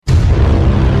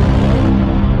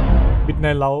ใน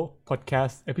เล้าพอดแคส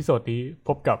ต์เอพิโซดนี้พ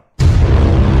บกับ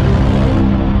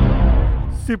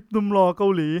10 หนุ่มหล่อเกา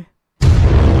หลี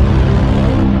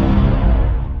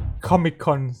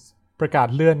Comic-Con ประกาศ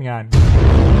เลื่อนงาน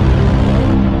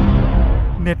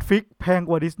Netflix แพง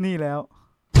กว่าดิสนีย์แล้ว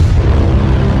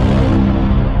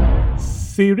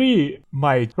ซีรีส์ให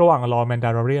ม่ระหว่างรอ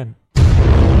Mandalorian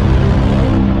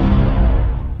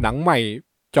หนังใหม่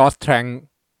Jaws Trank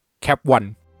Cap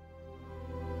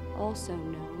 1 also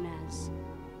known as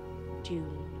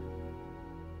Dune.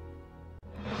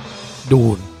 ดู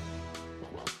น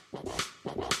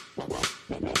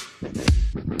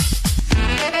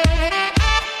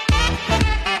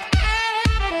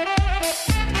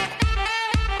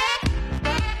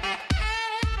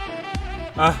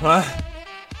มา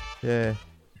เย้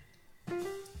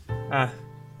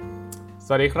ส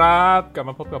วัสดีครับกลับ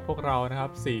มาพบกับพวกเรานะครั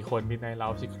บ4คนมีในเรา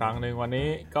อีกครั้งหนึ่งวันนี้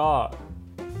ก็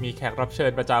มีแขกรับเชิ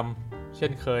ญประจำเช่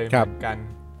นเคยเหมือนกัน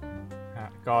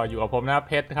ก็อยู่กับผมนะครับ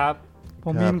เพชรครับผ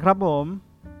มมินครับผม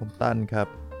ตั้นครับ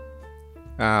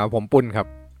ผมปุ้นครับ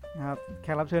ครับแข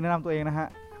กรับเชิญแนะนำตัวเองนะฮะ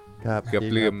ครับเกือบ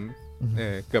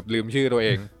ลืมชื่อตัวเอ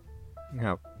งค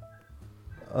รับ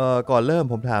ก่อนเริ่ม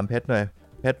ผมถามเพชรหน่อย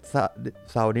เพชร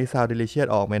เสาร์นี้ Sound Delicious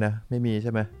ออกไหมนะไม่มีใ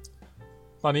ช่ไหม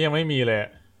ตอนนี้ยังไม่มีเลย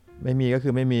ไม่มีก็คื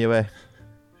อไม่มีเว้ย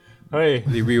เฮ้ย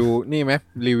รีวิวนี่ไหม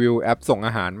รีวิวแอปส่งอ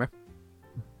าหารไหม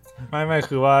ไม่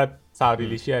คือว่า Sound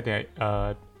Delicious เนี่ย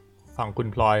ฝั่งคุณ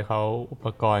พลอยเขาอุป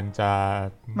กรณ์จะ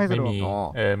ไม่มี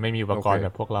ไม่มีอุปกรณ์แบ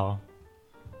บพวกเรา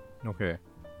โอเค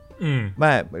ไ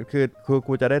ม่คือ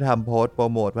กูจะได้ทำโพสต์โปร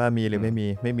โมทว่ามีหรือไม่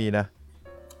มีนะ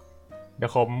เดี๋ย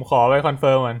วผมขอไว้คอนเ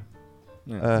ฟิร์มมัน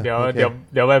เ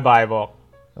ดี๋ยวบ่ายบอก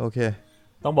โอเค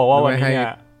ต้องบอกว่าวันนี้เนี่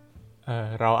ย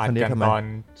เราอัดกันตอน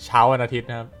เช้าวันอาทิตย์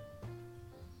นะครับ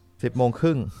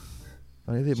 10:30 น.ตอ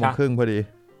นนี้ 10:30 น.พอดี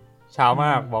เช้าม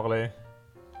ากบอกเลย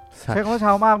ใช้คำว่าเช้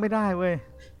ามากไม่ได้เว้ย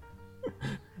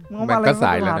มึงมาอะไรมาถ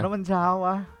ามแล้วมันเช้าว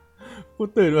ะกู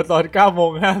ตื่นมาตอน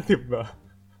 9:50 น.เหรอ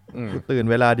กูตื่น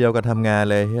เวลาเดียวกับทำงาน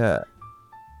เลย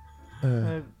เ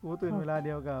ฮ้ยกูตื่นเวลาเ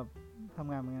ดียวกับท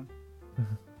ำงานเหมือนกัน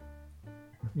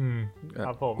ค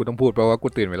รับผมกูต้องพูดเพราะว่ากู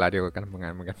ตื่นเวลาเดียวกับการทำงา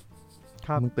นเหมือนกันค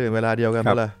รับมึงตื่นเวลาเดียวกันเ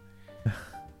ปล่า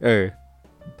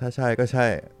ถ้าใช่ก็ใช่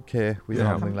โอเคกูยอ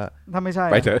มมึงละถ้าไม่ใช่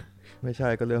ไปเถอะไม่ใช่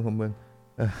ก็เรื่องของมึง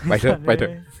ไปเถอ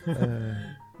ะ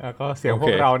แล้วก็เสียงพว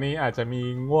กเรานี้อาจจะมี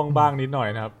ง่วงบ้างนิดหน่อย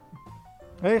นะครับ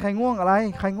เฮ้ยใครง่วงอะไร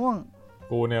ใครง่วง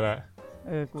กูเนี่ยแหละ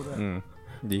กูด้วย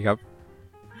ดีครับ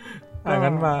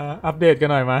งั้นมาอัปเดตกัน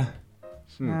หน่อยมา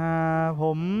ผ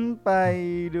มไป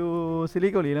ดูซีรี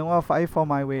ส์เกาหลีเรื่องว่า Fight for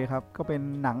My Way ครับก็เป็น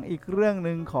หนังอีกเรื่อง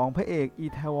นึงของพระเอกอี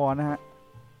เทวอนนะฮะ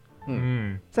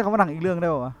ใช่คำว่าหนังอีกเรื่องได้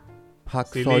ป่ะพัก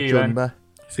โซจุนป่ะ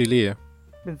ซีรีส์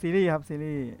เป็นซีรีส์ครับซี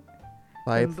รีส์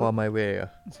Fight for My Way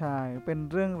ใช่เป็น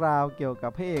เรื่องราวเกี่ยวกั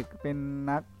บพระเอกเป็น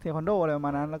นักเทควันโดอะไรประม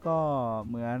าณนั้นแล้วก็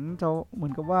เหมือ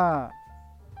นกับว่า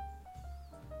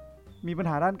มีปัญ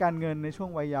หาด้านการเงินในช่วง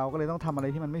วัยเยาว์ก็เลยต้องทำอะไร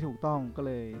ที่มันไม่ถูกต้องก็เ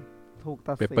ลยถูก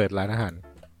ตัดสินไปเปิดร้านอาหาร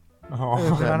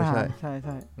เป็นร้านอาหารใช่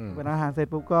เป็นร้านอาหารเสร็จ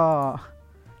ปุ๊บก็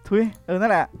ทุยนั่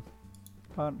นแหละ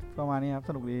ก็ประมาณนี้ครับ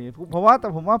สนุกดีเพราะว่าแต่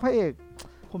ผมว่าพระเอก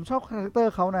ผมชอบคาแรคเตอ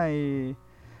ร์เขาใ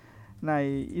น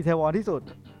อีเทวอนที่สุด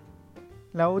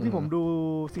แล้วที่ผมดู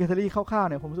ซีเคทรี่คร่าวๆ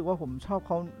เนี่ยผมรู้สึกว่าผมชอบเ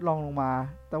ขาลองลงมา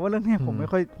แต่ว่าเรื่องนี้ผมไม่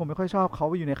ค่อยชอบเขา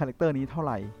อยู่ในคาแรคเตอร์นี้เท่าไ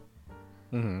หร่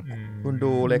คุณ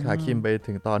ดูเลขาคิมไป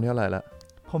ถึงตอนที่เท่าไหร่ละ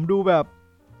ผมดูแบบ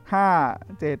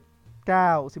5 7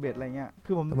 9 11อะไรเงี้ย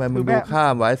คือผมทำไมมึงดูข้า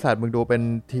มไว้สัตว์มึงดูเป็น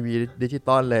ทีวีดิจิต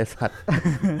อลเลยสัตว์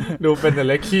ดูเป็นแต่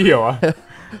เล็กขี้เหรอ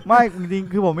ไม่จริง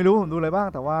ๆคือผมไม่รู้ผมดูอะไรบ้าง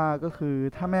แต่ว่าก็คือ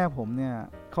ถ้าแม่ผมเนี่ย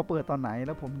เขาเปิดตอนไหนแ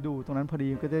ล้วผมดูตรงนั้นพอดี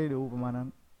ก็จะได้ดูประมาณนั้น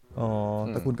แ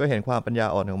ต่คุณก็เห็นความปัญญา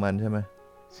อ่อนของมันใช่ไหม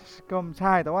ก็ใ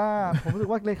ช่แต่ว่าผมรู้สึก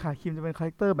ว่าเลขาคิมจะเป็นคาแร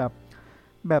คเตอร์แบบ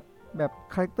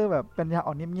คาแรคเตอร์แบบปัญญาอ่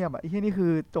อนเงียบๆไอ้ที่นี่คื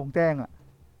อจงแจ้ง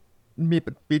มี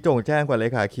ปีโจ่งแจ้งกว่าเล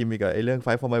ขาคิมอีกไอ้เรื่อง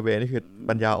Fight for My Way นี่คือ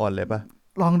ปัญญาอ่อนเลยป่ะ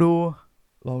ลองดู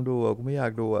กูไม่อยา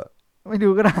กดูไม่ดู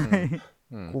ก็ได้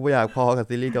กูไม่อยากพอกับ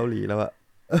ซีรีส์เกาหลีแล้ว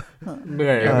เห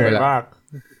นื่อยมาก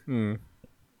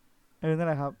นั่นแ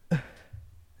หละครับ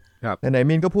ไหน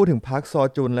มินก็พูดถึงพักซอ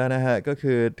จุนแล้วนะฮะก็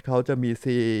คือเขาจะมี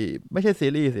ไม่ใช่ซี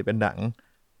รีส์สิเป็นหนัง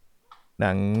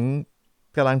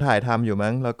กำลังถ่ายทำอยู่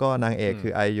มั้งแล้วก็นางเอกคื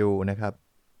อ IU นะครับ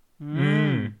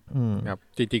ครับ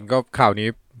จริงๆก็ข่าวนี้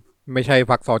ไม่ใช่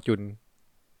พักซอจุน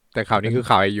แต่ข่าวนี้คือ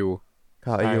ข่าว IU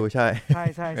ใช่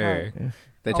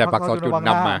แต่ใช่พักซอจุน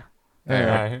นำมา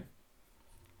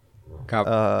ครับ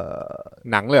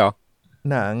หนังเลยเหรอ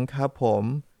หนังครับผม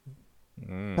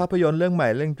ภาพยนตร์เรื่องใหม่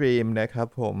เรื่อง Dream นะครับ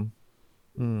ผม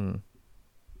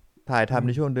ถ่ายทำใ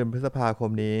นช่วงเดือนพฤษภาคม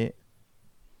นี้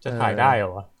จะถ่ายได้เหร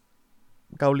อวะ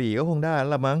เกาหลีก็คงได้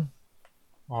แล้วมั้ง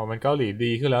อ๋อมันเกาหลี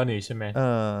ดีขึ้นแล้วนี่ใช่ไหม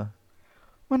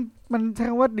มันใช้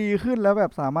คำว่าดีขึ้นแล้วแบ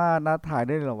บสามารถนัดถ่ายไ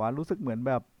ด้เลยเหรอวะรู้สึกเหมือน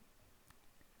แบบ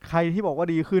ใครที่บอกว่า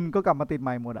ดีขึ้นก็กลับมาติดให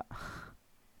ม่หมดอ่ะ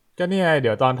ก็เนี่ยเ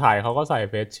ดี๋ยวตอนถ่ายเขาก็ใส่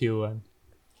เฟซชิลกัน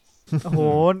โอ้โห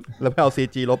แล้วไปเอา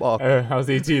CG ลบออกเอา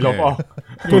CG ลบออก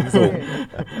ทุนสูง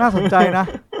น่าสนใจนะ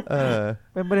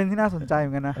เป็นประเด็นที่น่าสนใจเหมื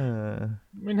อนกันนะ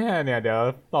ไม่แน่เนี่ยเดี๋ยว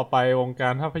ต่อไปวงกา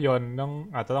รภาพยนตร์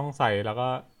อาจจะต้องใส่แล้วก็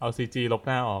เอา CG ลบห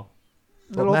น้าออก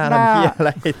ลบหน้าทำเพี้ยอะไร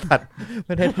ตัดไ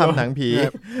ม่ได้ทำหนังผี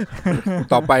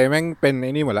ต่อไปแม่งเป็นไ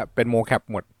อ้นี่หมดละเป็นโมแคป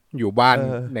หมดอยู่บ้าน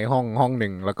ในห้องหนึ่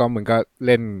งแล้วก็มึงก็เ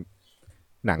ล่น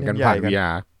หนังกันผ่าน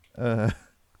VR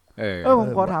ผม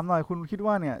ขอถามหน่อยคุณคิด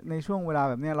ว่าเนี่ยในช่วงเวลา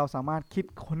แบบนี้เราสามารถคิด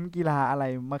ค้นกีฬาอะไร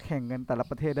มาแข่งกันแต่ละ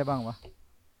ประเทศได้บ้างวะ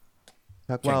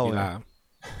ชักว่าว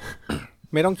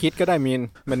ไม่ต้องคิดก็ได้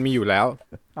มันมีอยู่แล้ว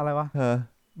อะไรวะ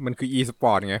มันคือ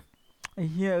e-sport ไงไอ้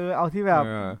เหี้ยเอาที่แบบ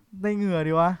ได้เหงื่อ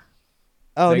ดีวะ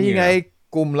นี่ไง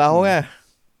กลุ่มเราไง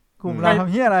กลุ่มเราท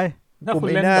ำเหี้ยอะไรกลุ่มไ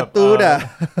อ้หน้าตูดอ่ะ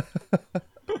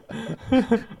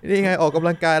นี่ไงออกกำ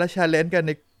ลังกายแล้วแชร์เลนจ์กัน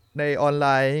ในออนไล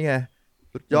น์นี่ไง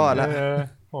สุดยอดแล้ว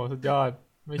โหสุดยอด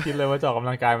ไม่คิดเลยว่าจะออกกำ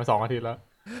ลังกายมา2 อาทิตย์แล้ว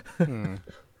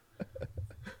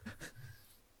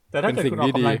แต่ถ้าเกิดคุณออ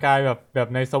กกำลังกายแบบ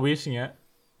ในสวิชอย่างเงี้ย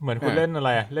เหมือนคุณเล่นอะไร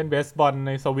เล่นเบสบอลใ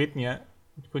นสวิชเงี้ย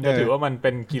คุณจะถือว่ามันเป็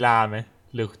นกีฬาไหม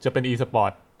หรือจะเป็นอีสปอร์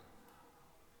ต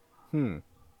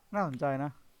น่าสนใจน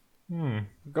ะ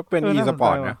ก็เป็นอีสปอ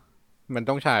ร์ตนะมัน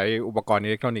ต้องใช้อุปกรณ์อิ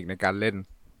เล็กทรอนิกส์ในการเล่น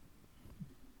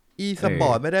อีสปอ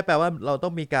ร์ตไม่ได้แปลว่าเราต้อ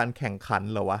งมีการแข่งขัน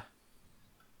เหรอวะ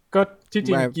ก็ที่จ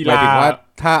ริงกีฬาว่า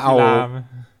ถ้าเอา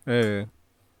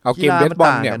เกมเบสบอ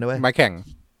ลเนี่ยมาแข่ง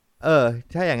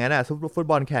ถ้าอย่างนั้นฟุต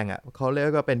บอลแข่งเขาเรียก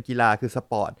ว่าเป็นกีฬาคือส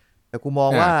ปอร์ตแต่กูมอ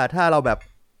งว่าถ้าเราแบบ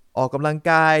ออกกำลัง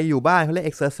กายอยู่บ้านเขาเรียกเ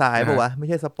อ็กซ์เซอร์ไซส์ป่ะวะไม่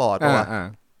ใช่สปอร์ตป่ะวะ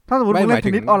ถ้าสมมติมึงเล่นเท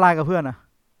นนิสออนไลน์กับเพื่อน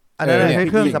อันนั้นคือ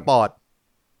เครื่องสปอร์ต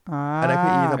อันนั้นคื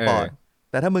ออีสปอร์ต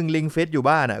แต่ถ้ามึงลิงฟิตอยู่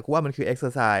บ้านกูว่ามันคือเอ็กซ์เซอ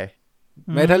ร์ไซส์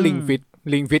ไม่ถ้าลิง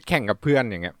ฟิตแข่งกับเพื่อน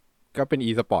อย่างเงี้ยก็เป็นอี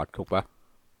สปอร์ตถูกป่ะ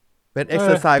เป็น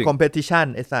exercise competition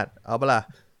ไอ้สัตว์เอาปะล่ะ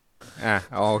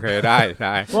โอเคได้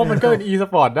ว่ามันก็เป็น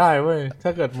e-sport ได้เว้ยถ้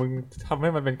าเกิดมึงทำให้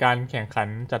มันเป็นการแข่งขัน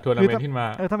จัดทัวร์นาเมนต์ขึ้นมา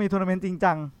ถ้ามีทัวร์นาเมนต์จริง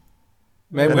จัง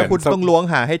ไม่เหมือนคุณต้องล้วง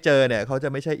หาให้เจอเนี่ยเขาจะ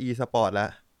ไม่ใช่ e-sport แล้ว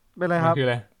เป็นไรครับคืออะ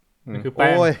ไรมันคือแป้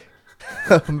ง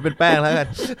มันเป็นแป้งแล้วกัน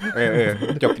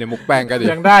จบในมุกแป้งก็ดี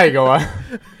ยังได้ก็วะ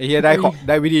ไอ้เหี้ยไ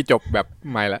ด้วิธีจบแบบ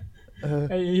ใหม่ละ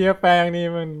ไอ้เหี้ยแป้งนี่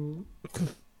มัน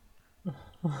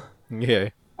เฮ้ย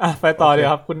ไปต่อเดี๋ยว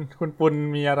ครับคุณปุณ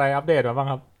มีอะไรอัปเดตมาบ้าง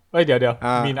ครับเดี๋ยว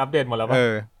มีอัปเดตหมดแล้วป่ะ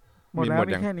หมดแล้ว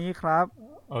มีแค่นี้ครับ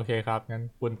โอเคครับงั้น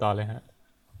ปุณต่อเลยฮะ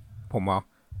ผม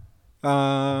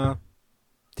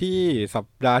ที่สัป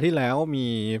ดาห์ที่แล้วมี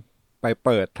ไปเ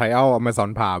ปิด trial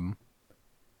Amazon Prime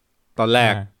ตอนแร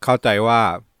กเข้าใจว่า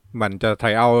มันจะ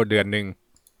trial เดือนนึง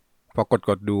พอก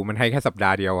ดดูมันให้แค่สัปด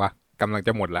าห์เดียววะกำลังจ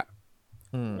ะหมดละ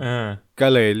ก็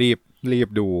เลยรีบ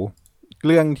ดูเ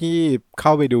รื่องที่เข้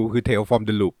าไปดูคือ Tale from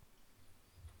the Loop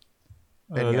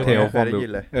Tale from the Loop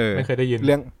ไม่เคยได้ยินเ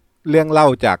รื่องเล่า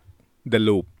จาก The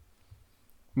Loop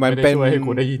มันเป็นช่วยให้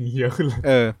กูได้ยินเยอะขึ้น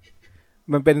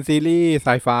มันเป็นซีรีส์ไซ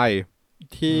ไฟ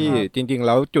ที่จริงๆแ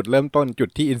ล้วจุดเริ่มต้นจุด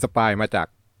ที่อินสปายมาจาก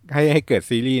ให้เกิด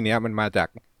ซีรีส์เนี้ยมันมาจาก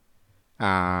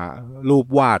รูป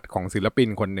วาดของศิลปิน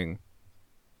คนหนึ่ง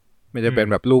มันจะเป็น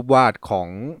แบบรูปวาดของ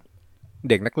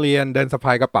เด็กนักเรียนเดินสะพ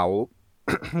ายกระเป๋า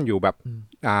อยู่แบบ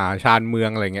ชานเมือง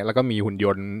อะไรเงี้ยแล้วก็มีหุ่นย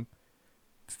นต์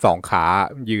2 ขา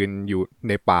ยืนอยู่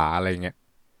ในป่าอะไรเงี้ย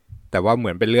แต่ว่าเหมื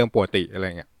อนเป็นเรื่องปกติอะไร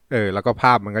เงี้ยแล้วก็ภ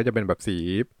าพมันก็จะเป็นแบบสี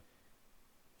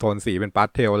โทนสีเป็นพาส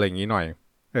เทลอะไรอย่างงี้หน่อย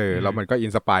แล้วมันก็อิ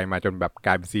นสปายมาจนแบบก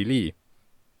ลายเป็นซีรี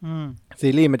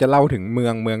ส์มันจะเล่าถึงเมื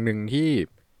องนึงที่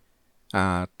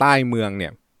ใต้เมืองเนี่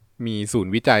ยมีศูน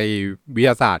ย์วิจัยวิท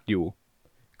ยาศาสตร์อยู่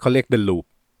เขาเรียก The Loop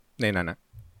ในนั้นนะ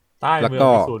ใต้เมือง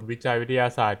มีศูนย์วิจัยวิทยา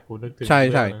ศาสตร์กูนึกถึงใ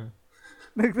ช่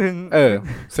นึกถึง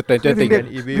Stranger Things เ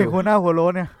ด็กหัวหน้าหัวโล้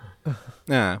นเนี่ย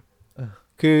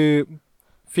คือ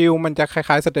ฟิลมันจะค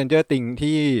ล้ายๆ Stranger Things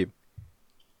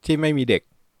ที่ไม่มีเด็ก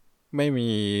ไม่มี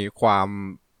ความ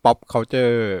pop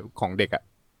culture ของเด็กอะ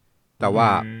แต่ว่า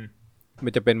มั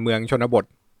นจะเป็นเมืองชนบท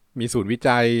มีศูนย์วิ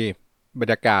จัยบร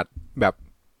รยากาศแบบ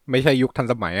ไม่ใช่ยุคทัน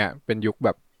สมัยอะเป็นยุคแบ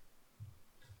บ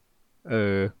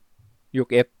ยุค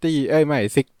80ไม่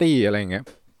60อะไรอย่างเงี้ย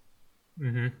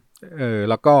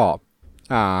แล้วก็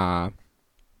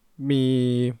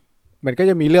มันก็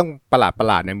จะมีเรื่องประ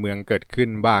หลาดในเมืองเกิดขึ้น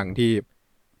บ้าง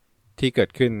ที่เกิด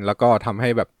ขึ้นแล้วก็ทำให้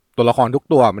แบบตัวละครทุก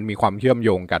ตัวมันมีความเชื่อมโย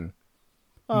งกัน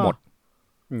หมด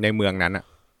ในเมืองนั้นอ่ะ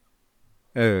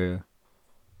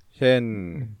เช่น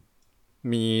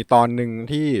มีตอนหนึ่ง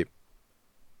ที่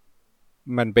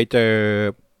มันไปเจอ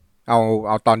เอ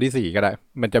าตอนที่4ก็ได้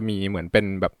มันจะมีเหมือนเป็น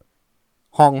แบบ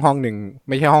ห้องหนึ่งไ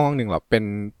ม่ใช่ห้องหนึ่งหรอกเป็น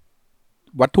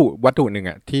วัตถุหนึ่ง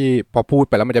อ่ะที่พอพูด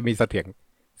ไปแล้วมันจะมี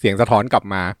เสียงสะท้อนกลับ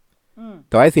มาแ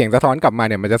ต่ว่าเสียงสะท้อนกลับมา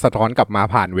เนี่ยมันจะสะท้อนกลับมา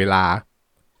ผ่านเวลา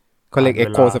เขาเรียกเอ็ก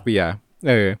โคสเฟียร์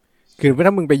คือถ้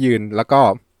ามึงไปยืนแล้วก็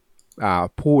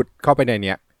พูดเข้าไปในเ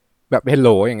นี้ยแบบเฮลโล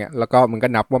อย่างเงี้ยแล้วก็มึงก็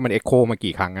นับว่ามันเอ็กโคมา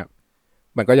กี่ครั้งอ่ะ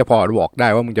มันก็จะพอบอกได้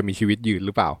ว่ามึงจะมีชีวิตยืนห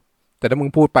รือเปล่าแต่ถ้ามึง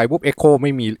พูดไปปุ๊บเอ็กโคไ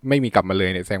ม่มีกลับมาเลย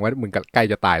เนี่ยแสดงว่ามึงใกล้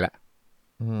จะตายแล้ว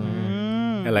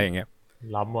อะไรอย่างเงี้ย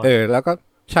ล้ำแล้วก็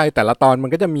ใช่แต่ละตอนมั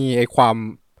นก็จะมีไอ้ความ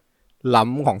ล้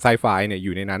ำของไซไฟเนี่ยอ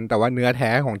ยู่ในนั้นแต่ว่าเนื้อแท้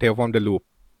ของ Tales from the Loop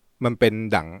มันเป็น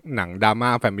หนังดราม่า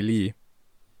แฟมิลี่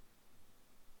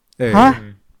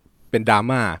เป็นดรา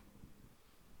ม่า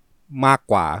มาก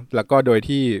กว่าแล้วก็โดย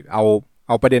ที่เอ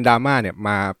าประเด็นดราม่าเนี่ยม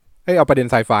าเอาประเด็น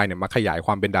ไซไฟเนี่ยมาขยายค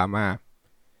วามเป็นดราม่า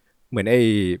เหมือนไอ้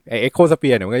เอ็กโคสเฟี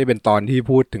ยร์เนี่ยมันก็จะเป็นตอนที่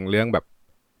พูดถึงเรื่องแบบ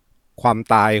ความ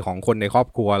ตายของคนในครอบ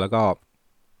ครัวแล้วก็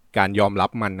การยอมรับ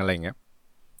มันอะไรเงี้ย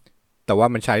แต่ว่า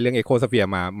มันใช้เรื่องเอ็กโคสเฟียร์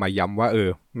มาย้ำว่า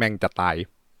แม่งจะตาย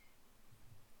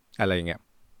อะไรเงี้ย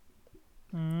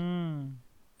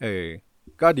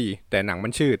ก็ดีแต่หนังมั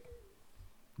นชืด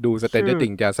ดูสเตนเจอร์ติ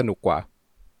งจะสนุกกว่า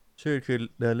ชื่อคือ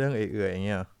เดินเรื่องเอื่อยๆอย่างเ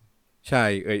งี้ยใช่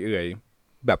เอื่อย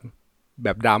ๆแบ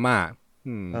บดราม่า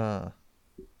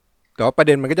แต่ว่าประเ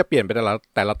ด็นมันก็จะเปลี่ยนไป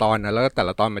แต่ละตอนนะแล้วแต่ล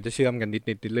ะตอนมันจะเชื่อมกันนิด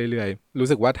เรื่อยๆรู้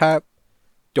สึกว่าถ้า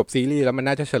จบซีรีส์แล้วมัน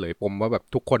น่าจะเฉลยปมว่าแบบ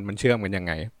ทุกคนมันเชื่อมกันยังไ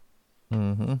ง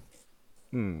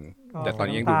แต่ตอน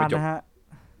นี้ยังดูไม่จบ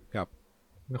ครับ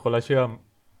คนละเชื่อม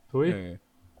ทุย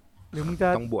หรือมึงจะ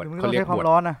ต้องบวชเขาเรียกความ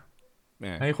ร้อนนะ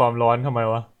ให้ความร้อนทำไม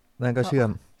วะนั่นก็เชื่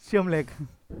อมเหล็ก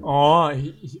อ๋อ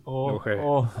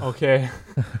โอเค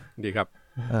ดีครับ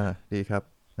ดีครับ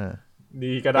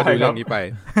ดีก็ได้ดูเรื่องนี้ไป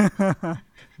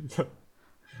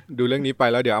ดูเรื่องนี้ไป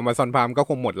แล้วเดี๋ยว Amazon Prime ก็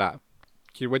คงหมดละ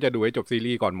คิดว่าจะดูให้จบซี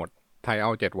รีส์ก่อนหมดไทยเอ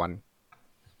า7 วัน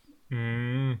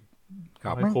ค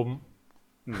รับไม่คุ้ม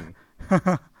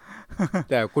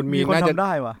แต่คุณมีน่าจะไ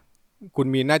ด้วะคุณ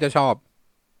มีน่าจะชอบ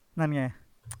นั่นไง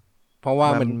เพราะว่า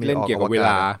มันเล่นเกี่ยวกับเวล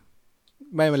า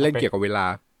มันเล่นเกี่ยวกับเวลา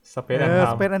Space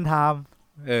and Time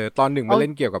ตอน1มันเล่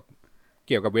นเกี่ยว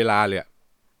กับเวลาเลย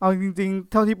เอาจริง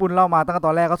ๆเท่าที่ปุณเล่ามาตั้งแต่ต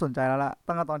อนแรกก็สนใจแล้วล่ะ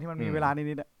ตั้งแต่ตอนที่มันมีเวลา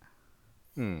นิดๆอ่ะ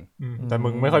แต่มึ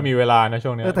งไม่ค่อยมีเวลานะช่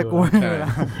วงนี้แต่กูไม่มีเวลา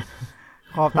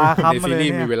ขอบตาค้ำมาเลยในซีรี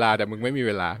ส์มีเวลาแต่มึงไม่มีเ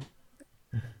วลา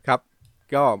ครับ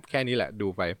ก็แค่นี้แหละดู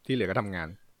ไปที่เหลือก็ทำงาน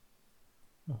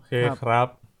โอเคครับ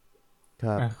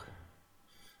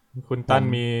คุณตั้น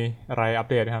มีอะไรอัป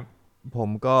เดตครับผม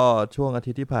ก็ช่วงอา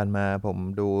ทิตย์ที่ผ่านมาผม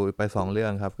ดูไป2 เรื่อ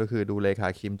งครับก็คือดูเลขา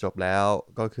คิมจบแล้ว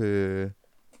ก็คือ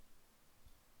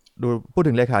ดูพูด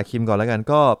ถึงเลขาคิมก่อนแล้วกัน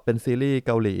ก็เป็นซีรีส์เ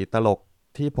กาหลีตลก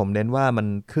ที่ผมเน้นว่ามัน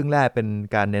ครึ่งแรกเป็น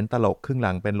การเน้นตลกครึ่งห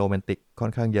ลังเป็นโรแมนติกค่อ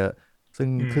นข้างเยอะซึ่ง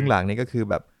ครึ่งหลังนี้ก็คือ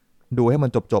แบบดูให้มัน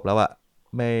จบแล้วอะ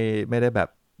ไม่ได้แบบ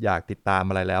อยากติดตาม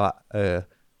อะไรแล้วอะ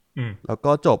แล้ว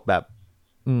ก็จบแบบ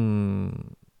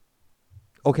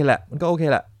โอเคแหละมันก็โอเค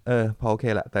แหละพอโอเค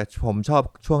แหละแต่ผมชอบ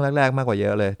ช่วงแรกๆมากกว่าเยอ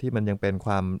ะเลยที่มันยังเป็นค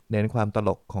วามเน้นความตล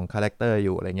กของคาแรคเตอร์อ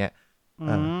ยู่อะไรเงี้ย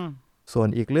ส่วน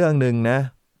อีกเรื่องนึงนะ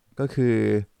ก็คือ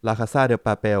La Casa de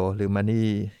Papel หรือ Money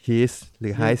Heist หรื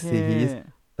อ Heist Heist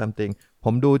something ผ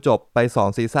มดูจบไป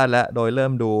2 ซีซั่นแล้วโดยเริ่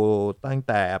มดูตั้งแ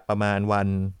ต่ประมาณ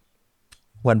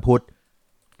วันพุธ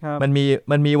มัน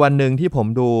มีวันหนึ่งที่ผม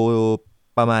ดู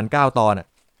ประมาณ9 ตอนอ่ะ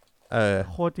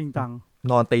โคตรจริงจัง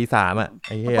นอนตี 3อ่ะไ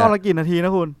อ้เหี้ยตอนละกี่นาทีน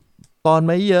ะคุณตอนไ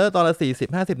ม่เยอะตอนละ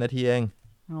 40-50 นาทีเอง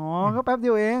อ๋อก็แป๊บเดี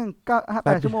ยวเองก็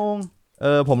8 ชั่วโมง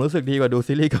ผมรู้สึกดีกว่าดู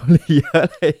ซีรีส์เกาหลีเยอะ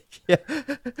เลย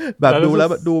แบบดูแล้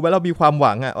วเรามีความห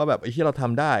วังอะว่าแบบไอ้ที่เราท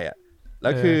ำได้อะแล้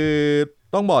วคือ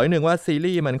ต้องบอกนิดนึงว่าซี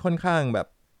รีส์มันค่อนข้างแบ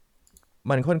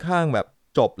บ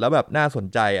จบแล้วแบบน่าสน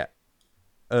ใจอะ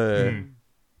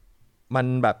มัน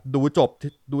แบบดู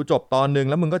จบตอนนึง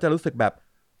แล้วมึงก็จะรู้สึกแบบ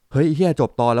เฮ้ยเหี้ยจ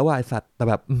บตอนแล้วว่ะไอ้สัตว์แต่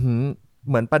แบบ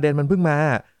เหมือนประเด็นมันเพิ่งมา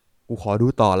กูขอดู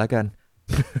ต่อแล้วกัน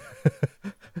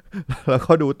แล้ว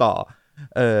ก็ดูต่อ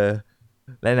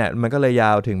แล้วเนี่ยมันก็เลยย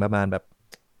าวถึงประมาณแบบ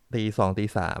ตี 2 ตี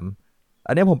 3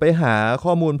อันนี้ผมไปหาข้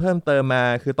อมูลเพิ่มเติมมา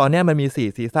คือตอนนี้มันมี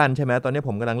4 ซีซั่นใช่ไหมตอนนี้ผ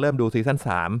มกำลังเริ่มดูซีซั่น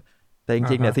3แต่จ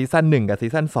ริงๆเนี่ยซีซั่น1กับซี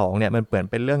ซั่น2เนี่ยมันเปลี่ยน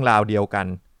เป็นเรื่องราวเดียวกัน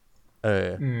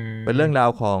เป็นเรื่องราว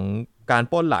ของการ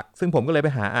ปล้นหลักซึ่งผมก็เลยไป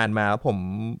หาอ่านมาผม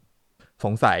ส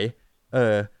งสัย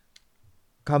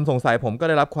คำสงสัยผมก็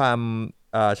ได้รับความ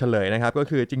เฉลยนะครับก็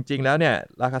คือจริงๆแล้วเนี่ย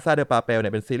La Casa de Papel เนี่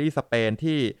ยเป็นซีรีส์สเปน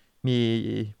ที่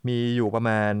มีอยู่ประม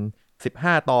าณ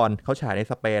15 ตอนเขาฉายใน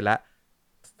สเปนแล้ว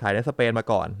ถ่ายในสเปนมา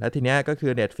ก่อนแล้วทีเนี้ยก็คื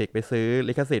อ Netflix ไปซื้อ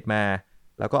ลิขสิทธิ์มา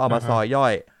แล้วก็เอามาซอยย่อ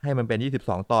ยให้มันเป็น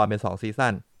22 ตอนเป็น2 ซี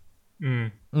ซั่น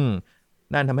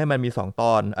นั่นทำให้มันมี2 ต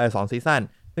อน2 ซีซั่น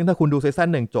ซึ่งถ้าคุณดูซีซั่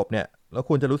น1จบเนี่ยแล้ว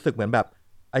คุณจะรู้สึกเหมือนแบบ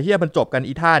ไอ้เหี้ยมันจบกัน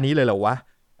อีท่านี้เลยเหรอวะ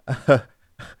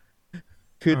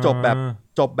คือจบแ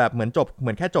บบเหมื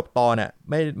อนแค่จบตอนน่ะ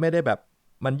ไม่ได้แบบ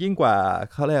มันยิ่งกว่า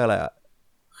เขาเรียกอะไรอ่ะ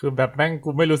คือแบบแม่งกู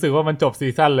ไม่รู้สึกว่ามันจบซี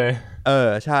ซั่นเลย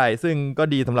ใช่ซึ่งก็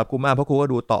ดีสำหรับกูมากเพราะกูก็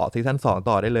ดูต่อซีซั่น2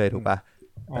ต่อได้เลยถูกป่ะ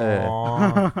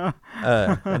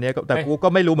อันนี้แต่กูก็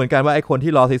ไม่รู้เหมือนกันว่าไอ้คน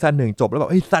ที่รอซีซั่น1จบแล้วแบบ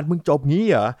เฮ้ยสัตว์มึงจบงี้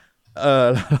เหรอ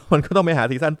มันก็ต้องไปหา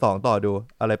ซีซั่น2ต่อดู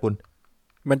อะไรปุ้น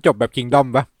มันจบแบบ Kingdom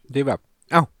ป่ะที่แบบ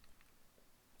เอ้า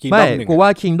Kingdom ไม่กูว่า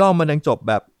Kingdom มันยังจบ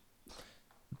แบบ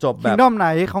Kingdom ไหน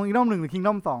ของ Kingdom 1หรือ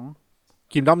Kingdom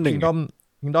 2 Kingdom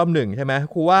 1ใช่ไหม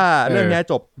ครูว่าเรื่องนี้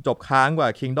จบค้างกว่า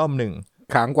Kingdom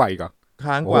 1ค้างกว่าอีกเหรอ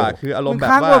ค้างกว่าคืออารมณ์แบบ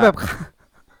ว่า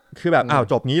คือแบบอ้าว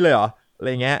จบงี้เลยเหรออะไร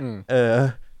เงี้ย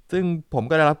ซึ่งผม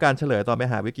ก็ได้รับการเฉลยตอนไป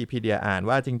หาวิกิพีเดียอ่าน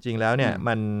ว่าจริงๆแล้วเนี่ย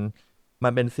มั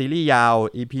นเป็นซีรีส์ยาว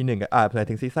EP 1กับหมาย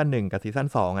ถึงซีซั่น1กับซีซั่น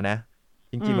2อ่ะนะ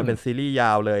จริงๆมันเป็นซีรีส์ย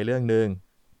าวเลยเรื่องนึง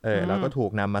แล้วก็ถู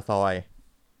กนำมาซอย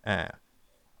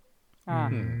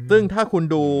ซึ่งถ้าคุณ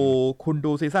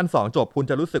ดูซีซั่น2จบคุณ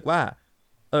จะรู้สึกว่า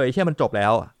ไอ้เหี้ยมันจบแล้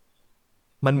ว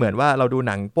มันเหมือนว่าเราดู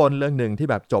หนังปล้นเรื่องนึงที่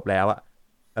แบบจบแล้ว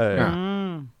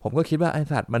ผมก็คิดว่าไอ้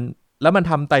สัตว์มันแล้วมัน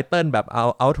ทำไตเติ้ลแบบ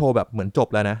เอาโทรแบบเหมือนจบ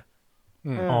แล้วนะ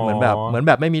เหมือนแ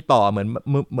บบไม่มีต่อเหมือ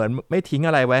นไม่ทิ้ง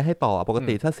อะไรไว้ให้ต่อปก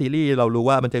ติถ้าซีรีส์เรารู้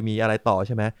ว่ามันจะมีอะไรต่อใ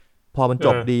ช่ไหมพอมันจ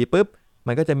บดีปุ๊บ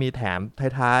มันก็จะมีแถม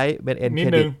ท้ายๆเป็นเอ็นเคร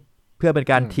ดิตเพื่อเป็น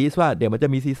การทีสว่าเดี๋ยวมันจะ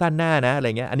มีซีซั่นหน้านะอะไร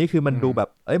เงี้ยอันนี้คือมันดูแบบ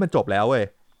มันจบแล้วเว้ย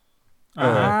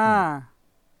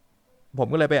ผม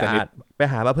ก็เลยไป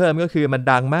หามาเพิ่มก็คือมัน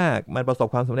ดังมากมันประสบ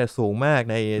ความสำเร็จสูงมาก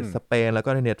ในสเปนแล้วก็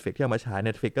ใน Netflix ที่เอามาฉาย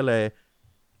Netflix ก็เลย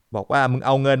บอกว่ามึงเ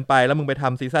อาเงินไปแล้วมึงไปท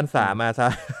ำซีซั่น3มาซะ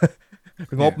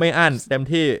งบไม่อั้นเต็ม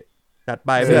ที่จัดไ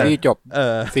ปซีรีส์จบ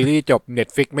ซีรีส์จบ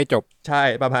Netflix ไม่จบใช่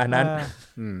ประมาณนั้น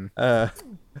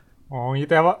งี้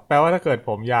แปลว่าถ้าเกิดผ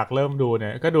มอยากเริ่มดูเนี่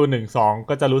ยก็ดู 1-2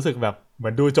 ก็จะรู้สึกแบบเหมื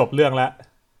อนดูจบเรื่องแล้ว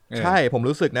ใช่ผม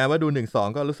รู้สึกนะว่าดู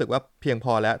 1-2 ก็รู้สึกว่าเพียงพ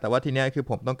อแล้วแต่ว่าทีเนี้ยคือ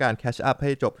ผมต้องการแคชอัพใ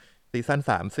ห้จบซีซั่น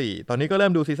3-4ตอนนี้ก็เริ่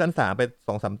มดูซีซั่น3ไป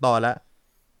 2-3 ตอนแล้ว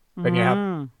เป็นไงครับ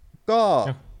ก็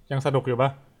ยังสนุกอยู่ปะ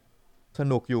ส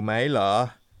นุกอยู่ไหมเหรอ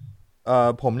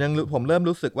ผมเริ่ม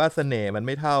รู้สึกว่าเสน่ห์มันไ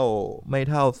ม่เท่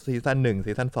าซีซั่น1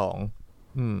ซีซั่น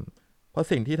2เพราะ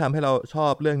สิ่งที่ทำให้เราชอ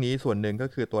บเรื่องนี้ส่วนหนึ่งก็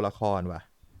คือตัวละครว่ะ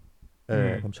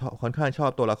ผมค่อนข้างชอ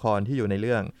บตัวละครที่อยู่ในเ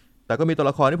รื่องแต่ก็มีตัว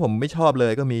ละครที่ผมไม่ชอบเล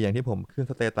ยก็มีอย่างที่ผมขึ้น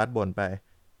สเตตัสบนไป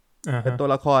เป็นตัว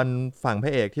ละครฝั่งพร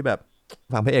ะเอกที่แบบ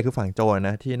ฝั่งพระเอกคือฝั่งโจรน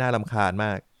ะที่น่ารำคาญม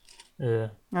าก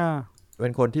เป็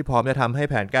นคนที่พร้อมจะทำให้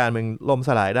แผนการมึงล่มส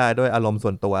ลายได้ด้วยอารมณ์ส่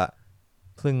วนตัว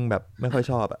ซึ่งแบบไม่ค่อย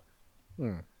ชอบ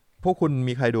พวกคุณ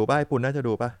มีใครดูป่ะปุณน่าจะ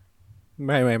ดูป่ะไ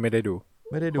ม่ได้ดู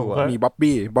มีบ๊อบ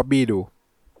บี้ดู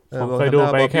ผมเคยดู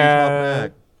ไปแ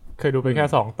ค่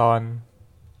2 ตอน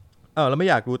แล้วไม่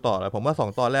อยากดูต่อเลยผมว่า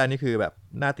2 ตอนแรกนี่คือแบบ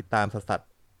น่าติดตามสัส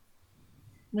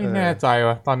ๆไม่แน่ใจ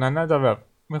ว่ะตอนนั้นน่าจะแบบ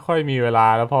ไม่ค่อยมีเวลา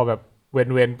แล้วพอแบบเ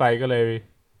ว้นไปก็เลย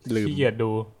ขี้เกียจ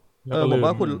ดูผม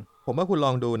ว่าคุณล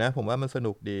องดูนะผมว่ามันส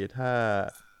นุกดีถ้า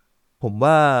ผม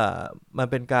ว่ามัน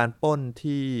เป็นการปล้น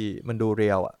ที่มันดูเรี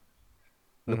ยว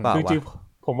หรือเปล่าวะ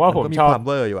ผมว่าผมชอบความเ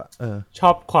วอร์อยู่ชอ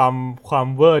บความ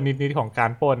เวอร์นิดๆของกา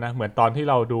รปล้นนะเหมือนตอนที่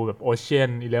เราดูแบบ Ocean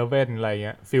 11อะไรเ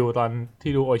งี้ยฟิลตอน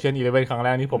ที่ดู Ocean 11ครั้งแร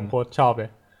กนี่ผมโคตรชอบเลย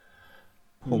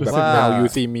ผมว่า Now You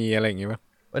See Me อะไรอย่างงี้ป่ะ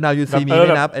Now You See Me ไม่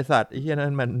นับไอ้สัตว์ไอ้เหี้ยนั่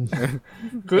นมัน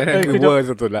คือเวอร์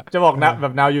สุดๆละจะบอกนะแบ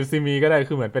บ Now You See Me ก็ได้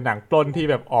คือเหมือนเป็นหนังปล้นที่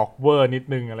แบบออกเวอร์นิด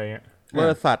นึงอะไรเงี้ยเวอ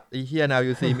ร์สัตว์ไอ้เหี้ย Now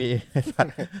You See Me ไอ้สัต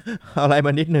ว์เอาอะไรม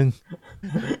านิดนึง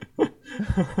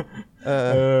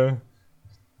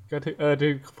ก็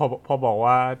ที่พอบอก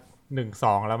ว่า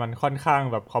 1-2 แล้วมันค่อนข้าง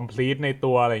แบบ complete ใน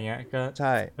ตัวอะไรเงี้ยก็ใ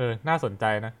ช่น่าสนใจ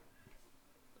นะ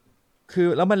คือ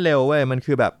แล้วมันเร็วเว้ยมัน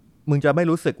คือแบบมึงจะไม่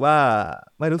รู้สึกว่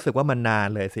ามันนาน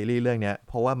เลยซีรีส์เรื่องเนี้ยเ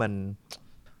พราะว่า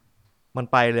มัน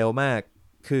ไปเร็วมาก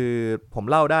คือผม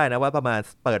เล่าได้นะว่าประมาณ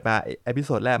เปิดมาเอพิโซ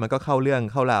ดแรกมันก็เข้าเรื่อง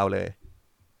เข้าราวเลย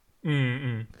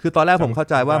คือตอนแรกผมเข้า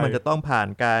ใจว่ามันจะต้องผ่าน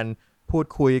การพูด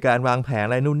คุยการวางแผนอ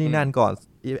ะไรนู่นนี่นั่นก่อน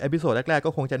เอพิโซดแรกๆ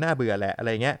ก็คงจะน่าเบื่อแหละอะไร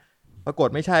เงี้ยปรากฏ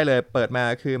ไม่ใช่เลยเปิดมา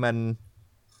คือมัน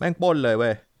แม่งปล้นเลยเ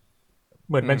ว้ย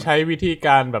เหมือนมันใช้วิธีก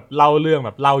ารแบบเล่าเรื่องแบ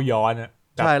บเล่าย้อน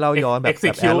ใช่เล่าย้อนแบบ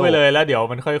execute ไปเลยแล้วเดี๋ยว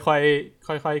มันค่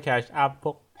อยๆ catch up พ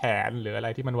วกแผนหรืออะไร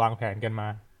ที่มันวางแผนกันมา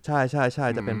ใช่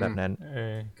จะเป็นแบบนั้น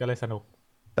ก็เลยสนุก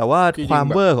แต่ว่าความ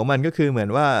เวอร์ของมันก็คือเหมือน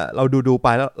ว่าเราดูไป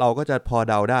แล้วเราก็จะพอ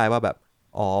เดาได้ว่าแบบ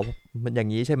มันอย่าง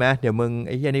นี้ใช่ไหมเดี๋ยวมึงไ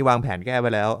อ้เหี้ยนี่วางแผนแก้ไป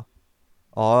แล้ว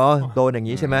โดนอย่าง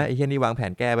นี้ใช่ไหมไอ้เหี้ยนี่วางแผ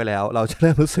นแก้ไปแล้วเราจะเ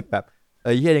ริ่มรู้สึกแบบ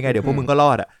เหี้ยยังไงเดี๋ยวพวกมึงก็ร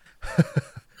อด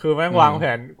คือแม่งวางแผ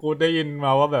นกูได้ยินม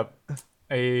าว่าแบบ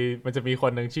มันจะมีค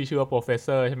นหนึ่งชื่อว่า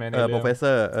professor ใช่ไหมในเรื่อง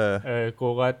professor กู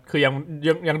ก็คือ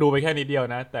ยังดูไปแค่นิดเดียว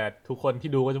นะแต่ทุกคนที่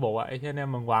ดูก็จะบอกว่าไอ้แค่เนี่ย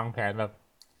มึงวางแผนแบบ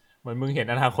เหมือนมึงเห็น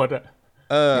อนาคต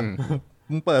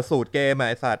มึงเปิดสูตรเกม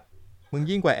ไอ้สัตว์มึง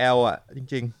ยิ่งกว่า L จ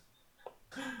ริง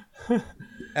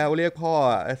แอลเรียกพ่อ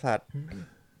ไอ้สัตว์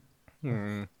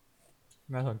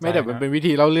น่าสนใจไม่แต่มันเป็นวิ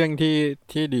ธีเล่าเรื่อง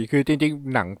ที่ดีคือจริง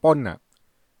ๆหนังปล้นอ่ะ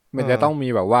มันจะต้องมี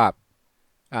แบบว่า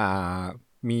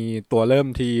มีตัวเริ่ม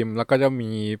ทีมแล้วก็จะ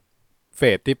มีเฟ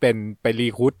สที่เป็นไปรี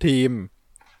ครูททีม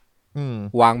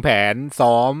วางแผน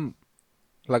ซ้อม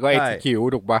แล้วก็ execute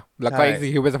ถูกปะแล้วก็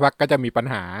execute ไปสักพักก็จะมีปัญ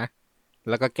หา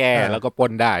แล้วก็แก้แล้วก็ปล้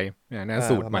นได้เนี่ยนั่น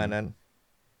สูตรมัน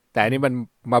แต่อันนี้มัน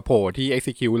มาโผล่ที่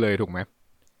execute เลยถูกไหม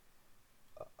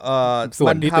ส่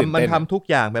วนที่มันทำทุก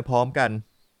อย่างไปพร้อมกัน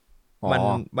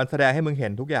มันแสดงให้มึงเห็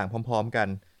นทุกอย่างพร้อมๆกัน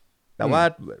แต่ว่า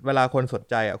เวลาคนสน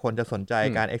ใจอ่ะคนจะสนใจ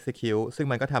การ execute ซึ่ง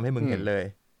มันก็ทำให้มึงเห็นเลย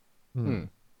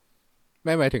ไ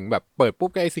ม่หมายถึงแบบเปิดปุ๊บ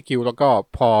ก็ execute แล้วก็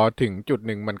พอถึงจุดห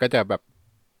นึ่งมันก็จะแบบ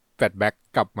แฟลชแบ็ก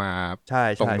กลับมา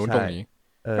ตรงนู้นตรงนี้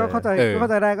ก็เข้าใจ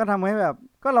ได้ก็ทำให้แบบ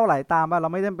ก็เราไหลตามเรา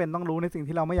ไม่จำเป็นต้องรู้ในสิ่ง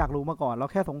ที่เราไม่อยากรู้มาก่อนเรา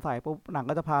แค่สงสัยปุ๊บหนัง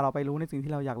ก็จะพาเราไปรู้ในสิ่ง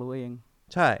ที่เราอยากรู้เอง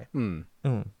ใช่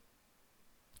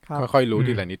ค่อยๆรู้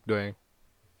ทีละนิดด้วย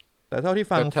แต่เท่าที่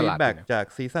ฟังฟีดแบ็กจาก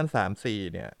ซีซั่น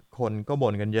 3-4 เนี่ยคนก็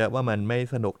บ่นกันเยอะว่ามันไม่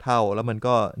สนุกเท่าแล้วมัน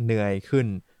ก็เหนื่อยขึ้น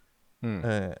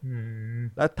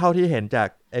แล้วเท่าที่เห็นจาก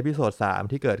เอพิโซด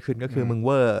 3ที่เกิดขึ้นก็คือมึงเว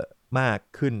อร์มาก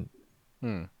ขึ้น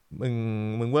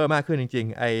มึงเวอร์มากขึ้นจริง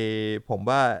ๆผม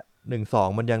ว่า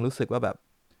 1-2 มันยังรู้สึกว่าแบบ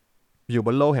อยู่บ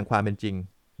นโลกแห่งความเป็นจริง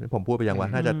ผมพูดไปอย่างว่า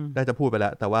น่าจะพูดไปแล้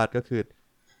วแต่ว่าก็คือ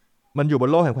มันอยู่บน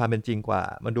โลกแห่งความเป็นจริงกว่า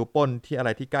มันดูปล้นที่อะไร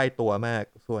ที่ใกล้ตัวมาก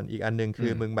ส่วนอีกอันนึงคื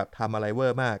อมึงแบบทำอะไรเวอ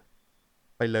ร์มาก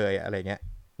ไปเลยอะไรเงี้ย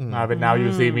เป็น Now You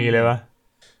See Me เลยวะ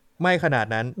ไม่ขนาด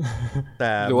นั้นแ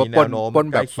ต่มีแนวโน้มปล้น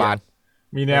แบบฟาด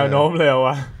มีแนวโน้มเลย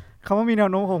วะคำว่ามีแนว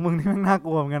โน้มของมึงนี่มันน่าก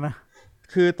ลัวเหมือนกันนะ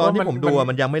คือตอนที่ผมดู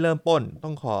มันยังไม่เริ่มปล้นต้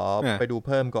องขอไปดูเ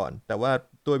พิ่มก่อนแต่ว่า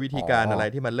ตัววิธีการอะไร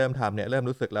ที่มันเริ่มทำเนี่ยเริ่ม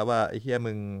รู้สึกแล้วว่าไอ้เหี้ย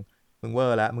มึงเวอ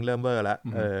ร์แล้วมึงเริ่มเวอร์แล้ว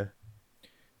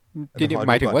จริงๆ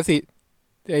หมายถึงว่า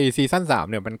ซีซั่น 3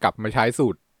เนี่ยมันกลับมาใช้สู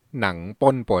ตรหนังป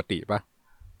ล้นปกติป่ะ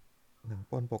หนัง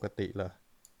ปล้นปกติเหรอ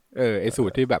ไอสู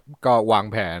ตรที่แบบก็วาง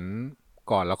แผน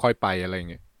ก่อนแล้วค่อยไปอะไร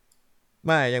เงี้ยไ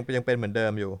ม่ยังเป็นเหมือนเดิ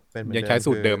มอยู่เป็นเหมือนเดิมยังใช้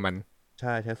สูตรเดิมมันใ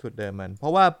ช่สูตรเดิมมันเพรา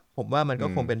ะว่าผมว่ามันก็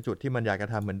คงเป็นจุดที่มันอยากจะ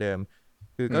ทำเหมือนเดิม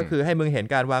ก็คือให้มึงเห็น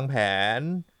การวางแผน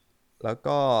แล้ว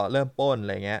ก็เริ่มปล้นอะ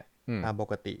ไรเงี้ยตามป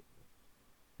กติ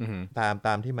ต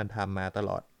ามที่มันทำมาตล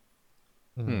อด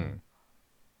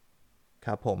ค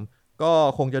รับผมก็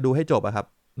คงจะดูให้จบอะครับ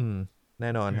แ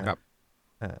น่นอนครับ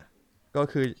ก็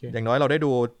คืออย่างน้อยเราได้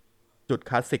ดูจุด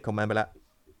คลาสสิกของมันไปแล้ว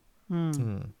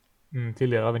ที่เ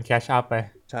หลือก็เป็นแคชอัพไป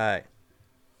ใช่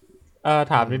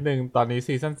ถามนิดนึงตอนนี้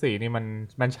ซีซั่น 4นี่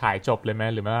มันฉายจบเลยไหม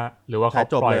หรือว่าเขา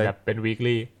ปล่อยแบบเป็น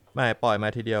weekly ไม่ปล่อยมา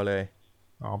ทีเดียวเลย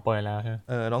ปล่อยแล้วใช่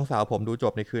น้องสาวผมดูจ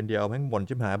บในคืนเดียวแม่งบ่น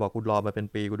ชิบหายบอกกูรอมาเป็น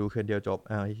ปีกูดูคืนเดียวจบไ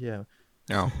อ้เหี้ย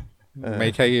ไม่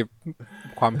ใช่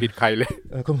ความผิดใครเลย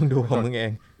ก็มึงดูของมึงเอ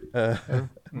ง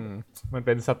มันเ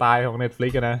ป็นสไตล์ของ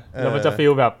Netflix นะแล้วมันจะฟี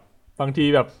ลแบบบางที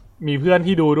แบบมีเพื่อน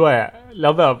ที่ดูด้วยแล้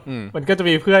วแบบมันก็จะ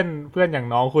มีเพื่อนอย่าง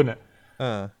น้องคุณ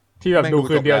ที่แบบดู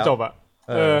คืนเดียวจบ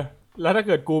แล้วถ้าเ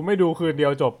กิดกูไม่ดูคืนเดีย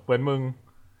วจบเหมือนมึง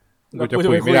กูจะ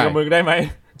คุยกับมึงได้ไหม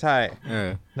ใช่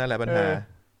นั่นแหละปัญหา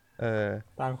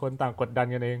ต่างคนต่างกดดัน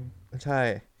กันเองใช่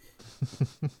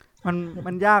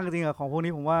มันยากจริงอะของพวก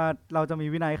นี้ผมว่าเราจะมี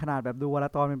วินัยขนาดแบบดูวันล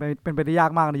ะตอนเป็นไปได้ยา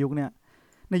กมากในยุคเนี้ย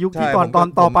ในยุคที่ตอน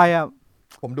ต่อไปอะ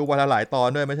ผมดูวันละหลายตอน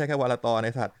ด้วยไม่ใช่แค่วันละตอนใน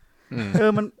สัตว์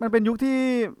มันเป็นยุค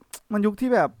ที่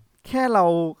แบบแค่เรา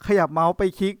ขยับเมาส์ไป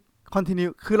คลิกคอนทินิว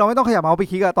คือเราไม่ต้องขยับเมาส์ไป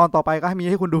คลิกอะตอนต่อไปก็ให้มี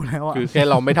ให้คุณดูแล้วอะคือแค่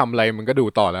เราไม่ทำอะไรมันก็ดู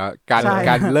ต่อแล้วก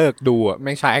ารเลิกดูอะแ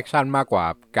ม่งใช้แอคชั่นมากกว่า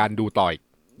การดูต่ออีก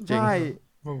ใช่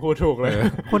มึงพูดถูกเลย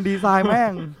คนดีไซน์แม่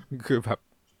งคือแบบ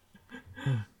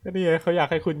ก็นี่เขาอยาก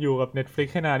ให้คุณอยู่กับ Netflix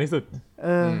ให้นานที่สุด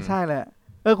ใช่แหละ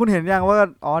คุณเห็นยังว่า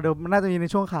เดี๋ยวมันน่าจะมีใน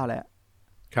ช่วงข่าวแหละ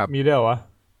ครับมีด้วยเหรอวะ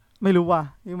ไม่รู้ว่ะ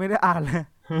ยังไม่ได้อ่านเลย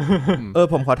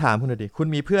ผมขอถามคุณหน่อยดิคุณ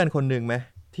มีเพื่อนคนนึงไหม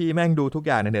ที่แม่งดูทุกอ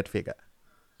ย่างใน Netflix อ่ะ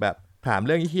แบบถามเ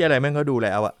รื่องเหี้ยอะไรแม่งก็ดูแ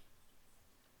ล้วอ่ะ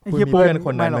คุณมีเพื่อนค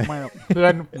นนั้นไหมเพื่อ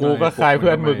นกูก็คล้ายเพื่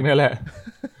อนมึงนี่แหละ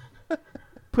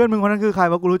เพื่อนมึงคนนั้นคือใคร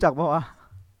วะกูรู้จักป่ะวะ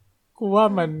กูว่า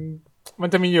มัน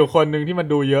จะมีอยู่คนนึงที่มัน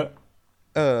ดูเยอะ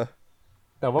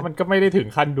แต่ว่ามันก็ไม่ได้ถึง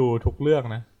ขั้นดูทุกเรื่อง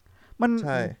นะใ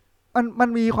ช่มัน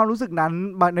มีความรู้สึกนั้น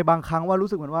ในบางครั้งว่ารู้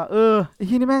สึกเหมือนว่าไอ้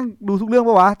ที่นี่แม่งดูทุกเรื่อง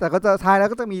ป่ะวะแต่ก็จะท้ายแล้ว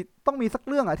ก็จะต้องมีสัก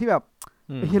เรื่องอ่ะที่แบบ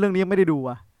ไอ้ที่เรื่องนี้ยังไม่ได้ดู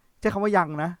อ่ะใช้คำว่ายัง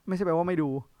นะไม่ใช่แปลว่าไม่ดู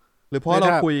หรือเพราะเร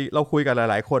าคุยกันห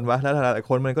ลายๆคนวะแล้วหลายๆ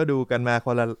คนมันก็ดูกันมาค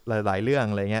นละหลายๆเรื่อง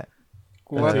อะไรเงี้ย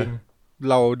กูว่า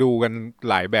เราดูกัน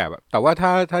หลายแบบแต่ว่า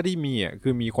ถ้าที่มีอ่ะคื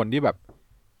อมีคนที่แบบ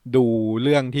ดูเ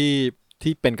รื่อง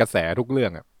ที่เป็นกระแสทุกเรื่อ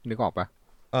งอ่ะนึกออกปะ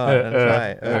ใช่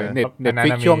เน็ตฟิ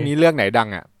กช่วงนี้เรื่องไหนดัง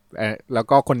อ่ะแล้ว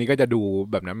ก็คนนี้ก็จะดู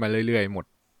แบบนั้นมาเรื่อยๆหมด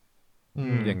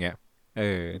อย่างเงี้ย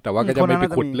แต่ว่าก็จะไม่ไป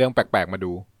ขุดเรื่องแปลกๆมา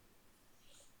ดู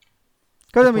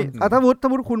ก็จะมีถ้า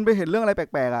มุดคุณไปเห็นเรื่องอะไรแ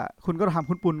ปลกๆอ่ะคุณก็ทำ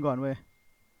คุณปุณก่อนเว้ย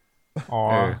อ๋อ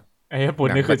ไอ้ปุณ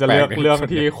นี่คือจะเลือกเรื่อง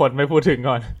ที่คนไม่พูดถึง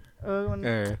ก่อนมัน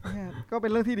ก็เป็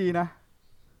นเรื่องที่ดีนะ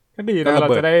ก็ดีนะเรา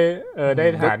จะได้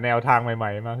หาแนวทางให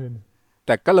ม่ๆมากขึ้นแ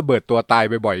ต่ก็ระเบิดตัวตาย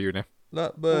บ่อยๆอยู่นะระ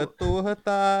เบิดตัว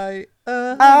ตาย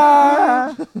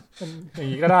อย่า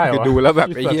งนี้ก็ได้คือดูแล้วแบบ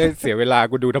ไอ้เหี้ยเสียเวลา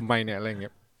กูดูทำไมเนี่ยอะไรเงี้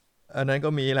ยอันนั้นก็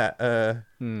มีแหละ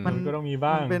มันก็ต้องมี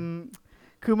บ้าง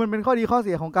คือมันเป็นข้อดีข้อเ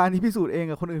สียของการที่พิสูจน์เอง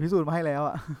กับคนอื่นพิสูจน์มาให้แล้ว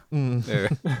อ่ะ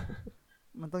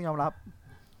มันต้องยอมรับ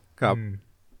ครั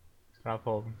บผ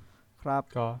มครับ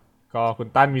ก็คุณ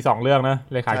ตั้นมี2เรื่องนะ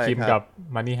เลขาคิมกับ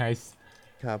Money Heist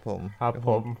ครับผ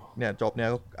มเนี่ยจบเนี่ย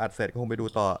อัดเสร็จก็คงไปดู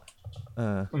ต่อ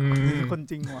คน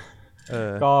จริงว่ะ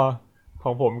ก็ข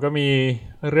องผมก็มี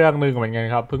เรื่องนึงเหมือนกัน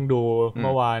ครับเพิ่งดูเ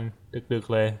มื่อวานดึก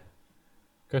ๆเลย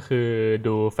ก็คือ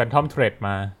ดู Phantom Thread ม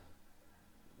า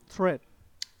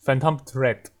Phantom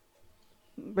Thread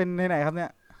เป็นในไหนครับเนี่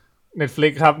ย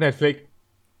Netflix ครับ Netflix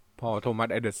พอโทมัส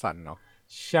แอนเดอร์สันเนาะ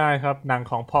ใช่ครับหนัง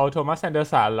ของพอล โทมัส แอนเดอ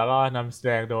ร์สันแล้วก็นำแส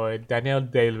ดงโดย Daniel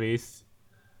Day-Lewis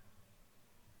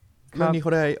เรื่องนี้เข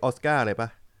าได้ออสการ์อะไรปะ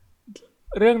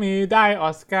เรื่องนี้ได้อ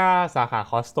อสการ์สาขา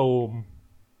คอสตูม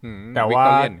แต่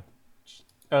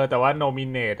ว่าโนมิ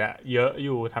เนตอะเยอะอ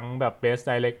ยู่ทั้งแบบ Best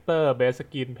Director Best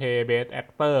Screenplay Best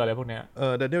Actor อะไรพวกเนี้ย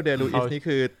Daniel Day-Lewis นี่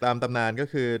คือตามตำนานก็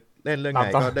คือเล่นเรื่องไหน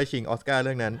ก็ได้ชิงออสการ์เ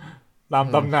รื่องนั้นตาม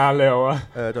ตำนานเลยว่ะ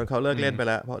จนเขาเลิกเล่นไป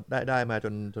แล้วเพราะได้มา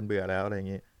จนเบื่อแล้วอะไรอย่าง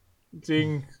งี้จริง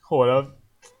โหแล้ว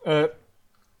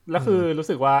แล้วคือรู้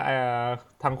สึกว่า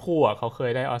ทั้งคู่อ่ะเขาเค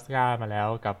ยได้ออสการ์มาแล้ว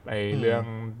กับไอเรื่อง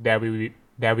Devil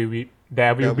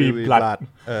We Blood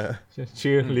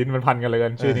ชื่อลิ้นมันพันกันเลยกั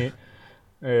นชื่อนี้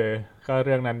ก็เ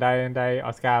รื่องนั้นได้อ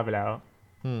อสการ์ไปแล้ว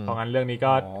เพราะงั้นเรื่องนี้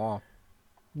ก็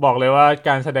บอกเลยว่าก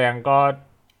ารแสดงก็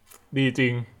ดีจริ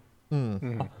ง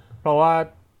เพราะว่า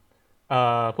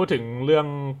พูดถึงเรื่อง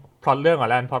พล็อตเรื่องก่อน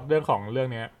แล้วพล็อตเรื่องของเรื่อง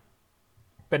นี้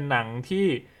เป็นหนังที่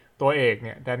ตัวเอกเ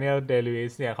นี่ย Daniel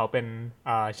Day-Lewis เนี่ยเขาเป็น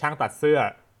ช่างตัดเสื้อ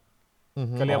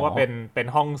ก็เรียกว่าเป็น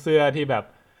ห้องเสื้อที่แบบ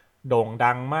โด่ง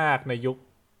ดังมากในยุค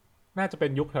น่าจะเป็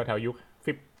นยุคแถวยุค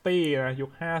50นะยุ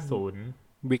ค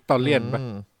50วิกตอเรียนป่ะ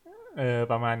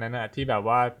ประมาณนั้นน่ะที่แบบ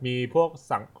ว่ามีพวก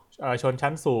ชน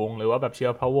ชั้นสูงหรือว่าแบบเชื้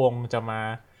อพระวงศ์จะมา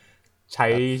ใช้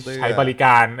บริก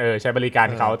ารใช้บริการ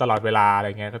เขาตลอดเวลาอะไร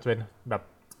เงี้ยก็จะเป็นแบบ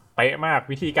เป๊ะมาก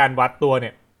วิธีการวัดตัวเ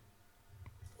นี่ย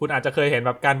คุณอาจจะเคยเห็นแ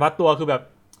บบการวัดตัวคือแบบ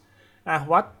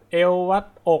วัดเอววัด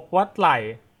อกวัดไหล่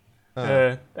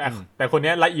แต่คน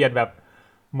นี้ละเอียดแบบ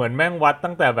เหมือนแม่งวัด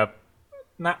ตั้งแต่แบบ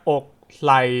หน้าอกไ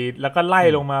หล่แล้วก็ไล่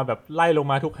ลงมาแบบไล่ลง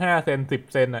มาทุก5เซน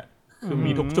10เซนอ่ะคือ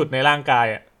มีทุกจุดในร่างกาย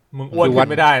อ่ะมึงอ้วนขึ้น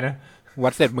ไม่ได้นะวั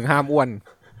ดเสร็จมึงห้ามอ้วน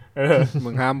มึ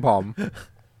งห้ามผอม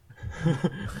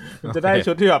จะได้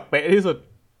ชุดที่แบบเป๊ะที่สุด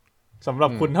สำหรับ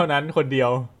คุณเท่านั้นคนเดีย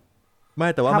วไม่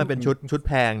แต่ว่ามันเป็นชุดแ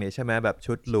พงเนี่ยใช่ไหมแบบ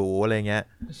ชุดหรูอะไรเงี้ย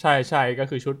ใช่ก็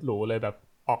คือชุดหรูเลยแบบ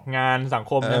ออกงานสัง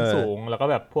คมชั้นสูงแล้วก็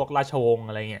แบบพวกราชวงศ์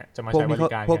อะไรเงี้ยจะมาใช้บริ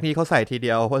การพวกนี้เขาใส่ทีเ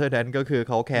ดียวเพราะฉะนั้นก็คือเ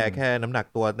ขาแค่น้ำหนัก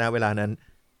ตัวณเวลานั้น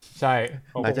ใช่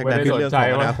หลังจากนั้นคือเรื่องขอ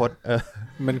งอนาคต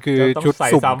มันคือชุด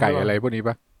สุ่มไก่อะไรพวกนี้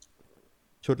ปะ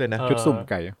ชุดเลยนะชุดสุ่ม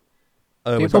ไก่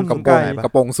ที่ต้องกร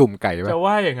ะโปรงสุ่มไก่ปะจะ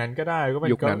ว่าอย่างนั้นก็ได้ก็เ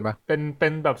ป็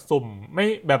นแบบสุ่มไ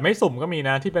ม่สุ่มก็มี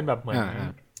นะที่เป็นแบบเหมือน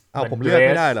ผมเลือกไ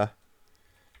ม่ได้เหรอ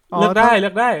เลือกไ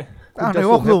ด้คุณจะ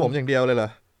สุ่มให้ผมอย่างเดียวเลยเหรอ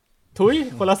ทุย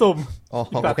คนละสุ่มโ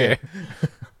อเค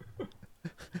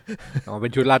เป็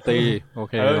นชุดราตรีโอ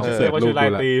เคเรียกว่าชุดรา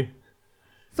ตรี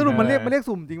สรุปมันเรียก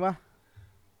สุ่มจริงปะ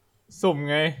สุ่ม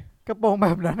ไงกระโปรงแบ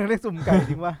บนั้นเรียกสุ่มไก่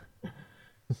จริงปะ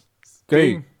จริ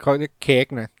งเขาเรียกเค้ก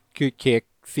นะคือเค้ก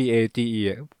CAGE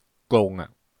กลงอ่ะ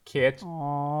เคจ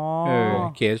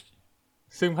เคจ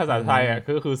ซึ่งภาษาไทยอ่ะ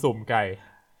ก็คือสุ่มไก่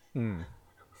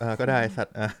ก็ได้สัต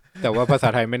ว์แต่ว่าภาษา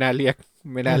ไทยไม่น่าเรีย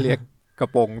กกระ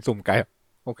โปรงสุ่มไก่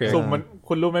โอเคสุ่มมัน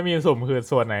คุณรู้ไหมมีสุ่มคือ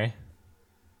ส่วนไหน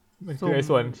มันคือไอ้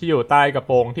ส่วนที่อยู่ใต้กระโ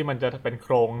ปรงที่มันจะเป็นโค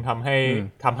รงทำใ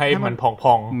ห้มันพ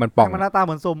องมันป่องมันหน้าตาเห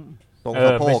มือนสุ่มตรงส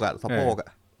ะโพกอ่ะ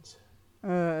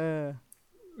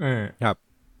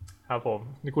ครับผม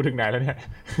นี่กูถึงไหนแล้วเนี่ย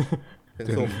ถึง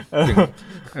สุ่ม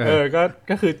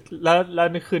ก็คือแล้ว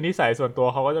นี่คือนิสัยส่วนตัว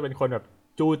เขาก็จะเป็นคนแบบ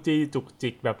จู้จี้จุกจิ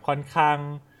กแบบค่อนข้าง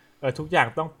ทุกอย่าง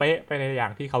ต้องเป๊ะไปในอย่า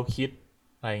งที่เขาคิด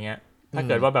อะไรเงี้ยถ้าเ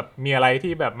กิดว่าแบบมีอะไร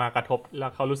ที่แบบมากระทบแล้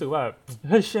วเขารู้สึกว่า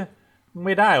เฮ้ยไ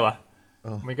ม่ได้ว่ะ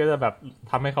มันก็จะแบบ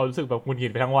ทำให้เขารู้สึกแบบหงุดหงิ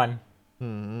ดไปทั้งวัน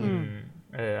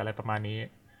อะไรประมาณนี้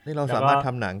นี่เราสามารถท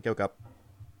ำหนังเกี่ยวกับ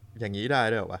อย่างนี้ได้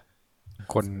ด้วยเหรอวะ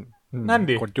คนนั่น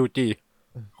ดิคนจู้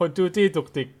จี้จุก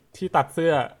จิกที่ตัดเสื้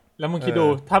อแล้วมึงคิดดู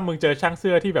ถ้ามึงเจอช่างเ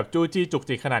สื้อที่แบบจู้จี้จุก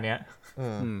จิกขนาดเนี้ย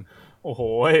โอ้โห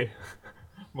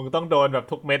มึงต้องโดนแบบ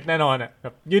ทุกเม็ดแน่นอนอ่ะแบ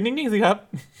บยืนนิ่งๆสิครับ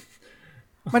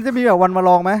มันจะมีแบบวันมาล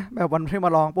องไหมแบบวันที่ม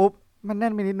าลองปุ๊บ มันแน่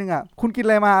นไปนิดนึงอ่ะคุณกินอะ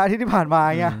ไรมาอาทิตย์ที่ผ่านมา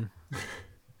เงี้ย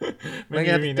ไม่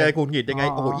งั้นใจคุณหงิดยังไง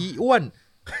โอ้อีอ้วน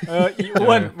อีอ้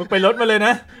วนมึงไปลดมาเลยน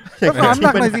ะก็สารห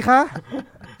นักหน่อยสิคะ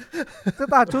จะ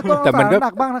ตัดชุดต้องสารห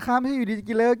นักบ้างนะคะไม่ใช่อยู่ดี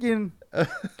กินเลยก็กิน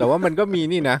แต่ว่ามันก็มี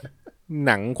นี่นะ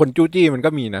หนังคนจู้จี้มันก็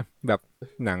มีนะแบบ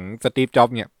หนังสตีฟจ็อบ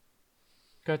ส์เนี่ย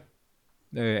ก็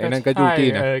ไอ้นั่นก็จู้จี้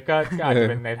นะก็อาจจะ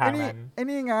เป็นในทางนั้นไอ้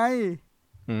นี่ไง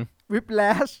วิปแล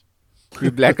ช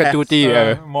ก็จู้จี้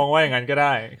มองว่าอย่างนั้นก็ไ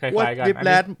ด้คล้ายๆกันวิปแล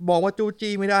ชมองว่าจู้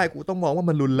จี้ไม่ได้กูต้องมองว่า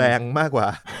มันรุนแรงมากกว่า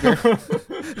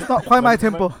ควายไมเท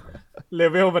มโปเล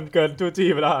เวลมันเกินจู้จี้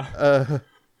ไปแล้ว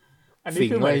อันนี้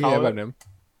คือเหมือนเขาแบบนั้น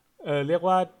เรียก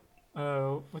ว่า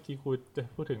เมื่อกี้ครูจะ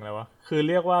พูดถึงอะไรวะคือ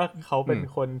เรียกว่าเขาเป็น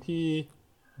คนที่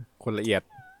คนละเอียด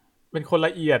เป็นคนล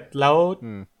ะเอียดแล้ว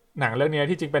หนังเรื่องนี้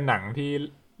ที่จริงเป็นหนังที่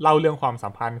เล่าเรื่องความสั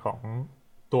มพันธ์ของ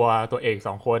ตัวเอก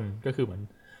2คนก็คือเหมือน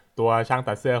ตัวช่าง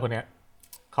ตัดเสื้อคนเนี้ย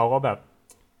เขาก็แบบ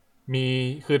มี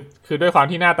คือด้วยความ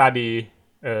ที่หน้าตาดี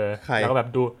แล้วก็แบบ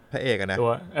ดูพระเอกอะนะตั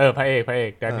วพระเอ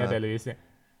กแดเนียลเดลิสเนี่ย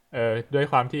ด้วย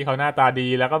ความที่เขาหน้าตาดี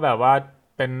แล้วก็แบบว่า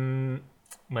เป็น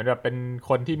เหมือนแบบเป็น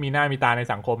คนที่มีหน้ามีตาใน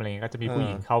สังคมอะไรเงี้ยก็จะมีผู้ห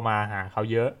ญิงเข้ามาหาเขา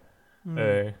เยอะ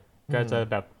ก็จะ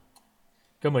แบบ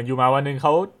ก็เหมือนอยู่มาวันนึงเข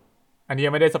าอันนี้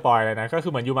ยังไม่ได้สปอยเลยนะก็คื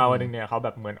อเหมือนอยู่มาวันนึงเนี่ยเขาแบ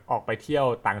บเหมือนออกไปเที่ยว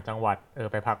ต่างจังหวัด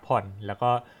ไปพักผ่อนแล้ว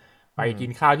ก็ไปกิน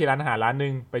ข้าวที่ร้านอาหารร้านนึ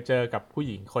งไปเจอกับผู้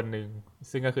หญิงคนนึง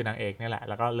ซึ่งก็คือนางเอกนี่แหละ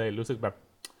แล้วก็เลยรู้สึกแบบ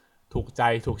ถูกใจ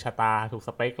ถูกชะตาถูกส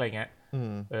เปคอะไรเงี้ย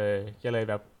ก็เลย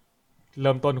แบบเ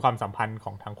ริ่มต้นความสัมพันธ์ข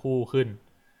องทั้งคู่ขึ้น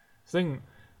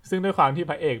ซึ่งด้วยความที่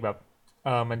พระเอกแบบ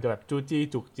มันจะแบบจู้จี้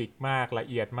จุกจิกมากละ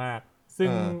เอียดมากซึ่ง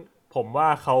ผมว่า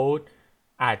เขา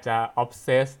อาจจะออฟเซ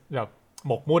สแบบห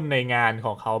มกมุ่นในงานข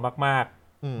องเขามาก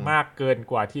ๆมากเกิน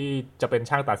กว่าที่จะเป็น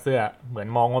ช่างตัดเสื้อเหมือน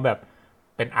มองว่าแบบ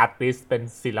เป็นอาร์ติสต์เป็น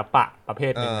ศิลปะประเภ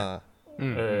ทนึง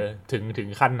ถึง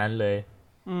ขั้นนั้นเลย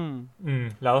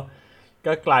แล้ว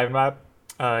ก็กลายเป็นว่า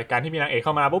การที่มีนางเอกเ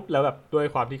ข้ามาปุ๊บแล้วแบบด้วย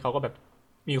ความที่เขาก็แบบ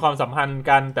มีความสัมพันธ์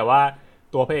กันแต่ว่า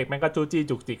ตัวพระเอกแม่งก็จู้จี้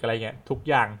จุกจิกอะไรเงี้ยทุก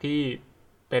อย่างที่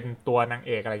เป็นตัวนางเ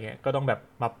อกอะไรเงี้ยก็ต้องแบบ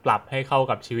มาปรับให้เข้า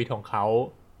กับชีวิตของเขา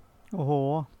โอ้โห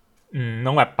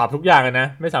ต้องแบบปรับทุกอย่างเลยนะ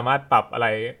ไม่สามารถปรับอะไร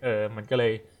มันก็เล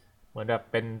ยเหมือนแบบ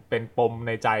เป็นปมใ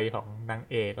นใจของนาง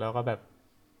เอกแล้วก็แบบ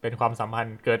เป็นความสัมพัน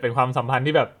ธ์เกิดเป็นความสัมพันธ์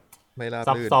ที่แบบ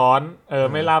ซับซ้อน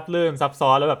ไม่ราบรื่นซับซ้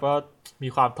อนแล้วแบบก็มี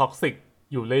ความท็อกซิก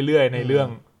อยู่เรื่อยๆในเรื่อง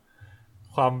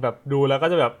ความแบบดูแล้วก็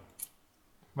จะแบบ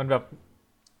มันแบบ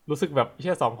รู้สึกแบบเ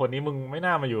ชี่ย2คนนี้มึงไม่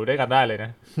น่ามาอยู่ด้วยกันได้เลยน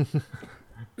ะ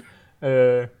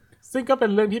ซึ่งก็เป็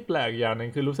นเรื่องที่แปลกอย่างนึง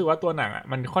คือรู้สึกว่าตัวหนังอ่ะ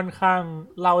มันค่อนข้าง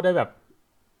เล่าได้แบบ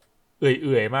เ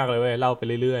อื่อยๆมากเลยเว้ยเล่าไป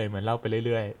เรื่อยๆเหมือนเล่าไปเ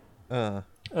รื่อย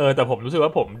ๆแต่ผมรู้สึกว่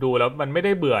าผมดูแล้วมันไม่ไ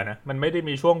ด้เบื่อนะมันไม่ได้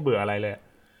มีช่วงเบื่ออะไรเลย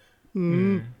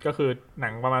ก็คือหนั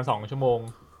งประมาณ2ชั่วโมง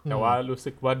แต่ว่ารู้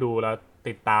สึกว่าดูแล้ว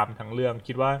ติดตามทั้งเรื่อง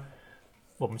คิดว่า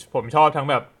ผมชอบทั้ง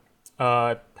แบบ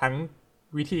ทั้ง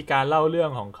วิธีการเล่าเรื่อ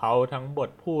งของเขาทั้งบท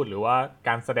พูดหรือว่าก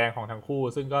ารแสดงของทั้งคู่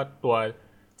ซึ่งก็ตัว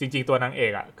จริงๆตัวนางเอ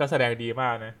กอ่ะก็แสดงดีมา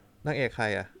กนะนางเอกใคร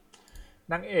อ่ะ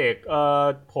นางเอก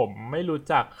ผมไม่รู้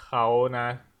จักเขานะ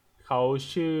เขา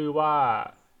ชื่อว่า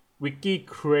วิกกี้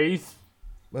ครีส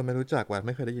ไม่รู้จักว่ะไ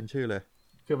ม่เคยได้ยินชื่อเลย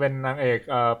คือเป็นนางเอก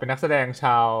เป็นนักแสดงช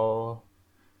า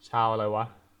วอะไรวะ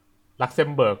ลักเซ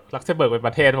มเบิร์กเป็นป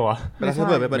ระเทศป่ะวะลักเซมเ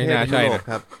บิร์กเป็นประเทศในยุโรป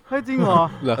ครับเฮ้ยจริงเหรอ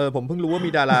ผมเพิ่งรู้ว่ามี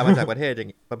ดารามาจากประเทศอย่าง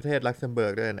ประเทศลักเซมเบิ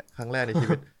ร์กด้วยเนี่ยครั้งแรกในชี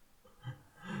วิต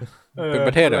เป็นป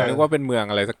ระเทศเหรอนึกว่าเป็นเมือง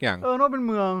อะไรสักอย่างนึกว่าเป็น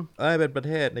เมืองเป็นประเ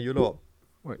ทศในยุโรป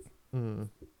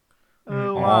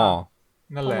ว่า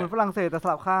นั่นแหละเหมือนฝรั่งเศสแต่ส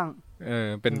ลับข้าง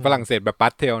เป็นฝรั่งเศสแบบพา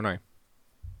สเทลหน่อย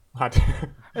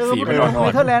สีมันอ่อนๆเ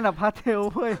นเธอร์แลนด์อ่ะพาสเทล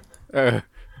เว้ย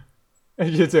ไอ้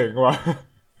เจ๋งว่ะ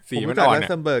สีมันอ่อนเนี่ยลัก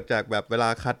เซมเบิร์กจากแบบเวลา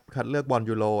คัดเลือกบอล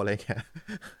ยูโรอะไรเงี้ย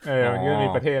มันก็มี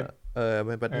ประเทศเ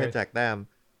ป็นประเทศแจกแต้ม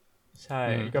ใช่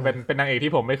ก็เป็นนางเอก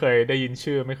ที่ผมไม่เคยได้ยิน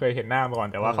ชื่อไม่เคยเห็นหน้ามาก่อน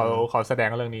แต่ว่าเขาแสดง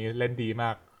เรื่องนี้เล่นดีม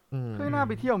ากเฮ้ยน่าไ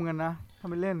ปเที่ยวเหมือนกันนะทำ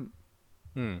เป็นเล่น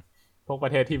พวกปร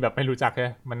ะเทศที่แบบไม่รู้จักเนี่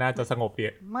ยมันน่าจะสงบดี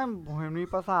ไม่ผมเห็นมี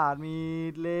ปราสาทมี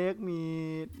เลคมี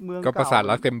เมืองเก่าก็ปราสาท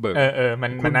ลักเซมเบิร์ก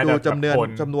มันน่าจะ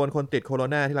จำนวนคนติดโควิ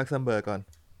ดที่ลักเซมเบิร์กก่อน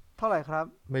เท่าไหร่ครับ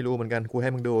ไม่รู้เหมือนกันกูให้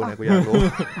มึงดูนะกูอยากรู้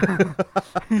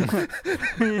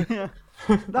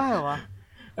ได้เหรอวะ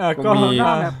ก็มี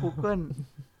แบบ Google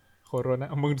โคโรนา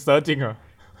มึงเซิร์ชจริงเหรอ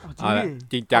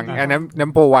จริงจังอันนั้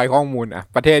นโปรไวข้อมูล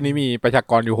ประเทศนี้มีประชา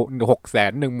กรอยู่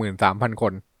 613,000 ค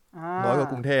นน้อยกว่า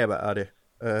กรุงเทพอ่ะเดี๋ยว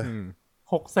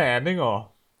600,000นึงเหรอ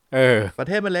ประเ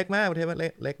ทศมันเล็กมากประเทศมัน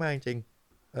เล็กมากจริง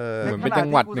เหมือนเป็นจัง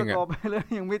หวัดนึงอ่ะไปเลย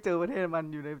ยังไม่เจอประเทศมัน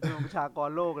อยู่ในจำนวนประชากร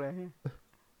โลกเลย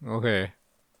โอเค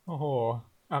โอ้โห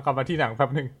กลับมาที่หนังแป๊บ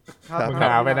นึงมึงห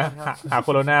าไปนะหาโค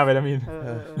โรนาไปแล้วมิน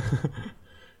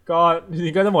ก็จ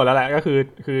ริงๆก็จะหมดแล้วแหละก็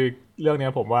คือ เรื่องนี้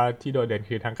ผมว่าที่โดดเด่น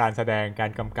คือทางการแสดงกา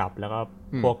รกำกับแล้วก็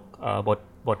พวก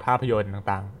บทภาพยนตร์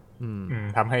ต่าง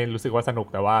ๆทำให้รู้สึกว่าสนุก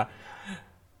แต่ว่า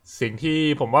สิ่งที่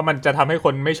ผมว่ามันจะทำให้ค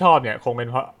นไม่ชอบเนี่ยคงเป็น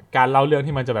เพราะการเล่าเรื่อง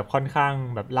ที่มันจะแบบค่อนข้าง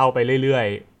แบบเล่าไปเรื่อย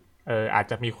ๆอาจ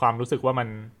จะมีความรู้สึกว่า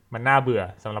มันน่าเบื่อ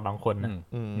สำหรับบางคนนะ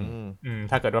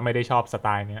ถ้าเกิดว่าไม่ได้ชอบสไต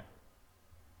ล์เนี้ย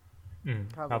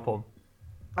ครับผม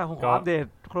ผมขออัปเดต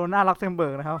โคโรนาลักเซมเบิ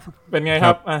ร์กนะครับเป็นไงค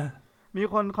รับมี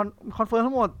คนคอนเฟิร์ม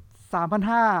ทั้งหมด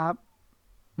 3,500 ครับ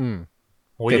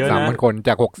โหเยอะนะ คนจ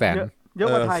าก 600,000 เยอะ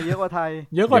กว่าไทยเยอะกว่า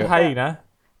ไทยอีกนะ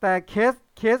แต่เ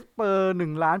คสเปอร์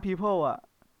1ล้าน people อ่ะ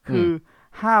คือ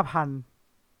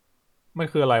 5,000 มัน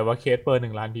คืออะไรวะเคสเปอร์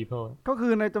1ล้าน people ก็คื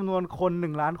อในจำนวนคน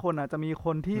1ล้านคนอ่ะจะมีค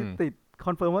นที่ติดค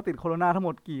อนเฟิร์มว่าติดโคโรนาทั้งหม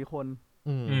ดกี่คน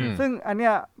ซึ่งอันเนี้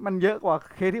ยมันเยอะกว่า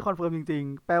เคสที่คอนเฟิร์มจริง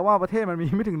ๆแปลว่าประเทศมันมี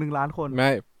ไม่ถึง1ล้านคนไ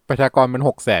ม่ประชากรมัน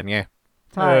 600,000 ไง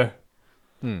ใช่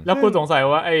แล้วคุณสงสัย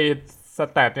ว่าไอ้ส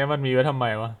แตทเนี้ยมันมีไว้ทำไม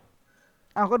วะ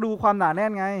ก็ดูความหนาแน่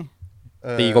นไง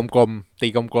ตีกลม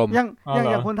ๆอ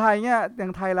ย่างคนไทยเนี่ยอย่า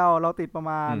งไทยเราติดประ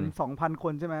มาณ 2,000 ค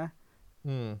นใช่ไหม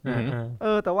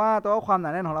แต่ว่าความหน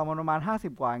าแน่นของเรามันประมาณ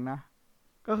50กว่าเองนะ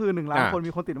ก็คือ1ล้านคน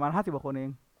มีคนติดประมาณ50กว่าคนเอ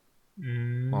ง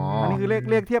อันนี้คือ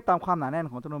เลขเทียบตามความหนาแน่น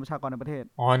ของจำนวนประชากรในประเทศ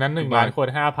นั้น1ล้านคน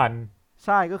 5,000 ใ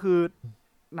ช่ก็คือ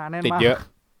หนาแน่นมากติดเยอะ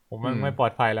ผมมันไม่ปลอ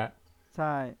ดภัยแล้วใ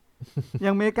ช่อย่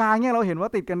างอเมริกาเนี่ยเราเห็นว่า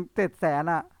ติดกัน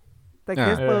 700,000 อ่ะแต่เค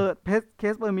สเ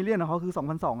ปอร์มิลเลียนของเขาคือ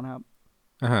 2,200 นะครับ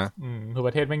คือป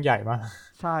ระเทศแม่งใหญ่มาก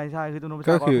ใช่คือจำนวนประช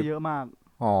ากรเยอะมาก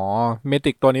เมต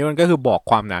ริกตัวนี้มันก็คือบอก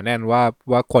ความหนาแน่น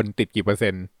ว่าคนติดกี่เปอร์เซ็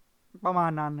นต์ประมา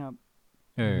ณนั้นครับ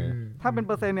ถ้าเป็นเ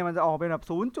ปอร์เซ็นต์เนี่ยมันจะออกเป็นแบบ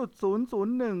 0.001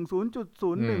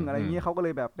 0.01 อะไรอย่างเงี้ยเขาก็เล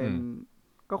ยแบบเป็น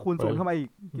ก็คูณ0เข้ามาอีก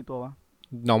กี่ตัววะ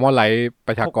normal life ป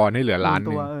ระชากรให้เหลือล้าน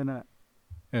นึงนั่นแหละ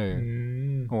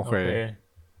โอเค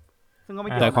ซึ่งก็ไม่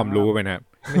ได้ความรู้ไปนะครับ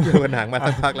ไม่เกี่ยวกับหนังมา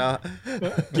สักพักแล้ว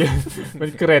เป็น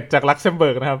เกรดจากลักเซมเบิ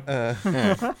ร์กนะครับ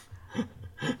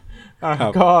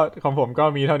ก็ของผมก็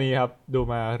มีเท่านี้ครับดู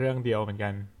มาเรื่องเดียวเหมือนกั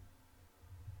น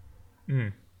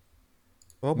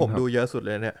เพราะผมดูเยอะสุดเ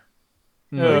ลยเนี่ย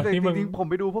ที่จริงๆผม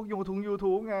ไปดูพวก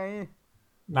YouTube ไง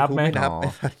นับไหม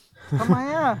ทำไม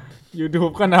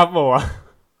YouTube ก็นับบ่ะ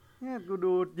เนี่ยกู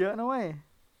ดูเยอะนะเว้ย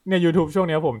เนี่ย YouTube ช่วง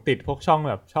นี้ผมติดพวกช่อง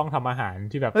แบบช่องทำอาหาร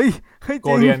ที่แบบ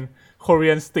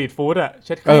Korean street food อ่ะเ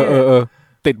ช็ด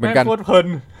ติดเหมือนกันโคตรเพลิน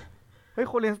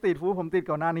Korean street food ผมติด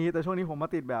ก่อนหน้านี้แต่ช่วงนี้ผมมา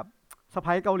ติดแบบสไป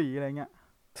ซ์เกาหลีอะไรเงี้ย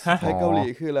สไปซ์เกาหลี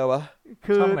คืออะไรวะ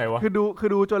คือ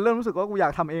ดูจนเริ่มรู้สึกว่ากูอยา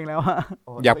กทำเองแล้วอะ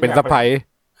อยากเป็นสไปซ์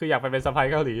คืออยากไปเป็นสไป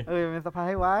ซ์เกาหลีเป็นสไป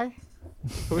ซ์ไว้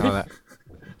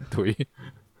ถุย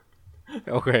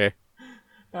โอเค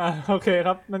ค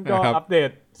รับนั่นก็อัปเดต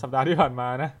สัปดาห์ที่ผ่านมา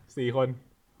นะ4คน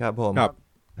ครับผมครับ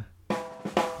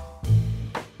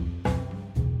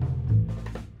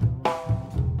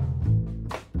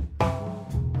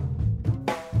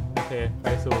โอเคไป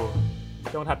สู่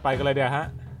ช่วงถัดไปกันเลยเดี๋ยวฮะ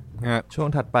ช่วง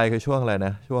ถัดไปคือช่วงอะไรน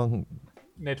ะช่วง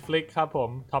Netflix ครับผม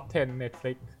Top 10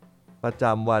 Netflix ประจ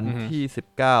ำวันที่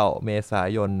19เมษา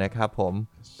ยนนะครับผม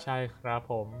ใช่ครับ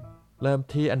ผมเริ่ม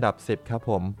ที่อันดับ10ครับ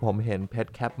ผมเห็นเพจ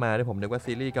แคปมาที่ผมนึกว่า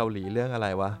ซีรีส์เกาหลีเรื่องอะไร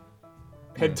วะ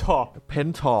เพนทอร์ไ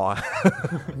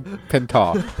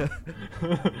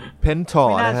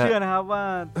ม่น่าเชื่อนะครับว่า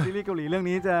ซีรีส์เกาหลีเรื่อง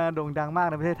นี้จะโด่งดังมาก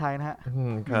ในประเทศไทยนะฮะ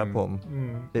ครับผม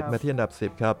ติดมาที่อันดับ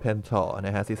10ครับเพนทอร์น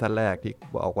ะฮะซีซั่นแรกที่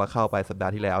บอกว่าเข้าไปสัปดา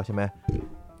ห์ที่แล้วใช่ไหม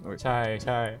ใช่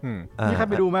นี่ใคร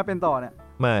ไปดูไหมเป็นต่อเนี่ย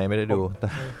ไม่ได้ดู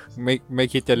ไม่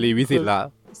คิดจะรีวิสิตละ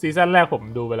ซีซั่นแรกผม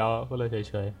ดูไปแล้วก็เลยเ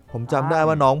ฉยๆผมจำได้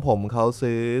ว่าน้องผมเขา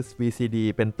ซื้อ VCD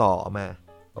เป็นต่อมา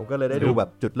ผมก็เลยได้ดูแบบ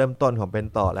จุดเริ่มต้นของเป็น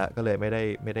ต่อแล้วก็เลยไม่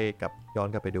ได้กลับย้อน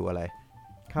กลับไปดูอะไร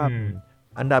ครับ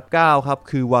อันดับ9ครับ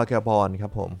คือวากาบอนครั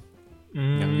บผม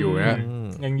ยังอยู่นะ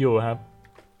ยังอยู่ครับ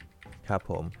ครับ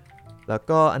ผมแล้ว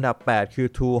ก็อันดับ8คือ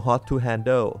Too Hot to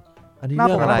Handle อันนี้เ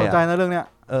รื่องอะไรน่าสนใจนะเรื่องเนี้ย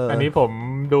อันนี้ผม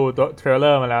ดูตัวเทรลเล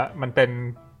อร์มาแล้วมันเป็น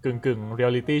กึ่งเรีย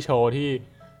ลลิตี้โชว์ที่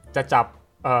จะจับ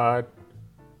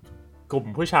กลุ่ม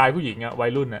ผู้ชายผู้หญิงวั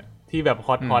ยรุ่นที่แบบฮ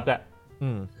อตอ่ะ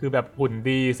คือแบบหุ่น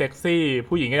ดีเซ็กซี่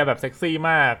ผู้หญิงก็จะแบบเซ็กซี่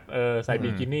มากใส่บิ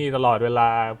กินี่ตลอดเวลา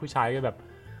ผู้ชายก็แบบ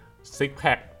ซิกแพ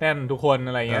คแน่นทุกคน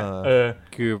อะไรเงี้ย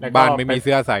คือบ้านไม่มีเ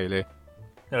สื้อใส่เลย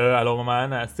อารมณ์ประมาณนั้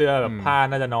นเสื้อแบบผ้า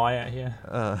น่าจะน้อยเฮีย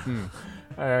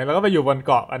แล้วก็ไปอยู่บนเ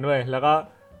กาะกันด้วยแล้วก็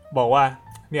บอกว่า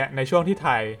เนี่ยในช่วงที่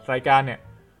ถ่ายรายการเนี่ย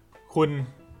คุณ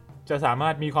จะสามา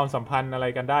รถมีความสัมพันธ์อะไร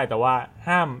กันได้แต่ว่า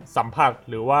ห้ามสัมผัส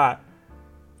หรือว่า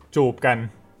จูบกัน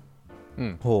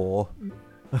โห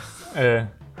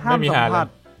ไม่มีหาเลย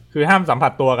คือห้ามสัมผั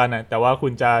สตัวกันนะแต่ว่าคุ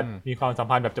ณจะมีความสัม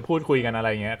พันธ์แบบจะพูดคุยกันอะไร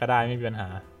เงี้ยก็ได้ไม่มีปัญหา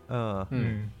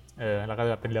แล้วก็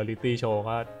จะเป็นเรียลลิตี้โชว์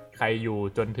ก็ใครอยู่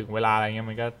จนถึงเวลาอะไรเงี้ย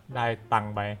มันก็ได้ตัง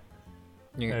ค์ไป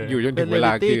อยู่จนถึงเวลา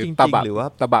คือตะ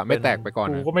บะไม่แตกไปก่อน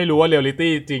กูก็ไม่รู้ว่าเรียลลิ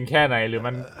ตี้จริงแค่ไหนหรือ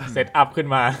มันเซตอัพขึ้น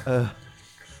มา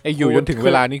ไอ้อยู่จนถึงเว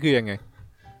ลานี่คือยังไง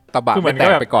ตะบะไม่แตก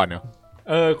ไปก่อนเนาะ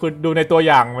คุณดูในตัว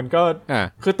อย่างมันก็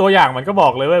คือตัวอย่างมันก็บอ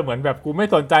กเลยว่าเหมือนแบบกูไม่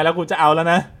สนใจแล้วกูจะเอาแล้ว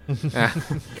นะ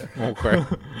โอเค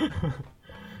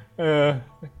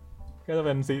ก็จะเ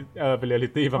ป็นเป็นเรียลลิ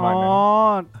ตี้ประมาณนั้น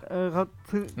เขา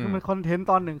คือมันคอนเทนต์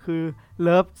ตอนหนึ่งคือ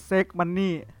Love Sex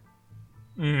Money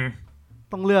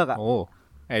ต้องเลือกโอ้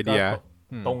ไอเดีย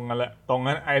ตรงกันแหละตรง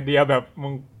นั้นไอเดียแบบมึ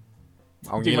ง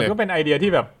จริงมันก็เป็นไอเดีย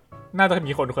ที่แบบน่าจะ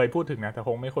มีคนเคยพูดถึงนะแต่ค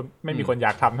งไม่มีคนอย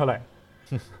ากทำเท่าไหร่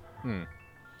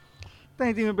แต่จ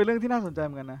ริงๆมันเป็นเรื่องที่น่าสนใจเห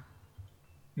มือนกันนะ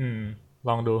ล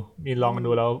องดูมีลอง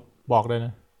ดูแล้วบอกด้วยน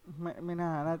ะไม่น่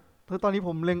านะคือตอนนี้ผ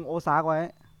มเล็งโอซากไว้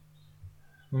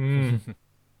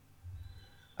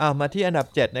มาที่อันดับ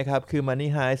7นะครับคือ Money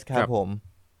Heist ครับผม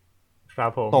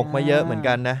ตกมาเยอะเหมือน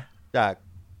กันนะจาก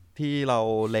ที่เรา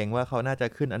เล็งว่าเขาน่าจะ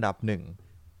ขึ้นอันดับ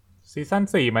1ซีซั่น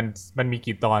4มันมี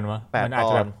กี่ตอนวะมันอาจ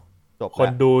จะแบบคน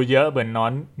ดูเยอะเหมือน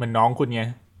น้องคุณไง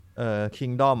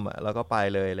Kingdom แล้วก็ไป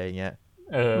เลยอะไรเงี้ย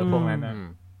พวกนั้นนะ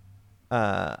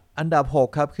อันดับ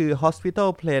6ครับคือ Hospital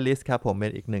Playlist ครับผมเป็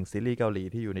นอีก1ซีรีส์เกาหลี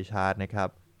ที่อยู่ในชาร์ตนะครับ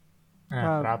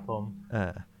ครับผม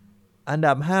อัน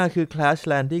ดับ5คือ Crash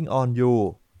Landing on You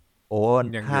โอ้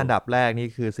5อันดับแรกนี่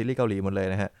คือซีรีส์เกาหลีหมดเลย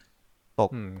นะฮะตก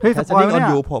Crash Landing on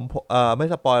You ผมไม่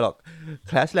สปอยหรอก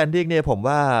Crash Landing เนี่ยผม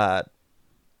ว่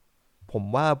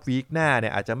าวีคหน้าเนี่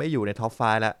ยอาจจะไม่อยู่ในท็อป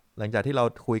5แล้วหลังจากที่เรา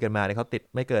คุยกันมาเนี่ยเขาติด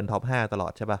ไม่เกินท็อป5ตลอ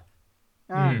ดใช่ป่ะ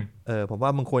ผมว่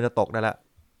ามึงควรจะตกได้ละ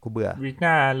กูเบื่อวีคห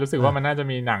น้ารู้สึกว่ามันน่าจะ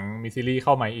มีหนังมีซีรีส์เข้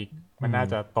ามาอีกมันน่า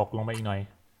จะตกลงไปอีกหน่อย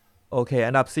โอเค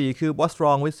อันดับ4คือ What's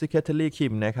Wrong with Secretary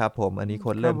Kim นะครับผมอันนี้ค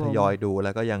นเริ่มทยอยดูแ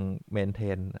ล้วก็ยังเมนเท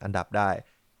นอันดับได้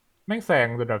แม่งแซง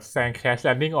แบบแซง Crash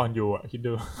Landing on You อ่ะคิด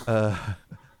ดู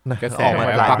ก็แซงมา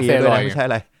หลายปีเลยไม่ใช่อ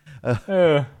ะไร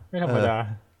ไม่ธรรมดา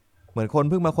เหมือนคน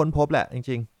เพิ่งมาค้นพบแหละจ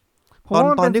ริง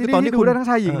ๆตอนที่ดูได้ทั้ง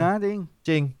ชายหญิงนะจ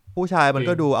ริงผู้ชายมัน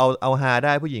ก็ดูเอาฮาไ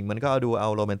ด้ผู้หญิงมันก็ดูเอา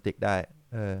โรแมนติกได้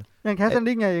อย่าง Crash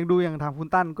Landing ไงยังดูอย่างทางคุณ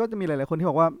ตั้นก็จะมีหลายๆคนที่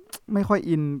บอกว่าไม่ค่อย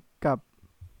อินกับ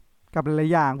หลาย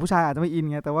ๆอย่างผู้ชายอาจจะไม่อิน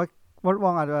ไงแต่ว่าวัดว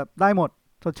องอาจจะแบบได้หมด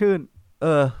สดชื่น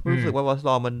รู้สึกว่า What's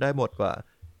Wrong มันได้หมดกว่า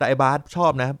แต่ไอ้บาสชอ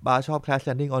บนะบาสชอบ Crash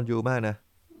Landing on You มากนะ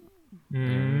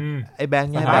ไอ้แบง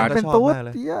ค์เนี่ยบาสก็ชอบมากเล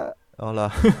ยอ๋อเหรอ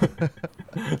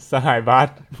สหายบาส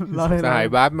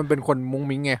มันเป็นคนมุ้ง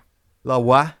มิ้งไงเหรอ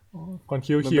วะคน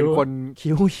คิ้วมันเป็นคน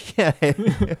คิ้วเหี้ย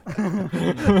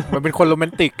มันเป็นคนโรแม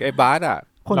นติกไอ้บาสอ่ะ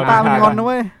คนตามันงอนนะเ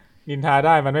ว้ยนินทาไ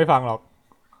ด้มันไม่ฟังหรอก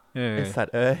ไอ้สัต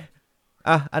ว์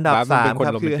อันดับ3ค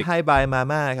รับคือ Hi Bye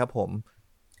Mama ครับผ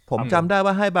มจำได้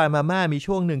ว่า Hi Bye Mama มี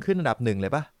ช่วงหนึ่งขึ้นอันดับ1เล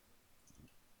ยป่ะ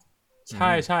ใ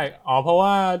ช่เพราะว่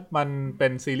ามันเป็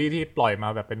นซีรีส์ที่ปล่อยมา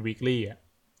แบบเป็น weekly อ่ะ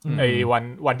ไอ้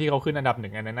วันที่เขาขึ้นอันดับ1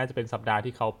อันนั้นน่าจะเป็นสัปดาห์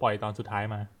ที่เขาปล่อยตอนสุดท้าย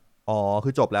มาคื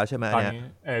อจบแล้วใช่ไหมตอนนี้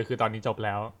คือตอนนี้จบแ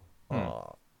ล้ว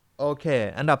โอเค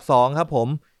อันดับ2ครับผม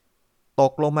ต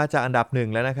กลงมาจากอันดับ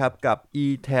1แล้วนะครับกับ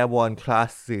Itaewon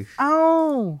Class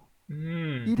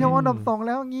Itaewon อันดับ2แ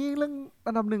ล้วงี้เรื่อง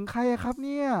อันดับ1ใครครับเ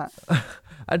นี่ย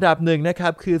อันดับ1นะครั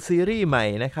บคือซีรีส์ใหม่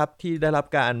นะครับที่ได้รับ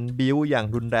การบิวอย่าง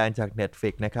รุนแรงจาก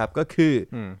Netflix นะครับก็คือ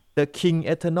The King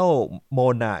Eternal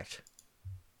Monarch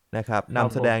นะครับน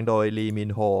ำแสดงโดยลีมิ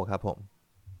นโฮครับผม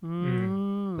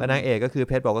และนางเอกก็คือเ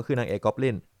พชรบอกก็คือนางเอกกอบลิ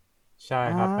นใช่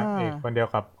ครับนางเอกคนเดียว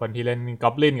กับคนที่เล่นก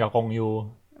อบลินกับกงยู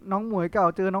น้องหมวยเก่า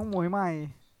เจอน้องหมวยใหม่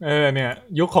เนี่ย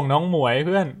ยุคของน้องหมวยเ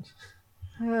พื่อน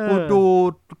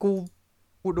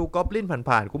กูดูกอบลิน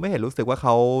ผ่านๆกูไม่เห็นรู้สึกว่าเข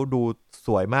าดูส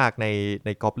วยมากใน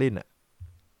กอบลินอ่ะ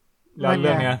แล้วเ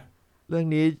รื่อง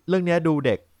นี้ดูเ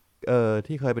ด็ก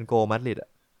ที่เคยเป็นโกมัดริดอ่ะ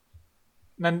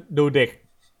นั่นดูเด็ก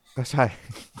ก็ใช่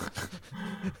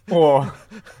โอ้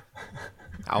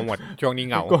เอาหมดช่วงนี้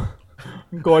เหงา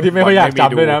โกที่ไม่ค่อยอยากจ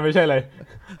ำด้วยนะไม่ใช่เลย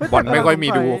บอลไม่ค่อยมี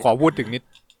ดูขอพูดถึงนิด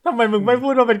ทำไมมึงไม่พู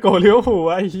ดว่าเป็นโกลิเวอร์พูล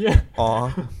วะไอ้เหี้ย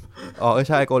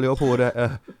ใช่โกลิเวอร์พูลด้วย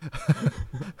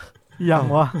อย่าง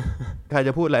วะใครจ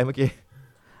ะพูดอะไรเมื่อกี้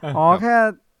แค่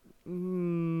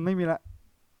ไม่มีละ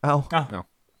เอา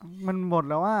มันหมด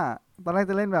แล้วว่าตอนแรก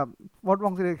จะเล่นแบบวอตว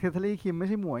องเซเคทลี่คิมไม่ใ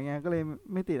ช่หมวยไงก็เลย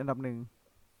ไม่ติดอันดับ1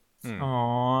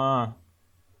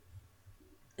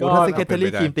ถ้า Secretary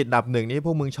Kim ติดอันดับ1นี่พ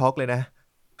วกมึงช็อกเลยนะ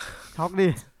ช็อกดิ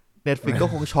Netflix ก็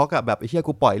คงช็อกอะแบบไอ้เหี้ย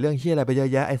กูปล่อยเรื่องเหี้ยอะไรไปเยอะ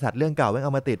แยะไอ้สัตว์เรื่องเก่าแม่งเอ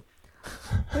ามาติด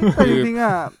แต่จริงๆอ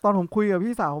ะตอนผมคุยกับ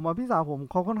พี่สาวผม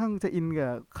เขาค่อนข้างจะอินกับ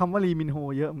คำว่าลีมินโฮ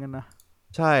เยอะเหมือนกันนะ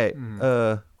ใช่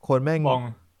คนแม่ง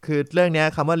คือเรื่องนี้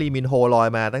คำว่าลีมินโฮลอย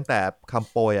มาตั้งแต่ค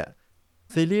ำโปรยอะ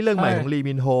ซีรีส์เรื่องใหม่ของลี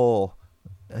มินโฮ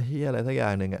เหี้ยอะไรสักอย่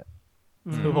างนึงอะ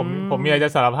คือผมมีอะไรจ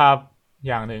ะสารภาพ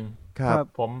อย่างนึงครับ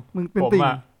ผมอ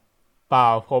ะเปล่า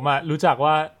ผมอะรู้จัก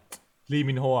ว่าลี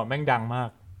มินโฮอะแม่งดังมาก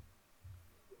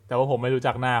แต่ว่าผมไม่รู้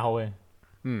จักหน้าเขาเลย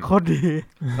โคตรดี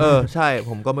ใช่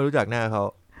ผมก็ไม่รู้จักหน้าเขา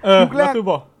แล้วคือ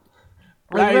บอก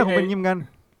เรื่องของเป็นยิมกัน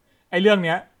ไอเรื่องเ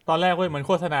นี้ยตอนแรกเว้ยมันโ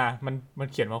ฆษณามัน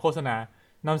เขียนว่าโฆษณา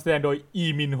นำแสดงโดยอี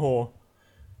มินโฮ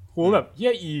กูแบบเฮี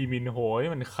ยอีมินโฮ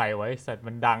นี่มันใครไว้สัตว์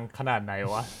มันดังขนาดไหน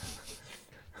วะ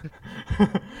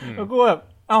แล้วกูแบบ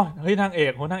เอ้าเฮ้ยนางเอ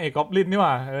กก๊อบลินนี่ห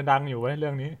ว่าดังอยู่เว้ยเรื่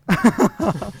องนี้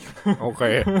โอเค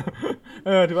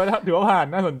ถือว่าผ่าน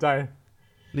น่าสนใจ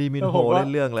ลีมินโฮเล่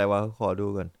นเรื่องอะไรวะขอดู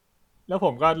ก่อนแล้วผ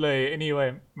มก็เลยไอ้นี่เว้ย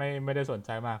ไม่ได้สนใจ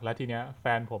มากแล้วทีเนี้ยแฟ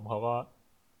นผมเขาก็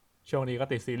ช่วงนี้ก็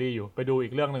ติดซีรีส์อยู่ไปดูอี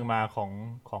กเรื่องนึงมาข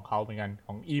องเขาเหมือนกันข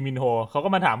องอีมินโฮเขาก็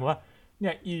มาถามว่าเ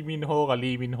นี่ยอีมินโฮกับ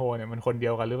ลีมินโฮเนี่ยมันคนเดี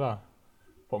ยวกันหรือเปล่า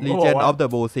ผมก็บอกว่า Legend of the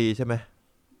Blue Sea ใช่ไหม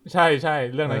ใช่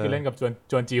เรื่องนั้นคือเล่นกับ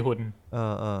จวนจีฮุน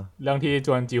เรื่องที่จ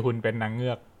วนจีฮุนเป็นนางเงื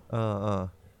อก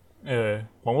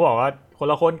ผมก็บอกว่าคน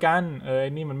ละคนกัน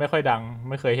นี่มันไม่ค่อยดัง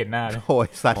ไม่เคยเห็นหน้าเลยโอ้ย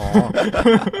สัตว์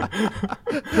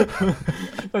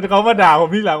แต่เขามาด่าผม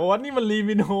พี่หลังว่านี่มันลี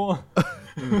มินโฮ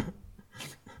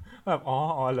แบบอ๋อ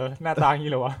เลยหน้าตาอย่าง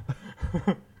นี้เลยวะ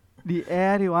ดีแอ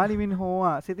ร์ดิวะลีมินโฮ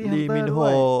อ่ะซิตี้ฮันเตอร์ลีมินโฮ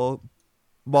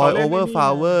บอยโอเวอร์ฟลา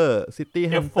วเวอร์ซิตี้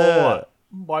ฮันเตอร์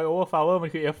บอยโอเวอร์ฟลาวเวอร์มั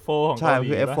นคือ F4 ของเกาหลีใช่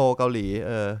คือ F4 เกาหลี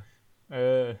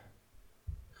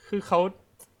คือเขา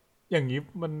อย่างนี้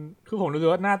มันคือผมรู้สึก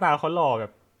ว่าหน้าตาเขาหล่อแบ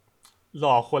บห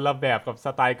ล่อคนละแบบกับส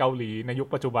ไตล์เกาหลีในยุค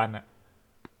ปัจจุบันอะ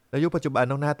แล้วยุคปัจจุบัน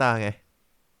ต้องหน้าตาไง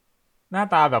หน้า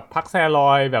ตาแบบพักแซล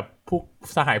อยแบบผู้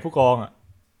สหายผู้กองอะ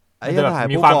ไอ้สหาย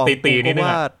ผู้กองตีๆนิดนึง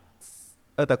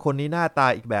แต่คนนี้หน้าตา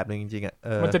อีกแบบนึงจริงๆอะ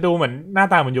มันจะดูเหมือนหน้า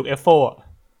ตาเหมือนยุค F4 อ่ะ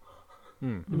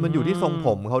มันอยู่ที่ทรงผ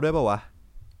มเขาด้วยป่าววะ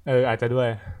อาจจะด้วย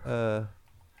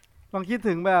ลองคิด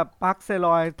ถึงแบบปักเซล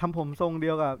อยทำผมทรงเดี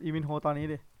ยวกับอีมินโฮตอนนี้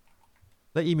ดิ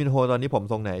แล้วอีมินโฮตอนนี้ผม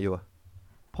ทรงไหนอยู่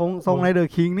ทรงในเดอะ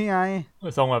คิงนี่ไง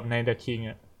ทรงแบบในเดอะคิง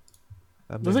อ่ะ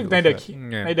รู้สึกในเดอะ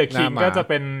คิงก็จะ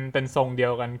เป็นทรงเดีย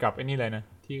วกันกับไอ้นี่เลยนะ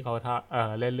ที่เขา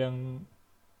เล่นเรื่อง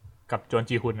กับจวน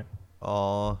จีฮุนอ๋อ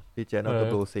Legend of the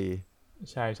Blue Sea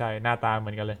ใช่หน้าตาเห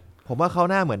มือนกันเลยผมว่าเขา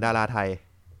หน้าเหมือนดาราไทย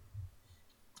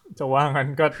จะว่างั้น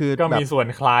ก็มีส่วน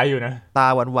คล้ายอยู่นะตา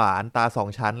หวานๆตา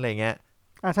2ชั้นอะไรเงี้ย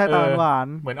ใช่ตาหวาน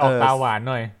เหมือนออกตาหวาน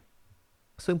หน่อย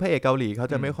ซึ่งพระเอกเกาหลีเขา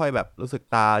จะไม่ค่อยแบบรู้สึก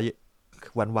ตา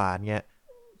หวานๆเงี้ย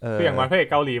คืออย่างวันพระเอก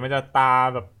เกาหลีมันจะตา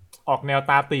แบบออกแนว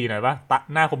ตาตีหน่อยป่ะตา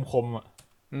หน้าคมๆอ่ะ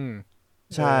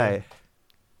ใช่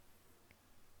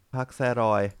พักแซร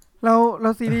อยแล้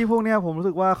วซีรีส์พวกเนี้ยผมรู้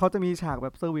สึกว่าเขาจะมีฉากแบ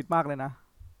บเซอร์วิสมากเลยนะ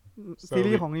ซี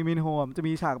รีส์ของลีมินโฮมันจะ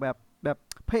มีฉากแบบ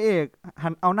พระเอกหั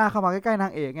นเอาหน้าเข้ามาใกล้ๆนา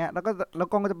งเอกเงี้ยแล้ว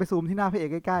กล้องก็จะไปซูมที่หน้าพระเอก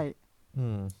ใกล้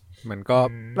ๆมันก็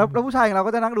แล้วผู้ชายอย่างเรา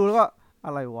ก็จะนั่งดูแล้วก็อ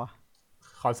ะไรวะ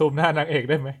ขอซูมหน้านางเอก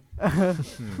ได้ไหม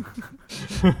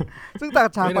ซึ่งตัด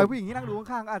ฉากไปผู้หญิงที่นั่งดูข้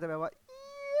างๆก็อาจจะแบบว่า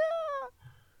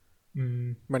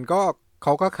มันก็เข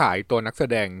าก็ขายตัวนักแส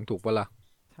ดงถูกปะล่ะ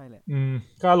ใช่แหละ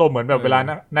ก็อารมณ์เหมือนแบบเวลา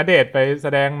ณเดชน์ไปแส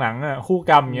ดงหนังอ่ะคู่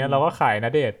กรรมเงี้ยเราก็ขายณ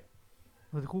เดชน์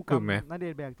คู่กรรมณเด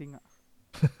ชน์แบกจริงอ่ะ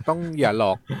ต้องอย่าหล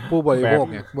อกผู้บริโภค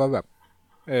เนี่ยว่าแบบ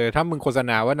ถ้ามึงโฆษ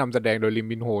ณาว่านำแสดงโดยลิ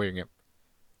มินโฮอย่างเงี้ย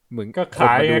มึงก็ข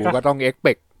ายก็ต้องเอ็กเป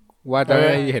กว่าจะไ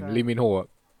ด้เห็นลิมินโฮ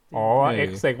อ๋อเอ็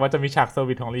กเซกว่าจะมีฉากเซอร์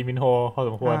วิสของลิมินโฮพอส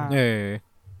มควร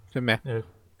ใช่ไหม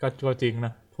ก็จริงน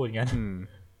ะพูดอย่างนั้น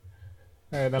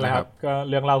นั่นแหละครับก็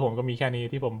เรื่องเล่าผมก็มีแค่นี้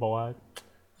ที่ผมบอกว่า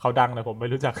เขาดังแต่ผมไม่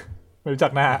รู้จั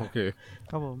กหน้าโอเค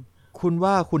ครับผมคุณ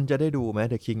ว่าคุณจะได้ดูไหม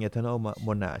The King Eternal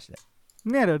Monarch เ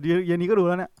นี่ยเดี๋ยวเย็นนี้ก็ดู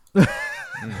แล้วเนี่ย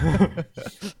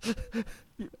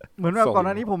เหมือนแบบก่อนห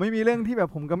น้านี้ผมไม่มีเรื่องที่แบบ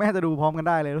ผมกับแม่จะดูพร้อมกัน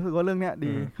ได้เลยรู้สึกว่าเรื่องเนี้ย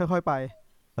ดีค่อยๆไป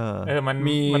มัน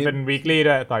เป็น weekly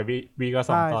ด้วยต่อยวีก็2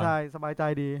ตอนใช่สบายใจ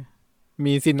ดี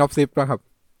มีซินอปซิสป่ะครับ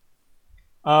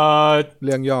เ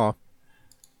รื่องย่อ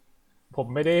ผม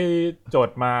ไม่ได้โจท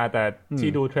ย์มาแต่ที่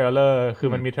ดูเทรลเลอร์คือ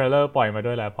มันมีเทรลเลอร์ปล่อยมา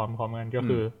ด้วยแหละพร้อมกันก็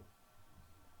คือ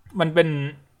มันเป็น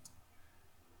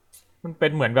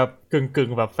เหมือนแบบกึ่ง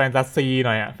แบบแฟนตาซีห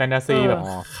น่อยอะแฟนตาซีแบบ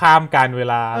ข้ามการเว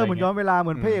ลาเหมือนย้อนเวลาเห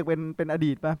มือนพระเอกเป็นอ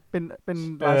ดีตป่ะเป็น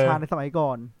ราชาในสมัยก่อ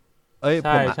น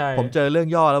ผมเจอเรื่อง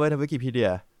ย่อแล้วไว้ในวิกิพีเดี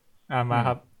ยมาค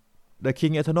รับ The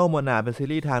King Eternal Monarch เป็นซี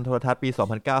รีส์ทางโทรทัศน์ปี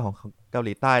 2009 ของเกาห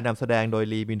ลีใต้นำแสดงโดย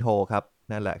ลีมินโฮครับ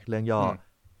นั่นแหละเรื่องย่อ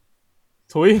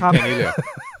ถุยอย่างนี้เลย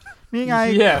นี่ไง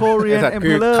Korean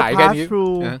Emperor pass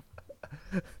through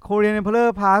Korean Emperor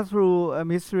pass through a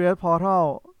mysterious portal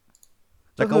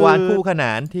จักรวาลคู่ขน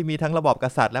านที่มีทั้งระบอบก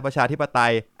ษัตริย์และประชาธิปไต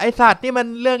ยไอสัตว์นี่มัน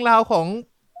เรื่องราวของ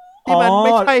ที่มันไ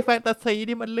ม่ใช่แฟนตาซี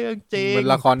ที่มันเรื่องจริงมัน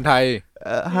ละครไทย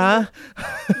ฮะ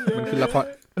มันคือละคร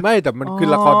ไม่แต่มันคือ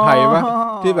ละครไทยป่ะ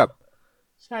ที่แบบ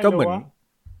ก็เห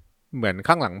มือน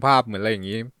ข้างหลังภาพเหมือนอะไรอย่าง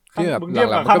งี้ที่แบบ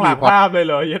หลังๆมันก็มีภาพเลยเ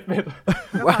หรอเย็ดเป็ด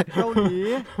ว่าเกาหลี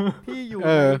ที่อยู่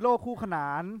ในโลกคู่ขนา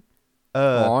น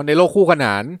ในโลกคู่ขน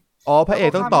านพระเอก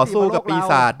ต้องต่อสู้กับปี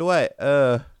ศาจด้วย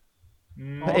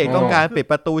พระเอกต้องการปิด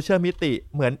ประตูเชื่อมมิติ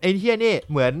เหมือนไอ้เหี้ยนี่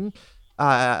เหมือน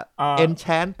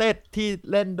Enchanted ที่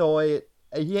เล่นโดย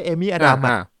ไอ้เหี้ยเอมี่อดัม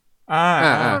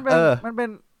มันเป็น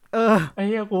ไอ้เ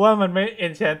หี้ยกูว่ามันไม่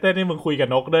Enchanted นี่มึงคุยกับ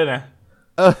นกด้วยนะ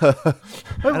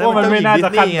ว่ามันไม่น่าจะ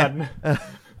ขั้นนั้น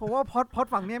ผมว่าพอด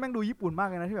ฝั่งนี้แม่งดูญี่ปุ่นมาก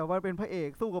เลยนะที่แบบว่าเป็นพระเอก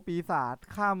สู้กับปีศาจ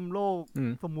ข้ามโลก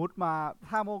สมมุติมา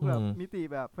ข้ามโลกแบบมิติ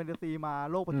แบบแฟนตาซีมา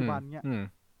โลกปัจจุบันเงี้ย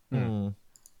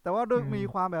แต่ว่าด้วยมี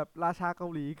ความแบบราชาเกา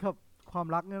หลีกับความ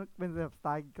รักเนี่ยเป็นแบบสไต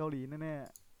ล์เกาหลีแน่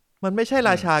ๆมันไม่ใช่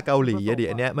ราชาเกาหลีอะดิ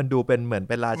อันเนี้ยมันดูเป็นเหมือน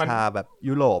เป็นราชาแบบ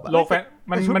ยุโรปอะโลก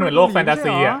มันเหมือนโลกแฟนตา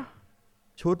ซีอะ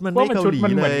ชุดมันไม่เกาหลี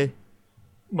เลย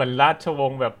เหมือนราชว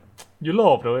งศ์แบบยุโร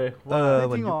ปเลยเ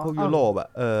หมือนพวกยุโรปอะ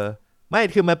ไม่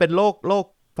คือมันเป็นโลก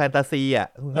แฟนตาซีอ่ะ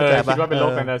คิดว่าเป็นโล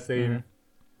กแฟนตาซี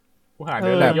กูหาเ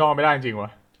รื่องย่อไม่ได้จริงว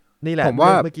ะนี่แหละผมว่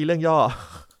าเมื่อกี้เรื่องย่อ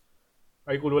ไ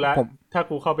อ้กูรู้แล้วถ้า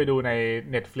กูเข้าไปดูใน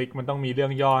Netflix มันต้องมีเรื่อ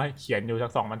งย่อให้เขียนอยู่สั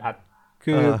ก2 บรรทัด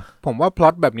คือผมว่าพล็อ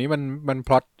ตแบบนี้มันพ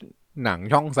ล็อตหนัง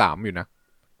ช่อง3อยู่นะ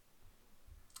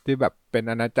ที่แบบเป็น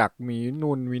อาณาจักรมี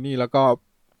นู่นมีนี่แล้วก็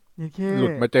หลุ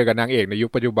ดมาเจอกับนางเอกในยุค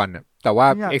ปัจจุบันน่ะแต่ว่า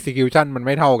execution มันไ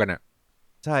ม่เท่ากันน่ะ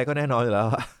ใช่ก็แน่นอนอยู่แล้ว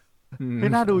ไม่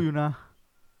น่าดูอยู่นะ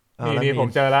นี่ผม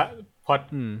เจอละพล็อต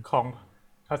ของ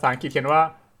ภาษาอังกฤษเขียนว่า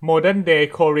Modern Day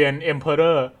Korean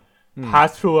Emperor pass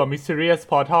through a mysterious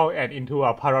portal and into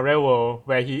a parallel world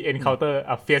where he encounter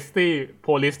a feisty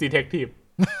police detective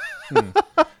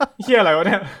เหี้ยอะไรวะเ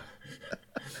นี่ย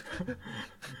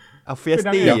a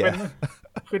feisty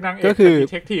คือนางเอกเป็น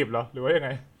detective เหรอหรือว่ายังไง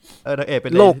นางเอกเป็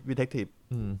นโลก detective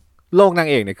โลกนาง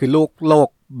เอกเนี่ยคือโลก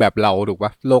แบบเราถูกป่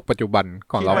ะโลกปัจจุบัน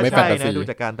ของเราไม่แฟนตาซีดู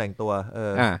จากการแต่งตัว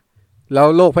แล้ว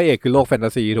โลกพระเอกคือโลกแฟนตา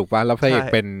ซีถูกป่ะแล้วพระเอก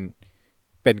เ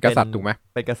ป็นกษัตริย์ถูกไหม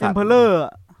เป็นกษัตริย์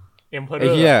Emperor ไอ้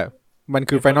เหี้ยมัน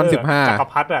คือไฟนอล15จักร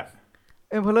พรรดิอ่ะ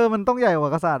Emperor มันต้องใหญ่กว่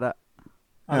ากษัตริย์อ่ะ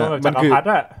มันคือ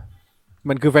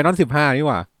มันคือไฟนอล15นี่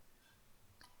หว่า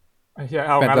ไอ้เหี้ยเ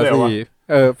อางั้นเลยวะ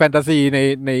แฟนตาซี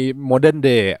ในโมเดิร์นเด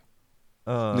ย์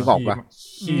นึกออกป่ะ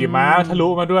ขี่ม้าทะลุ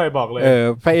มาด้วยบอกเลย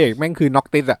พระเอกแม่งคือน็อก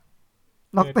ติสอ่ะ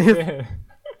น็อกติส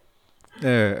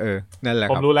นั่นแหละ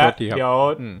ผมรู้แล้วเ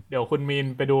ดี๋ยวคุณมีน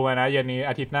ไปดูมานะเย็นนี้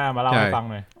อาทิตย์หน้ามาเล่าให้ฟัง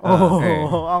หน่อยโอ้โห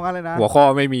เอางั้นเลยนะหัวข้อ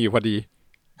ไม่มีพอดี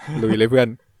ลุยเลยเพื่อน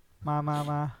ม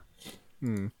า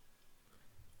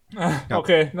โอเ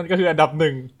คนั่นก็คืออันดับ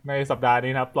1ในสัปดาห์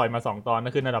นี้นะครับปล่อยมา2 ตอนนั่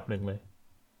นคืออันดับ1เลย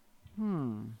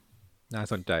น่า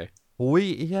สนใจอุ้ย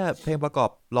ไอ้เหี้ยเพลงประกอบ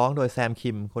ร้องโดยแซม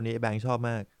คิมคนนี้แบงค์ชอบ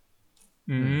มาก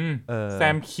แซ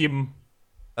มคิม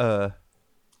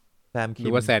แซมคิมหรื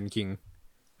อว่าแซนคิง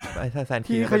ไม่ใช่แซน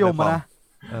คิงขยมมานะ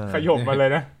ขยมมาเลย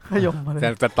นะขยมมาเลยแซ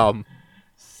มสตอม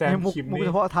แซมคิมมุกเฉ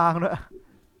พาะทางด้วย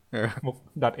มุก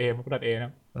 .a มุก .a น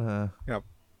ะครับ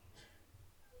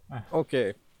โอเค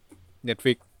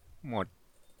Netflix หมด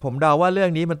ผมเดาว่าเรื่อ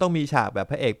งนี้มันต้องมีฉากแบบ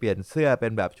พระเอกเปลี่ยนเสื้อเป็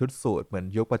นแบบชุดสูทเหมือน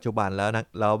ยุคปัจจุบันแล้วนะ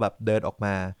เราแบบเดินออกม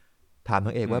าถามน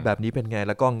างเอกว่าแบบนี้เป็นไงแ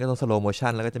ล้วกล้องก็ต้องสโลว์โมชั่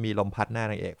นแล้วก็จะมีลมพัดหน้า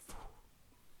นางเอก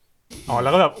แล้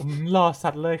วก็แบบรอสั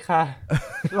ตว์เลยค่ะ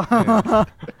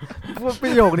ปร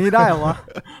ะโยคนี้ได้เหรอวะ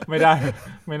ไม่ได้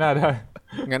ไม่น่าได้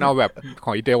งั้นเอาแบบข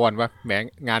องอิเตวอนวะแหม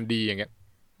งานดีอย่างเงี้ย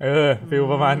ฟิล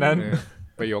ประมาณนั้น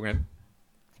ประโยคนั้น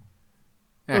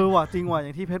ว่ะจริงว่ะอย่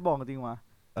างที่เพชรบอกจริงว่ะ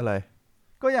อะไร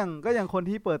ก็อย่างคน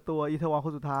ที่เปิดตัวอีเทวอนค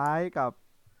นสุดท้ายกั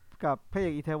บพระเอ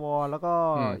กอีเทวอนแล้วก็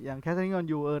อย่างแคทเธอรีน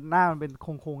อยู่หน้ามันเป็น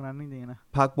โคงๆนั้นจริงๆนะ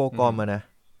พักโบกอมมานะ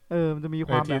มันจะมีค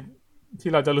วามแบบ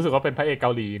ที่เราจะรู้สึกว่าเป็นพระเอกเก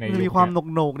าหลีในมีความ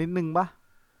โหนกนิดนึงป่ะ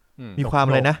มีความอ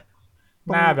ะไรนะ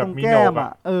หน้าแบบมีโหนกอ่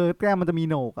ะแก้มมันจะมี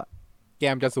โหนกอ่ะแก้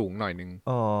มจะสูงหน่อยนึง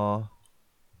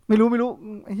ไม่รู้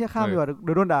ไอ้เหี้ยข้ามดีกว่าเ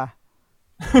ดี๋ยวโดนด่า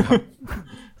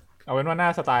เอาเป็นว่าหน้า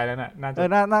สไตล์แล้วน่ะน่าจะ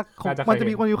มันจะ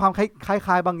มีความค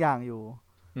ล้ายๆบางอย่างอยู่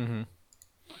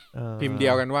พิมพ์เดี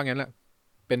ยวกันว่างั้นแหละ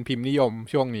เป็นพิมพ์นิยม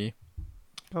ช่วงนี้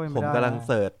ผมกำลังเ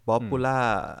สิร์ช Popular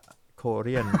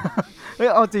Korean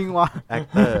เอาจริงว่ะ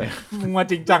Actor มึงมา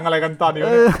จริงจังอะไรกันตอนนี้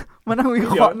มันนั่งวิเ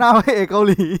คราะห์หน้าพระเอกเกา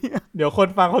หลีเดี๋ยวคน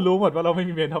ฟังเขารู้หมดว่าเราไม่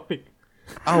มีเมนท็อปิก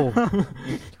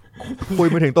คุย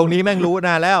มาถึงตรงนี้แม่งรู้น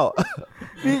านแล้ว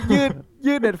นี่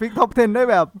ยืด Netflix Top 10ได้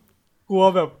แบบกลั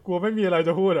วไม่มีอะไรจ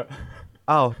ะพูดอ่ะ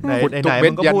ไหนมึ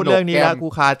งก็พูดเรื่องนี้แล้วกู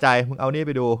คาใจมึงเอานี่ไ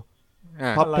ปดู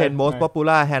Top 10 Most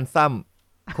Popular Handsome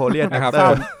Korean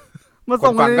Actor มา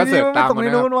ส่งฟังก็เสิร์ชตามมา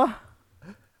นะ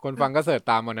คนฟังก็เสิร์ช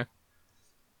ตามมานะ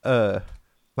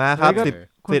มาครับ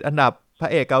10อันดับพระ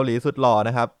เอกเกาหลีสุดหล่อน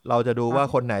ะครับเราจะดูว่า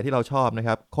คนไหนที่เราชอบนะค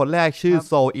รับคนแรกชื่อ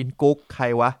โซอินกุ๊กใคร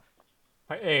วะ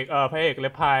พระเอกเล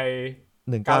พาย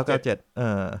1997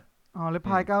เล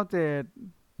พาย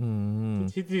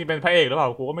97ที่จริงเป็นพระเอกหรือเปล่า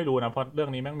กูก็ไม่รู้นะเพราะเรื่อง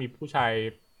นี้แม่งมีผู้ชาย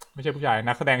ไม่ใช่ผู้ชาย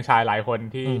นักแสดงชายหลายคน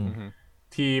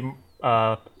ที่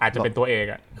อาจจะเป็นตัวเอก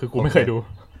อ่ะคือกูไม่เคยดู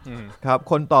ครับ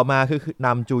คนต่อมาคือน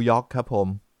ำจูยอกครับผม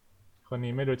คน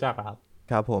นี้ไม่รู้จักครับ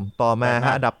ครับผมต่อมาฮ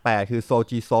ะอันดับ8คือโซ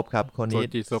จีซบครับคนนี้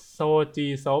โซจี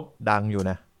ซบดังอยู่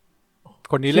นะ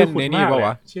คนนี้เล่นในนี่ป่าวว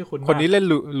ะคนนี้เล่น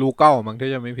ลูเก้ามั้งถ้า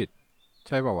จะไม่ผิดใ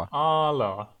ช่ป่าววะอ๋อเหร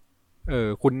อ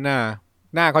คุณห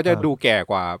น้าเขาจะดูแก่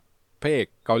กว่าพระเอก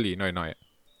เกาหลีหน่อย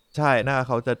ๆใช่หน้าเ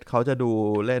ขาจะดู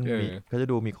เล่นเขาจะ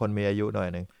ดูมีคนมีอายุหน่อย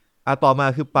นึงต่อมา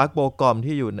คือปาร์คโบกอม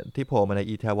ที่อยู่ที่โผล่มาใน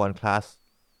อีเทวอนคลาส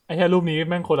ไอ้แค่รูปนี้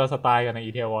แม่งคนละสไตล์กันใน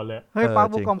อีเทวอนเลยเฮ้ยปาร์ค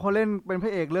โบกอมเขาเล่นเป็นพร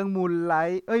ะเอกเรื่องมูนไล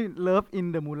ท์Love in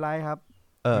the Moonlight ครับ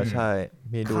ใช่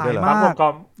มีดูด้วยเหรอปาร์คโบ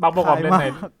กอมเล่นใน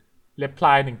เลปพล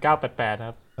าย1988ค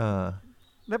รับ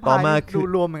ต่อมาดู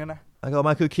รวมเหมือนกันนะต่อม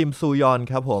าคือคิมซูยอน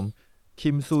ครับผมคิ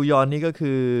มซูยอนนี่ก็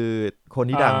คือคน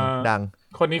ที่ดัง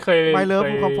คนนี้เคย My Love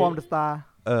Who Come From the Star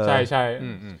ใช่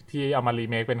ที่เอามารี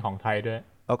เมคเป็นของไทยด้วย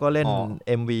แล้วก็เล่น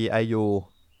MV IU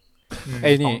ไ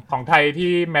อ้นี่ของไทย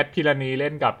ที่แมทพิรานีเล่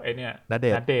นกับไอ้เนี่ยณเด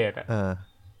ชน์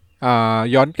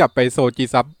ย้อนกลับไปโซจี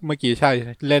ซับเมื่อกี้ใช่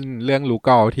เล่นเรื่องลูเ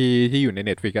ก้าที่อยู่ใน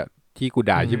Netflix อ่ะที่กู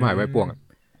ด่าชิบหายไว้ป่วง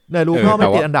เนี่ยลูเก้าไม่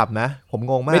ติดอันดับนะผม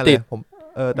งงมากเลยผม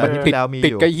แต่ที่แล้วมีอยู่ติ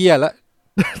ดก็เหี้ยแล้ว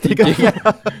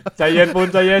ใจเย็นปูน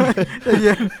ใจเย็น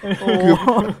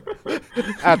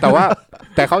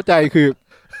แต่เข้าใจคือ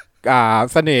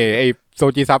เสน่ห์ไอโซ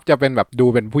จีซับจะเป็นแบบดู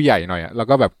เป็นผู้ใหญ่หน่อยแล้ว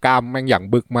ก็แบบกล้ามแม่งอย่าง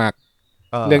บึกมาก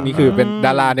เรื่องนี้คือเป็นด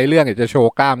าราในเรื่องจะโช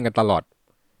ว์กล้ามกันตลอด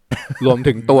รวม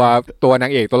ถึงตัวนา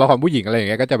งเอกตัวละครผู้หญิงอะไรอย่าง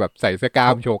เงี้ยก็จะแบบใส่เสื้อกล้า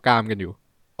มโชว์กล้ามกันอยู่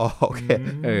โอเค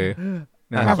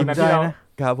นะครับวันนั้น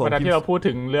ที่เราพูด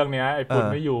ถึงเรื่องนี้ไอ้ปูน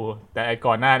ไม่อยู่แต่ไอ้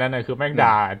ก่อนหน้านั้นน่ะคือแม่ง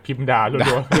ด่าพิมพ์ด่ารั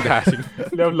วๆด่าจริง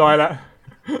เรียบร้อยแล้ว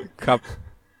ครับ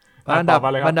อัน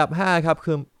ดับ5ครับ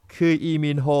คืออี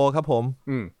มินโฮครับผม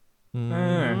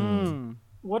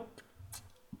what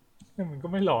มันก็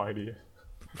ไม่หล่อดี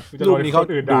รูปนี้เขา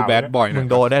ดูแบดบ่อยมึง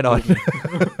โดนแน่นอน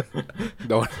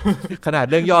โดนขนาด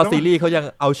เรื่องย่อซีรีส์เขายัง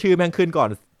เอาชื่อแม่งขึ้นก่อน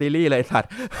ซีรีส์เลยสัตว์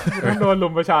โดนลุ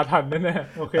มประชาทันแน่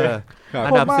ๆโอเค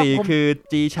อันดับ4คือ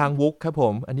จีชางวุกครับผ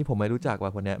มอันนี้ผมไม่รู้จักว่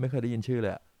าคนนี้ไม่เคยได้ยินชื่อเล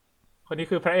ยคนนี้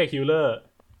คือพระเอกฮิลเลอร์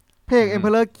พระเอกเอ็มเพ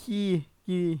ลเลอร์คี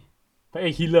พระเอ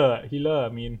กฮิลเลอร์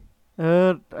มีน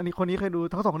อันนี้คนนี้เคยดู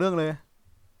ทั้ง2เรื่องเลย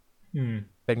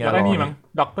เป็นไงแล้วนี่มั้ง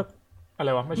ด็อกเตอร์อะไร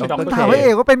วะไม่ใช่ด็อกเตอร์ถามว่าเอ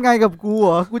กว่าเป็นไงกับกูเห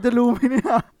รอกูจะรู้ไหมเนี่ย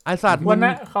ไอสัตว์วัน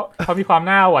นั้นเขามีความห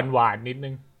น้าหวานนิดนึ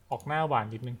งออกหน้าหวาน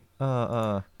นิดนึง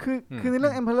คือในเรื่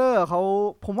อง Emperor เขา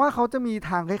ผมว่าเขาจะมี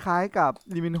ทางคล้ายๆกับ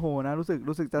ลิมินโฮนะรู้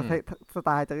สึกจะสไต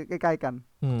ล์จะใกล้ๆกัน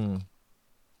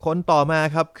คนต่อมา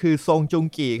ครับคือซงจุง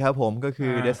กีครับผมก็คื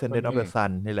อ Descendant of the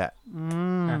Sun นี่แหละ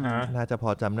น่าจะพอ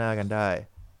จำหน้ากันได้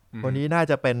คนนี้น่า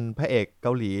จะเป็นพระเอกเก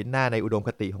าหลีหน้าในอุดมค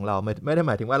ติของเราไม่ได้ห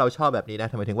มายถึงว่าเราชอบแบบนี้นะ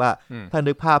แต่หมายถึงว่าถ้า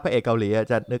นึกภาพพระเอกเกาหลี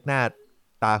จะนึกหน้า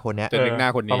ตาคนนี้จะนึกหน้า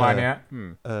คนนี้ประมาณนี้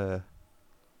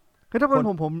คือถ้าเป็น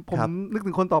ผมนึก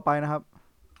ถึงคนต่อไปนะครับ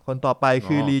คนต่อไป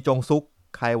คือลีจงซุก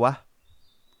ใครวะ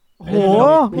โห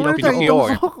ไม่รู้จักลีจง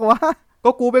ซุกวะ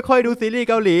ก็กูไม่ค่อยดูซีรีส์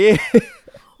เกาหลี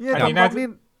อันนี้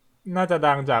น่าจะ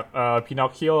ดังจาก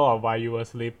Pinocchio While You Were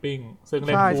Sleeping ซึ่งเ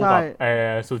ล่นคู่กับ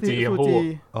ซูจีคู่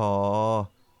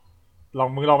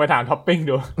มึงลองไปถามท็อปปิ้ง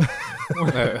ดู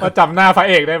ว่าจำหน้าพระ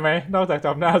เอกได้ไหมนอกจากจ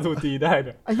ำหน้าซูจีได้เ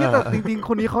นี่ยไอ้ที่แต่จริงๆค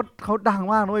นนี้เขาดัง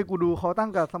มากนะเว้ยกูดูเขาตั้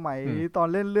งแต่สมัยตอน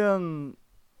เล่นเรื่อง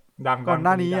ดังก่อนห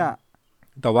น้านี้อ่ะ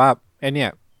แต่ว่าไอเนี่ย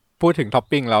พูดถึงท็อป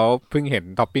ปิ้งแล้วเพิ่งเห็น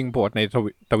ท็อปปิ้งโพสใน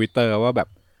Twitterว่าแบบ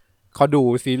เขาดู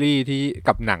ซีรีส์ที่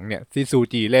กับหนังเนี่ยที่ซู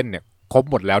จีเล่นเนี่ยครบ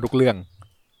หมดแล้วทุกเรื่อง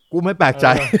กูไม่แปลกใจ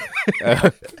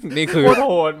นี่คือ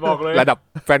โหดบอกเลยระดับ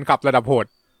แฟนคลับระดับโหด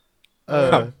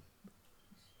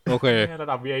โอเคระ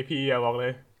ดับ VIP อ่ะบอกเล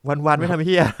ยวันๆไม่ทำเ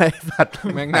หี้ยอะไรสัตว์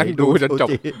แม่งนั่งดูจนจบ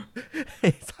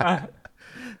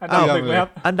อันดับ1ครับ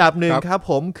อันดับ1ครับ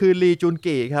ผมคือลีจุน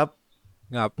กิครับ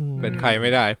เป็นใครไ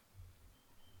ม่ได้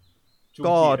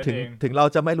ก็ถึงเรา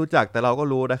จะไม่รู้จักแต่เราก็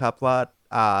รู้นะครับว่า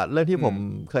เรื่องที่ผม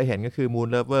เคยเห็นก็คือ Moon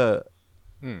Lover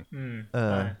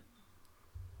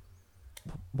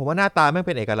ผมว่าหน้าตาแม่งเ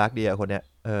ป็นเอกลักษณ์ดีอะคนเนี้ย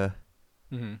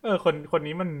คน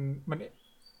นี้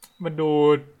มันดู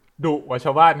ดุกว่าช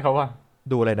าวบ้านเขาว่ะ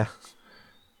ดูอะไรนะ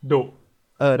ดุ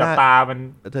ตามัน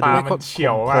เฉี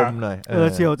ยวมากหน่อย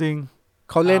เฉียวจริง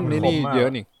เขาเล่นนี่เยอะ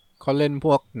นี่เขาเล่นพ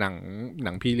วกห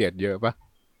นังพีเรียดเยอะปะ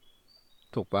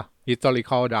ถูกปะ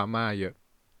historical drama เยอะ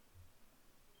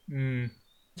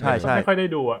ใช่ไม่ค่อยได้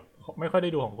ดูอ่ะไม่ค่อยได้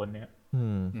ดูของคนเนี้ย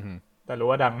แต่รู้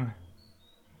ว่าดัง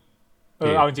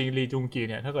เอาจริงลีจุงกี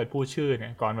เนี่ยถ้าเกิดพูดชื่อเนี่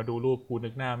ยก่อนมาดูรูปกูนึ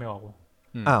กหน้าไม่ออกว่ะ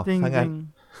จริง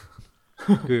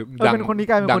คือเป็นคนนี้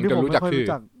กลายเป็นคนที่ผมไม่ค่อยรู้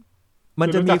จักมัน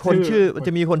จะมีคน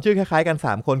ชื่อคล้ายๆกัน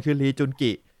3คนคือลีจุน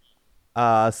กิ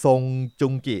ซงจุ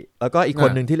งกิแล้วก็อีกค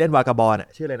นหนึ่งที่เล่นวากาบอลอ่ะ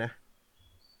ชื่ออะไรนะ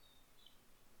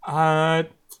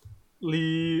ลี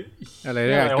อะไรเ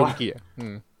นี่ยจุงกิ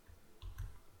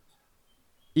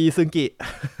อีซึงกิ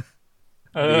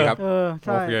ดีครับใ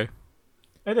ช่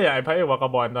แต่ไอ้พระเอกวากา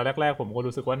บอลตอนแรกๆผมก็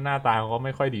รู้สึกว่าหน้าตาเขาก็ไ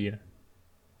ม่ค่อยดีนะ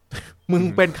มึง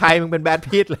เป็นใครมึงเป็นแบด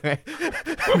พิตเลย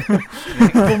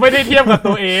กูไม่ได้เทียบกับ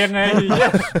ตัวเองไง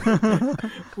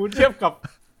กูเทียบกับ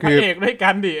พระเอกด้วยกั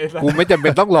นดิกูไม่จำเป็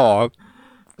นต้องหล่อ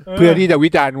เพื่อที่จะวิ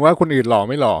จารณ์ว่าคนอื่นหล่อ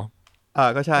ไม่หล่อ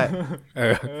ก็ใช่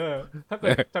ถ้าเกิ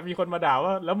ดจะมีคนมาด่าว่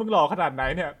าแล้วมึงหล่อขนาดไหน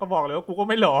เนี่ยก็บอกเลยว่ากูก็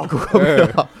ไม่หล่อ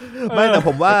ไม่แต่ผ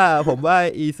มว่า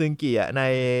อีซึงกิ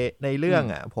ในเรื่อง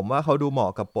ผมว่าเขาดูเหมา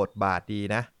ะกับบทบาทดี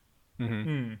นะ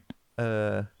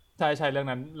ใช่เรื่อง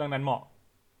นั้นเหมาะ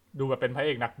ดูแบบเป็นพระเอ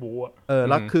กนักบู๊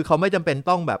แล้วคือเขาไม่จำเป็น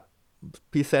ต้องแบบ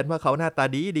พรีเซนต์ว่าเขาหน้าตา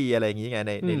ดีอะไรอย่างงี้ไง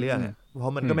ในเรื่องเพรา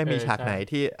ะมันก็ไม่มีฉากไหน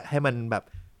ที่ให้มันแบบ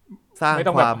สร้าง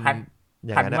ความหัน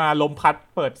มาลมพัด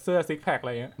เปิดเสื้อซิกแพคอะไ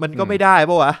รเงี้ยมันก็ไม่ได้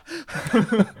ป่ะวะ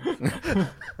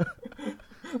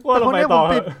ว่าลงไปต่อ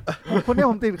คนนี้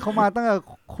ผมติดเขามาตั้งแต่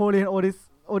โคเรียนโอ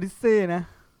ดิสเซ่นะ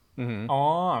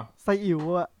ไซอิ๋ว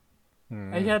อะ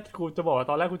ไอ้แค่กูจะบอกว่า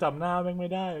ตอนแรกกูจำหน้าแม่งไม่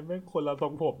ได้แม่งคนละทร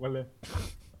งผมกันเลย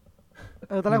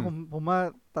ตอนแรกผมว่า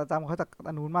แต่จำเขาจาก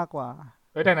อนุนมากกว่า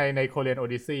แต่ในโคเรียนโอ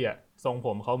ดิสซี่อะทรงผ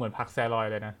มเขาเหมือนพักแซลอย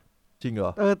เลยนะจริงเหร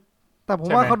อแต่ผม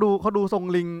ว่าเขาดูทรง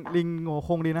ลิงโง่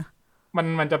คงดีนะ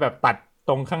มันจะแบบตัด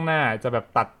ตรงข้างหน้าจะแบบ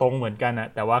ตัดตรงเหมือนกันอะ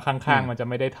แต่ว่าข้างๆมันจะ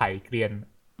ไม่ได้ไถเกรียน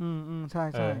ใช่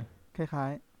คล้าย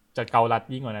ๆจะเกาลัด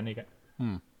ยิ่งกว่านั้นอีกอะ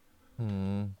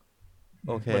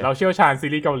โอเคเราเชี่ยวชาญซี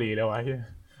รีส์เกาหลีเลยวะ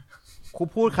กู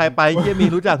พูดใครไปเหี้ยมี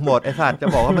รู้จักหมดไอ้สัตว์จะ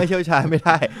บอกว่าไม่เชี่ยวชาญไม่ไ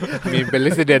ด้มีเป็น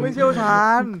resident ไม่เชี่ยวชา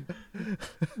ญ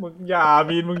มึงอย่า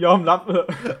มีนมึงยอมรับเถอะ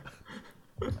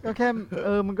ก็แค่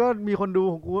มึงก็มีคนดู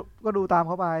ของกูก็ดูตามเ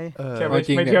ขาไปแค่ไ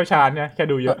ม่เชี่ยวชาญเนี่ยแค่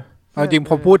ดูเยอะเอาจริงพ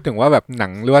อพูดถึงว่าแบบหนั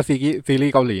งหรือว่าซีรี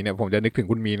ส์เกาหลีเนี่ยผมจะนึกถึง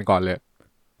คุณมีนก่อนเลย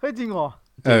เฮ้ยจริงเหรอ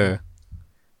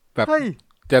แบบ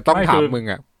จะต้องถามมึง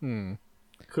อ่ะ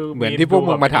คือเหมือนที่พวก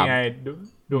มึงมาถาม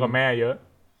ดูกับแม่เยอะ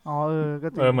ก็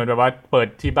เหมือนแบบว่าเปิด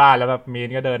ที่บ้านแล้วแบบมีน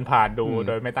ก็เดินผ่านดูโ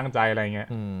ดยไม่ตั้งใจอะไรเงี้ย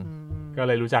ก็เ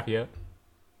ลยรู้จักเยอะ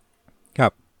ครั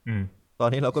บตอน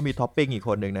นี้เราก็มีท็อปปิ้งอีกค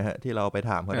นหนึ่งนะฮะที่เราไป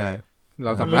ถามเขาได้เร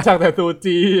ารู้จักแต่ซู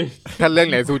จีท่านเรื่อง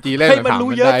ไหนซูจีเล่นมันรู้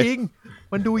เยอะจริง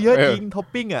มันดูเยอะจริงท็อป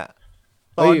ปิ้งอ่ะ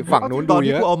ตอนฝั่งนู้นดูเยอะตอน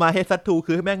ที่กูเอามาเฮดซัตทู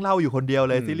คือแม่งเล่าอยู่คนเดียว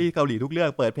เลยซีรีส์เกาหลีทุกเรื่อง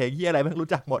เปิดเพลงเหี้ยอะไรแม่งรู้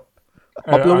จักหมด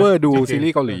ป๊อปเลอร์ดูซีรี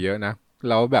ส์เกาหลีเยอะนะ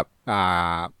แล้วแบบ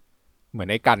เหมือน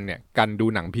ไอ้กันดู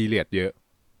หนังพีเรียดเยอะ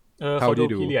เขาดู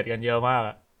พีเรียดกันเยอะมาก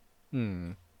อ่ะ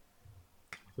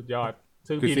สุดยอด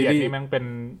ซึ่งพีเรียดนี่แม่งเ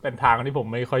ป็นทางที่ผม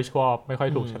ไม่ค่อยชอบไม่ค่อย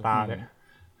ถูกชะตาเลย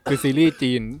คือซีรีส์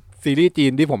จี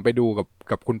นที่ผมไปดู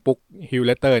กับคุณปุ๊กฮิลเ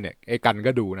ลเตอร์เนี่ยไอ้กัน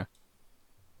ก็ดูนะ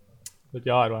สุด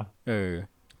ยอดว่ะ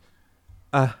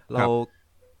เรา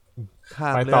ข้า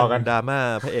มเรื่องดราม่า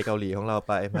พระเอกเกาหลีของเราไ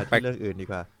ปมาที่เรื่องอื่นดี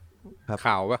กว่าครับ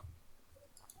ข่าวปะ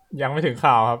ยังไม่ถึง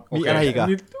ข่าวครับมีอะไรอีกอ่ะ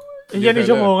นี่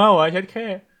ชั่วโมงแล้วเหรอเช็ดแค่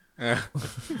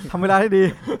ทำเวลาให้ดี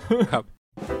ครับ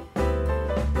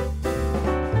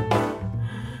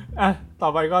ต่อ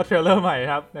ไปก็เทรลเลอร์ใหม่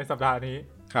ครับในสัปดาห์นี้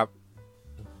ครับ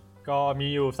ก็มี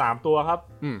อยู่3ตัวครับ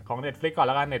ของ Netflix ก่อนแ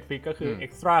ล้วกัน Netflix ก็คือ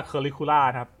Extra Curricular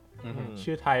ครับ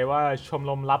ชื่อไทยว่าชม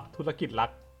รมลับธุรกิจรั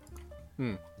ก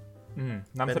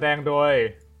นำแสดงโดย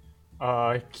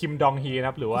คิมดองฮีนะค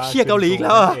รับหรือว่าเชี่ยเกาหลีอีกแ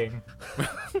ล้วเอง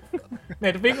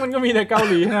Netflix มันก็มีแต่เกา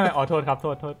หลีนะโทษครับโ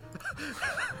ทษ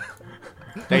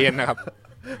ใจเย็นนะครับ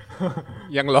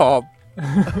ยัง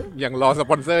รอส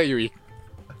ปอนเซอร์อยู่อีก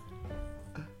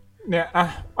เนี่ย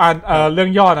อ่านเรื่อง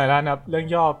ย่อหน่อยแล้วนะครับเรื่อง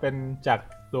ย่อเป็นจาก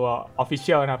ตัว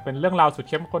Official นะครับเป็นเรื่องราวสุด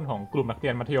เข้มข้นของกลุ่มนักเรี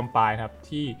ยนมัธยมปลายครับ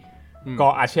ที่ก่อ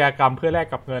อาชญากรรมเพื่อแลก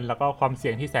กับเงินแล้วก็ความเสี่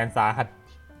ยงที่แสนสาหัส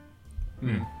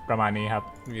ประมาณนี้ครับ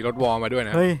มีรถวอลมาด้วยน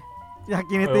ะเฮ้ยอยาก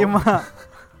กินไอติมอ่ะ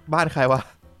บ้านใครวะ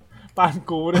บ้าน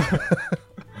กูเนี่ย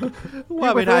ว่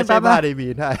าไม่ได้ใช่บ้านไอ้มี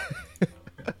นได้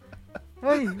เ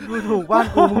ฮ้ยดูถูกบ้าน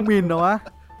กูมึงมินเหรอวะ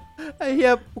ไอ้เหี้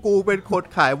ยกูเป็นคน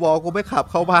ขายวอลกูไม่ขับ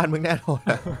เข้าบ้านมึงแน่นอน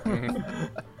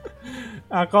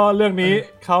ก็เรื่องนี้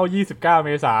เข้า29เม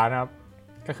ษายนนะครับ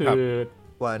ก็คือ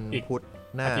วันพุธ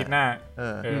หน้าอาทิตย์หน้า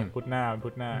พุธหน้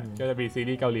าก็จะมีซี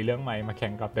รีส์เกาหลีเรื่องใหม่มาแข่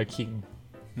งกับ The King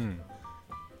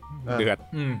เดือด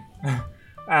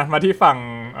มาที่ฝั่ง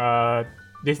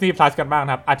Disney Plus กันบ้าง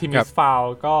ครับ Artemis Fowl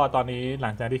ก็ตอนนี้หลั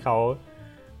งจากที่เขา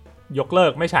ยกเลิ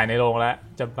กไม่ฉายในโรงแล้ว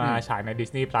จะมาฉายใน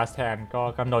Disney Plus แทนก็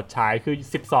กำหนดฉายคือ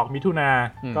12มิถุนาย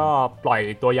นก็ปล่อย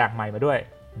ตัวอย่างใหม่มาด้วย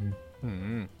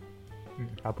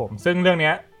ครับผมซึ่งเรื่อง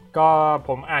นี้ก็ผ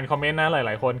มอ่านคอมเมนต์นะห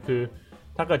ลายๆคนคือ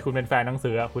ถ้าเกิดคุณเป็นแฟนหนังสื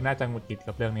อคุณน่าจะหงุดหงิด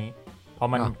กับเรื่องนี้เพรา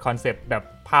ะมันคอนเซปต์แบบ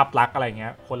ภาพลักษณ์อะไรเงี้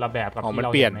ยคนละแบบกับที่เร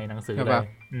าเห็นในหนังสือเลย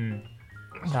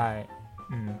ใช่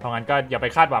เพราะงั้นก็อย่าไป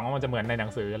คาดหวังว่ามันจะเหมือนในหนั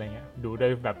งสืออะไรเงี้ยดูด้ว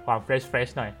ยแบบความเฟรช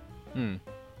หน่อย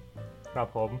ครับ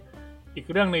ผมอีก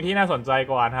เรื่องนึงที่น่าสนใจ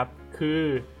กว่าครับคือ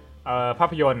ภา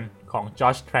พยนตร์ ของจอ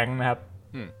ร์จแทรงค์นะครับ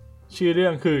อืม ชื่อเรื่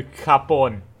องคือคาโป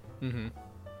น อือฮึ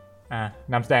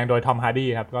นำแสดงโดยทอมฮาร์ดี้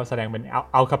ครับก็แสดงเป็น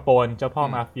อัลคาโปนเจ้าพ่อ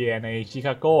มาเฟียในชิค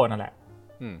าโกนั่นแหละ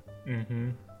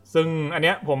ซึ่งอันเ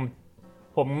นี้ย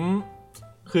ผม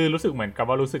คือรู้สึกเหมือนกับ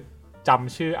ว่ารู้สึกจ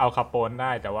ำชื่ออัลคาโปนไ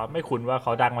ด้แต่ว่าไม่คุ้นว่าเข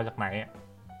าดังมาจากไหน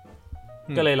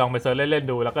ก็เลยลองไปเซิร์ชเล่น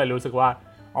ๆดูแล้วก็เลยรู้สึกว่า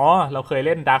อ๋อเราเคยเ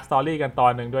ล่น Dark Story กันตอ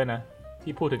นหนึ่งด้วยนะ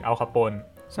ที่พูดถึงอัลคาโปน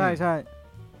ใช่ใช่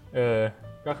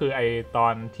ก็คือไอตอ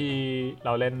นที่เร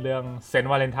าเล่นเรื่อง Saint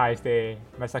Valentine's Day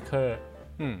Massacre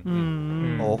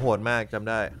โอ้โหดมากจำ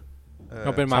ได้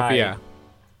ก็เป็นมาเฟีย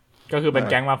ก็คือเป็น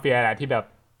แก๊งมาเฟียแหละที่แบบ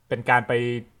เป็นการไป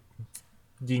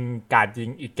ยิงกาดยิง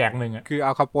อีกแก๊งหนึ่งคือ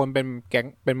อัลคาโปนเป็นแก๊ง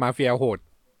เป็นมาเฟียโหด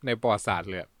ในประวัติศาสตร์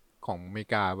เลยของอเมริ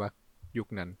กาปะยุค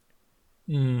นั้น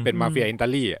เป็นมาเฟียอิตา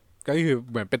ลีก็คือ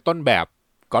เหมือนเป็นต้นแบบ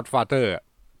Godfather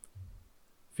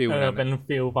ฟิลเป็น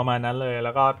ฟิลประมาณนั้นเลยแ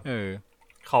ล้วก็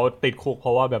เขาติดคุกเพร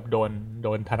าะว่าแบบโด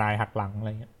นทนายหักหลังอะไร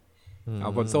เงี้ยอั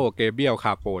ลฟอนโซเกเบียลค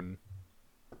าโปน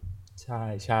ใ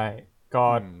ช่ก็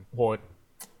โหด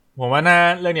ผมว่า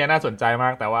เรื่องนี้น่าสนใจมา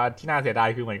กแต่ว่าที่น่าเสียดาย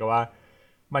คือเหมือนกับว่า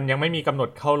มันยังไม่มีกำหนด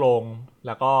เข้าโรงแ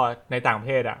ล้วก็ในต่างประ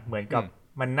เทศเหมือนกับ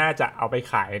มันน่าจะเอาไป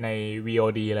ขายใน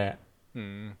VOD เลย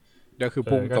ก็คือ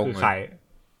พุ่งตรงขาย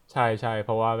ใช่เพ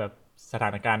ราะว่าแบบสถา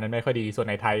นการณ์นั้นไม่ค่อยดีส่วน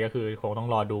ในไทยก็คือคงต้อง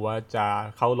รอดูว่าจะ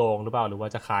เข้าโรงหรือเปล่าหรือว่า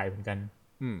จะขายเหมือนกัน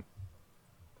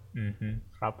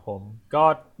ครับผมก็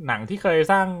หนังที่เคย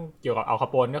สร้างเกี่ยวกับอัลคา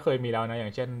โปนก็เคยมีแล้วนะอย่า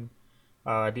งเช่น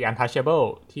The Untouchable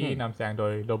ที่นำแสดงโด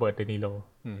ยโรเบิร์ต เดนิโร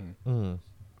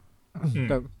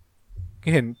แต่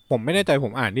เห็นผมไม่แน่ใจผ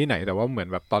มอ่านที่ไหนแต่ว่าเหมือน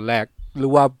แบบตอนแรกหรื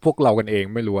อว่าพวกเรากันเอง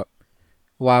ไม่รู้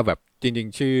ว่าแบบจริง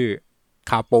ๆชื่อ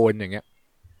คาโปนอย่างเงี้ย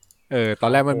ตอ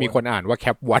นแรกมันมีคนอ่านว่าแค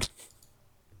ปวัต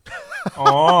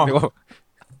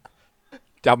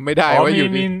จำไม่ได้ว่าอยู่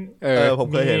นี่ผม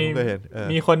เคยเห็น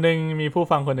มีคนนึงมีผู้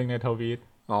ฟังคนนึงในทวีต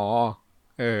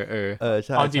ใ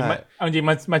ช่เอาจริง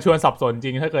มาชวนสับสนจ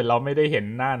ริงถ้าเกิดเราไม่ได้เห็น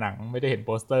หน้าหนังไม่ได้เห็นโ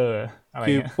ปสเตอร์อะไร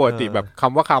คือปกติแบบค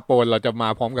ำว่าคาโปนเราจะมา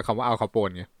พร้อมกับคำว่าอัลคาโปน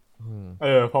ไง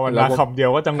พอมันมาคำเดียว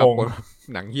ก็จะงง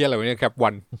หนังเฮียอะไรวะเนี่ยแคปวั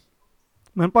น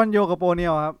เหมือนปอนโยกับโปเนี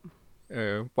ยวครับ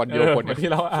ปอนโยโปเนียวที่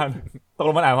เราอ่านตกล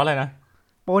งมันอ่านว่าอะไรนะ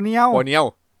โปเนียว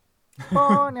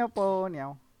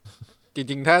จ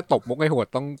ริงๆถ้าตบมุกให้โหด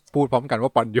ต้องพูดพร้อมกันว่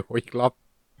าปอนโยอีกรอบ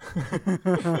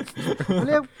เ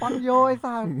รียกปอนโยไอ้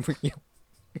สัส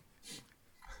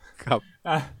ครับ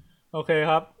โอเค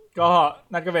ครับก็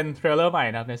นั่นก็เป็นเทรลเลอร์ใหม่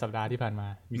นะครับในสัปดาห์ที่ผ่านมา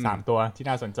มี3ตัวที่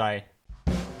น่าสนใจ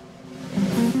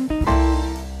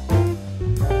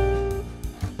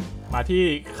มาที่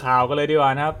ข่าวกันเลยดีกว่า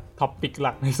นะครับท็อปปิกห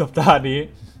ลักในสัปดาห์นี้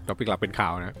ท็อปปิกหลักเป็นข่า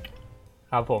วนะ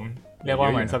ครับผมเรียกว่า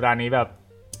เหมือนสัปดาห์นี้แบบ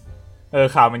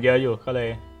ข่าวมันเยอะอยู่ก็เลย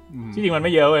ที่จริงมันไ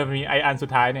ม่เยอะเลยมีไออันสุด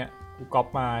ท้ายเนี่ยกูก๊อป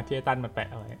มาที่ไอ้ตั้นมาแปะ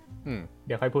เอาไว้เ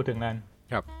ดี๋ยวค่อยพูดถึงนั่น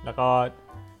ครับแล้วก็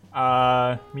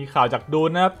มีข่าวจากดูน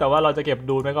นะครับแต่ว่าเราจะเก็บ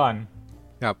ดูนไว้ก่อน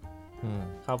ค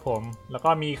รับผมแล้วก็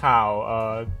มีข่าว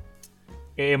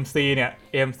AMC เนี่ย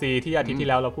AMC ที่อาทิตย์ที่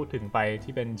แล้วเราพูดถึงไป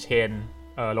ที่เป็นเชน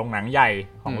โรงหนังใหญ่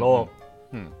ของโลก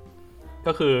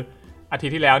ก็คืออาทิต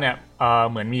ย์ที่แล้วเนี่ย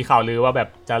เหมือนมีข่าวลือว่าแบบ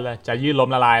จะยื่นล้ม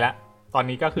ละลายแล้วตอน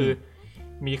นี้ก็คือ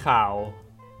มีข่าว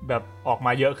แบบออกม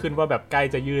าเยอะขึ้นว่าแบบใกล้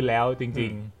จะยื่นแล้วจริ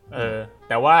งๆ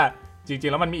แต่ว่าจริง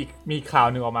ๆแล้วมันมีข่าว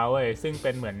หนึ่งออกมาเว้ยซึ่งเ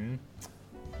ป็นเหมือน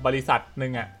บริษัทหนึ่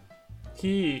ง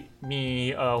ที่มี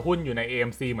หุ้นอยู่ใน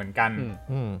AMC เหมือนกัน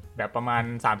แบบประมาณ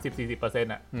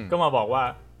 30-40% ก็มาบอกว่า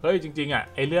เฮ้ยจริง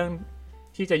ๆไอ้เรื่อง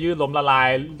ที่จะยื่นล้มละล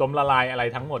ายอะไร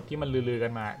ทั้งหมดที่มันลือๆกั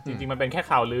นมาจริงๆมันเป็นแค่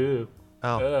ข่าวลือ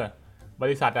บ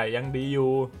ริษัทยังดีอ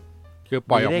ยู่คือ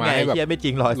ปล่อยออกมาให้แบบไม่จ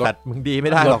ริงหรอกสัตว์มึงดีไ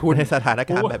ม่ได้หรอกในสถาน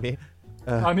การณ์แบบนี้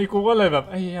ตอนนี้กูก็เลยแบบ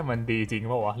มันดีจริง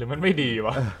ป่าววะหรือมันไม่ดีว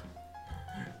ะ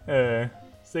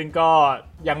ซึ่งก็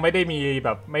ยังไม่ได้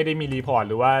มีรีพอร์ต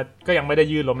หรือว่าก็ยังไม่ได้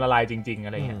ยื่นล้มละลายจริงๆอ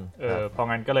ะไรเงี้ยเพราะ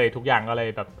งั้นก็เลยทุกอย่างก็เลย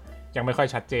แบบยังไม่ค่อย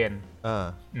ชัดเจน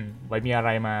ไว้มีอะไร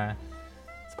มา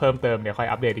เพิ่มเติมเดี๋ยวค่อย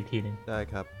อัปเดตอีกทีนึงได้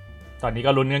ครับตอนนี้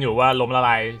ก็ลุ้นกันอยู่ว่าล้มละล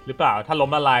ายหรือเปล่าถ้าล้ม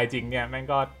ละลายจริงเนี่ยแม่ง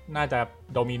ก็น่าจะ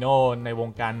โดมิโนในว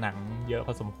งการหนังเยอะพ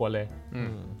อสมควรเลย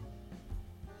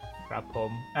ครับผ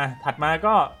มถัดมา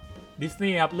ก็ดิสนี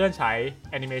ย์ครับเลื่อนฉาย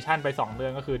แอนิเมชันไป2เรื่อ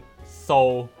งก็คือ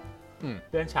Soul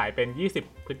เลื่อนฉายเป็น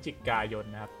20พฤศจิกายน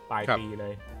นะครับปลายปีเล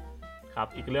ยครับ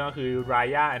อีกเรื่องก็คือ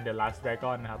Raya and the Last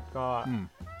Dragon นะครับก็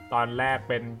ตอนแรก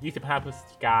เป็น25พฤศ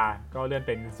จิกาก็เลื่อนเ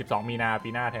ป็น12มีนาปี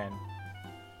หน้าแทน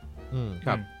ค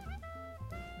รับ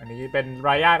อันนี้เป็น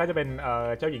Raya ก็จะเป็น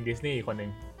เจ้าหญิงดิสนีย์คนหนึ่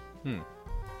ง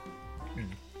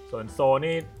ส่วนโซ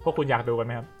นี่พวกคุณอยากดูกันไห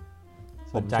มครับ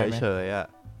ผมเฉย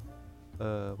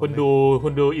ๆคุณ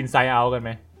ดู Inside Out กันไห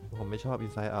มผมไม่ชอบ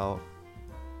Inside Out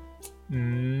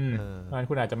งั้น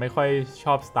คุณอาจจะไม่ค่อยช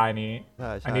อบสไตล์นี้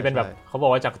อันนี้เป็นแบบเขาบอ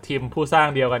กว่าจากทีมผู้สร้าง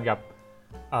เดียวกันกับ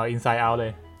Inside Out เล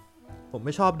ยผมไ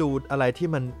ม่ชอบดูอะไรที่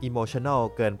มัน emotional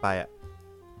เกินไปอ่ะ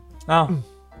อ้าว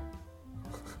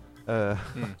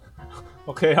โ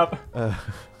อเคครับ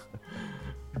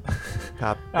ค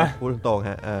รับพูดตรงๆฮ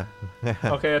ะ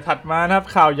โอเคถัดมานะครับ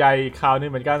ข่าวใหญ่ข่าวนึง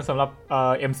เหมือนกันสำหรับ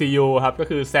MCU ครับก็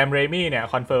คือแซมเรมี่เนี่ย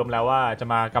คอนเฟิร์มแล้วว่าจะ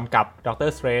มากำกับ Doctor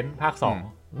Strange ภาค 2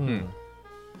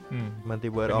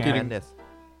 Multiverse of Madness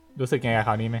รู้สึกไงกับ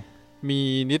ข่าวนี้ไหมมี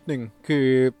นิดนึงคือ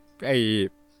ไอ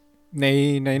ใ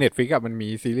น Netflix อ่ะมันมี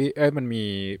ซีรีส์มันมี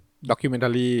ด็อกิวเมนทา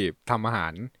รีทำอาหา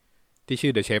รที่ชื่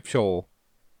อ The Chef Show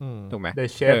ถูกไหม The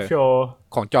Chef Show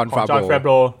ของจอห์นฟาโบ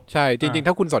ใช่จริงๆ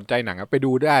ถ้าคุณสนใจหนังไป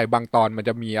ดูได้บางตอนมันจ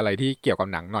ะมีอะไรที่เกี่ยวกับ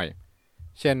หนังหน่อย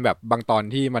เช่นแบบบางตอน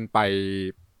ที่มันไป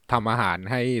ทำอาหาร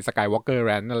ให้ Skywalker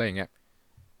Ranch อะไรอย่างเงี้ย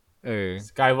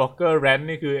Skywalker Ranch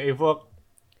นี่คือไอ้พวก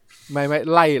ไม่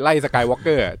ไล่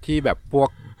Skywalker ที่แบบพวก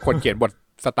คนเขียนบท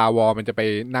Star Wars มันจะไป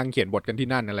นั่งเขียนบทกันที่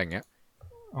นั่นอะไรอย่างเงี้ย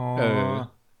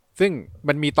ซึ่ง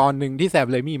มันมีตอนหนึ่งที่แซม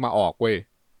เรมี่มาออกเว้ย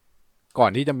ก่อ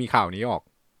นที่จะมีข่าวนี้ออก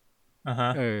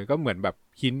ก็เหมือนแบบ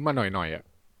หินมาหน่อยๆอ่ะ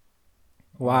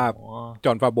ว่าจ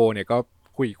อห์นฟาโบเนี่ยก็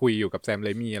คุยอยู่กับแซมเร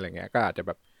มี่อะไรเงี้ยก็อาจจะแ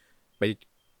บบไป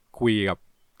คุยกับ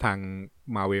ทาง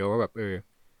มาเวลว่าแบบ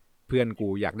เพื่อนกู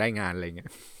อยากได้งานอะไรเงี้ย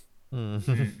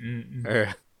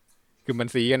คือมัน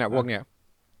ซีกันอ่ะพวกเนี้ย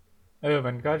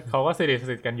มันก็เขาก็สนิท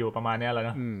กันอยู่ประมาณเนี้ยแล้วเ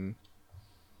นาะ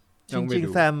จริง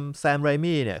ๆแซมไร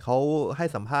มี่เนี่ยเขาให้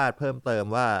สัมภาษณ์เพิ่มเติม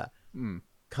ว่า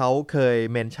เขาเคย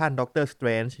เมนชั่นด็อกเตอร์สเตร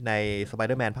นจ์ใน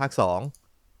Spider-Man ภาค 2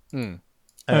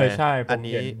ใช่ผม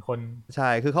เห็นคนใช่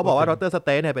คือเขาบอกว่าด็อกเตอร์สเต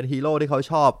รนจ์เนี่ยเป็นฮีโร่ที่เขา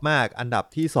ชอบมากอันดับ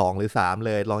ที่2หรือ3เ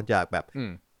ลยรองจากแบบ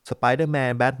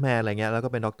Spider-Man Batman อะไรเงี้ยแล้วก็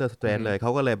เป็นด็อกเตอร์สเตรนจ์เลยเข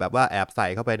าก็เลยแบบว่าแอบใส่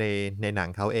เข้าไปในหนัง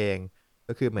เขาเอง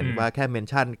ก็คือเหมือนว่าแค่เมน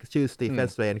ชั่นชื่อสตีเฟน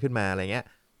สเตรนจ์ขึ้นมาอะไรเงี้ย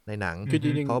ในหนัง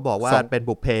เขาบอกว่าเป็น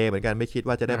บุพเพเหมือนกันไม่คิด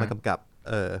ว่าจะได้มากำกับ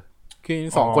คือ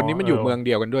2คนนี้มันอยู่เมืองเ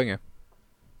ดียวกันด้วยไง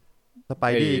สไป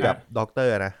ดี้กับด็อกเตอ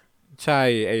ร์นะใช่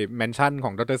ไอ้แมนชั่นข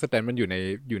องด็อกเตอร์สแตนมันอยู่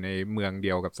ในเมืองเ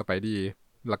ดียวกับสไปดี้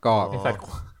แล้วก็ไอ้สัตว์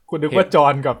คุณนึกว่าจอ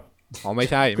ห์นกับไม่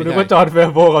ใช่คุณนึกว่าจอห์นเฟ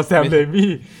โบกับแซมเร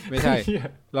มี่ไม่ใช่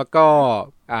แล้วก็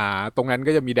ตรงนั้น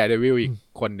ก็จะมีแดร์เดวิลอีก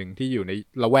คนหนึ่งที่อยู่ใน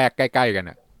ละแวกใกล้ๆกัน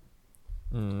อ่ะ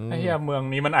ไอ้เหี้ยเมือง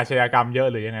นี้มันอาชญากรรมเยอะ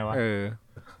หรือยังไงวะ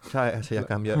ใช่อาชญา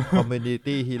กรรมเยอะคอมมูนิ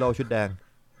ตี้ฮีโร่ชุดแดง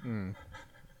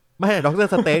ไม่ด็อกเตอ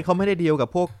ร์สเตนเขาไม่ได้ดีลกับ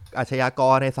พวกอาชญาก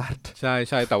รในสัตว์ใ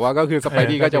ช่แต่ว่าก็คือสไป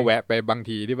ดี้ก็จะแวะไปบาง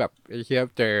ทีที่แบบไอ้เหี้ย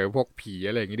เจอพวกผี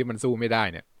อะไรอย่างงี้ที่มันสู้ไม่ได้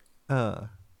เนี่ย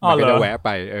มันก็จะแวะไป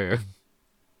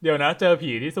เดี๋ยวนะเจอ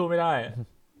ผีที่สู้ไม่ได้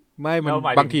ไม่มัน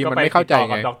บางทีมันไม่เข้าใจ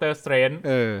ไงด็อกเตอร์สเตรนจ์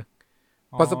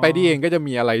เพราะสไปดี้เองก็จะ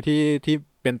มีอะไรที่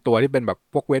เป็นตัวที่เป็นแบบ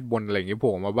พวกเวทมนต์อะไรอย่างงี้โผ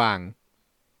ล่มาบ้าง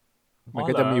มัน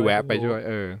ก็จะมีแวะไปช่วย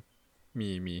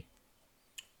มี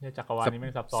เนี่ยจักรวาลนี้ไ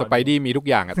ม่ซับซ้อนสไปดี้มีทุก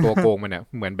อย่างอ่ะตัวโกงมันเนี่ย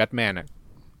เหมือนแบทแมนอ่ะ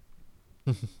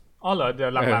เหรอเดี๋ย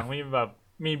วหลังๆมี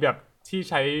แบบที่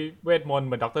ใช้เวทมนต์เ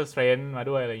หมือนด็อกเตอร์สเตรนจ์มา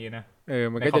ด้วยอะไรอย่างงี้นะ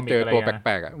มันก็จะเจอตัวแป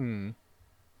ลกๆอ่ะ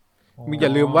มึงอย่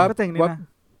าลืมว่า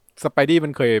สไปดี้มั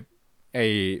นเคยไอ้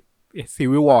ซี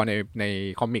วิลวอร์ใน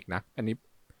คอมิกนะอันนี้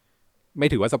ไม่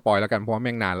ถือว่าสปอยแล้วกันเพราะว่าแ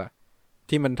ม่งนานละ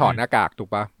ที่มันถอดหน้ากากถูก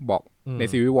ปะบอกใน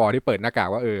ซีวิลวอร์ที่เปิดหน้ากาก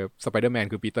ว่าสไปเดอร์แมน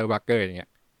คือปีเตอร์พาร์เกอร์อย่างเงี้ย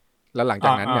แล้วหลังจ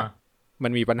ากนั้นเนี่ยมั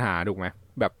นมีปัญหาถูกไหม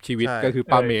แบบชีวิตก็คือ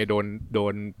ป้าเมย์โด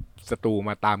นศัตรูม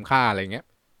าตามฆ่าอะไรเงี้ย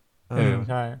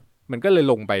ใช่มันก็เลย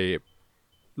ลงไ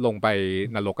ป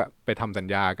นรกอะไปทำสัญ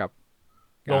ญากับ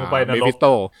ลงไปนรกเมฟิสโต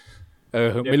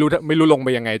ไม่รู้ลงไป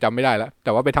ยังไงจำไม่ได้แล้วแ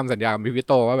ต่ว่าไปทำสัญญากับเมฟิส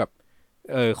โตว่าแบบ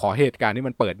ขอเหตุการณ์ที่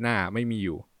มันเปิดหน้าไม่มีอ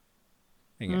ยู่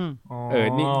อย่างเงี้ย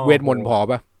นี่เวทมนต์พอ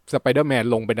ป่ะสไปเดอร์แมน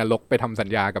ลงไปนรกไปทำสัญ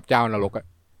ญากับเจ้านรกอะ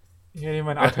นี่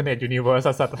มัน alternate universe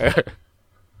สัส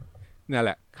ๆนั่นแ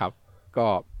หละครับก็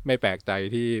ไม่แปลกใจ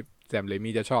ที่แซมเร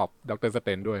มี่จะชอบด็อกเตอร์สเต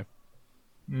นด้วย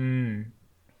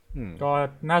ก็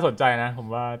น่าสนใจนะผม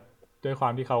ว่าด้วยควา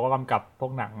มที่เขาก็กำกับพว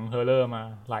กหนังเฮอร์เรอร์มา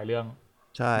หลายเรื่อง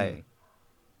ใช่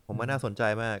ผมว่าน่าสนใจ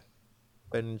มาก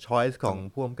เป็นช้อยส์ของ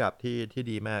ผู้กำกับที่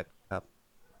ดีมากครับ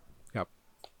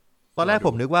ตอนแรกผ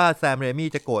มนึกว่าแซมเรมี่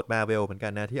จะโกรธมาเวลเหมือนกั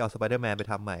นนะที่เอาสไปเดอร์แมนไป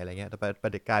ทำใหม่อะไรเงี้ยแต่ปร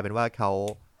ะเด็นกลายเป็นว่าเขา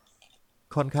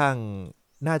ค่อนข้าง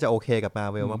น่าจะโอเคกับมา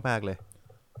เวลมากๆเลย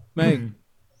ไม่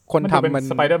คนทำมัน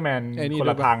สไปเดอร์แมนคน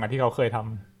ละทางอ่ะที่เขาเคยท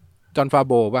ำจอห์นฟา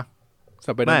โบป่ะส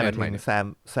ไปเดอร์แมนใหม่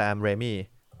แซมเรมี่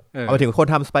เอาถึงคน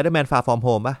ทำสไปเดอร์แมนฟาร์ฟอร์มโฮ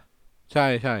มป่ะใช่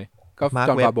ก็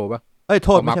จอห์นฟาโบป่ะโท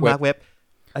ษไม่ใช่มาร์คเว็บ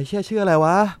ไอ้ชื่ออะไรว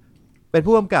ะเป็น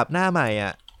ผู้กำกับหน้าใหม่อ่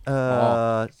ะ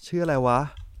ชื่ออะไรวะ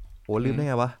โหลืมได้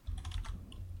ไงวะ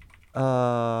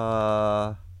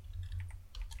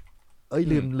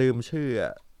ลืมชื่อ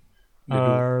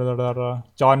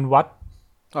จอห์นวัต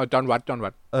จอห์นวัตจอห์น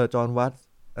วัต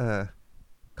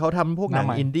เขาทำพวกหนัง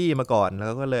อินดี้มาก่อนแ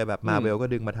ล้วก็เลยแบบมาเวลก็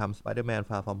ดึงมาทำ Spider-Man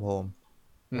Far From Home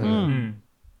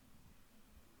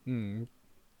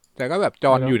แต่ก็แบบจ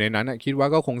อนอยู่ในนั้นอ่ะคิดว่า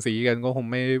ก็คงสีกันก็คง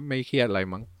ไม่เครียดอะไร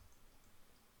มั้ง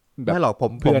ไม่หรอกผ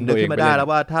มนึกขึ้นมาได้แล้ว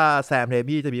ว่าถ้าแซมเร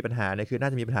มี่จะมีปัญหาเนี่ยคือน่า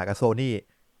จะมีปัญหากับโซนี่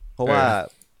เพราะว่า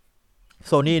โ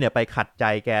ซนี่เนี่ยไปขัดใจ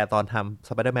แกตอนทำ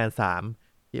Spider-Man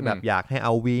 3ที่แบบอยากให้เอ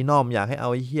าวีนอมอยากให้เอา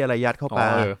ไอ้เหี้ยอะไรยัดเข้าไป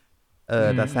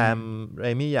แต่แซมเร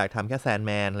มี่อยากทำแค่แซนแ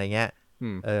มนอะไรเงี้ย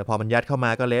พอมันยัดเข้าม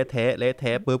าก็เละเท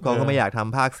ะปุ๊บเขาก็ไม่อยากท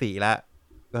ำภาค4แล้ว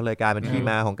ก็เลยกลายเป็นที่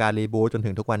มาของการรีบูทจนถึ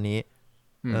งทุกวันนี้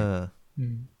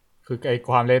คือไอ้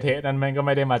ความเละเทะนั้นมันก็ไ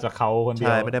ม่ได้มาจากเขาคนเดียวใ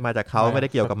ช่ไม่ได้มาจากเขาไม่ได้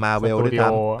เกี่ยวกับมาเวลด้วยซ้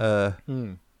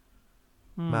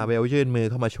ำมาเวลยื่นมือ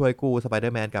เข้ามาช่วยกู้สไปเดอ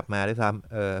ร์แมนกลับมาด้วยซ้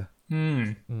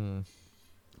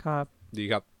ำครับดี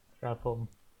ครับครับผม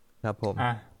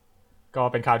ก็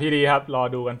เป็นข่าวที่ดีครับรอ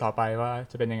ดูกันต่อไปว่า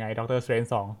จะเป็นยังไงด็อกเตอร์สเตรน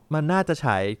จ์2มันน่าจะฉ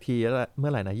ายทีเมื่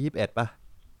อไหร่นะ21ป่ะ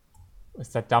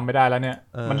จำไม่ได้แล้วเนี่ย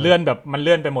มันเลื่อ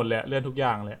นไปหมดเลยเลื่อนทุกอย่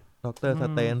างเลยด็อกเตอร์ส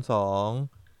เตรนจ์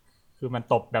2คือมัน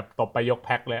ตบไปยกแ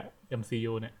พ็คเลย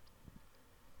MCU เนี่ย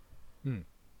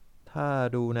ถ้า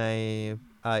ดูใน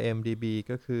IMDb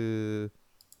ก็คือ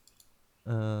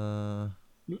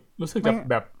รู้สึก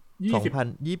แบบ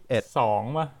2021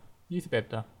 2ป่ะ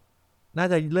21อ่ะน่า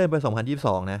จะเลื่อนไป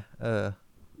2022นะ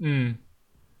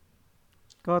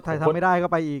ก็ไทยทำไม่ได้ก็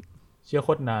ไปอีกเชื่อโค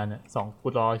ตรนานเนี่ย2กู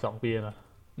รออีก2 ปีแล้ว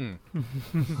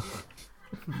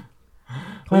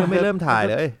เขายังไม่เริ่มถ่าย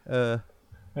เลย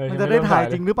มันจะได้ถ่าย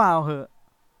จริงหรือเปล่าเหอะ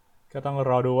ก็ต้อง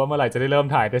รอดูว่าเมื่อไหร่จะได้เริ่ม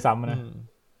ถ่ายด้วยซ้ำนะ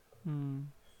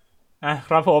ค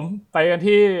รับผมไปกัน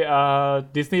ที่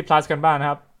Disney Plus กันบ้างนะ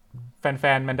ครับแฟ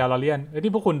นๆ Mandalorian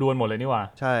ที่พวกคุณดูหมดเลยนี่หว่า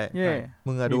ใช่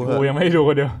มึงอะดูเหรอกูยังไม่ดูค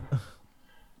นเดียว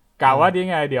กะว่าดี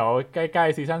ไงเดี๋ยวใกล้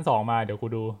ๆซีซั่น2มาเดี๋ยวกู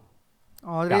ดู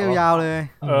เรียวยาวเลย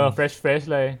fresh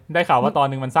เลยได้ข่าวว่าตอน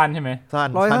นึงมันสั้นใช่ไหมสั้น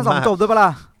รอซีซั่น2จบด้วยป่ะล่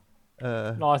ะ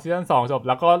รอซีซั่น2จบแ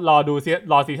ล้วก็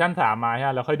รอซีซั่น3มาใ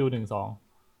ช่แล้วค่อยดู1-2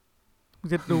มึง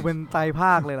จะดูเป็นไตรภ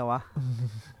าคเลยเหรอวะ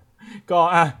ก็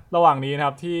ระหว่างนี้นะค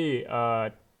รับที่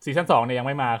ซีซั่น2เนี่ยยังไ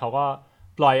ม่มาเขาก็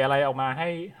ปล่อยอะไรออกมาให้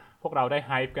พวกเราได้ไ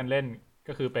ฮป์กันเล่น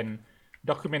ก็คือเป็น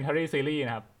documentary series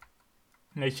นะครับ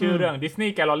ในชื่อเรื่อง Disney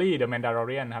Gallery The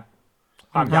Mandalorian นะครับ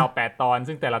ความยาว8 ตอน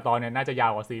ซึ่งแต่ละตอนเนี่ยน่าจะยา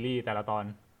วกว่าซีรีส์แต่ละตอน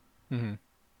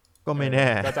ก็ไม่แน่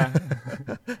ก็จะ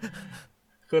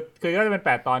คือก็จะเป็น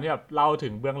8 ตอนที่แบบเล่าถึ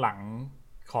งเบื้องหลัง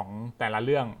ของแต่ละเ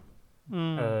รื่อง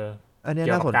อันนี้เ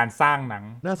กี่ยวกับการสร้างหนัง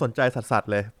น่าสนใจสัส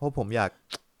ๆเลยเพราะผมอย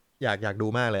ากดู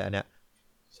มากเลยอันเนี้ย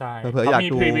ใช่เผื่ออยาก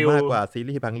ดูมากกว่าซี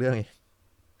รีส์บางเรื่องอีก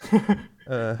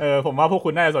ผมว่าพวกคุ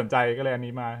ณน่าจะสนใจก็เลยอัน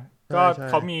นี้มาก็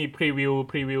เขามีพรี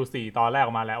วิว4 ตอนแรกอ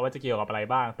อกมาแล้วว่าจะเกี่ยวกับอะไร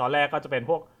บ้างตอนแรกก็จะเป็น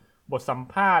พวกบทสัม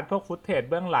ภาษณ์พวกฟุตเทจ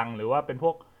เบื้องหลังหรือว่าเป็นพ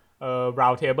วก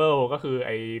round table ก็คือไ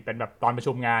อเป็นแบบตอนประ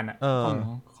ชุมงาน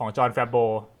ของจอห์นแฟรโบ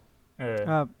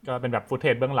ก็เป็นแบบฟุตเท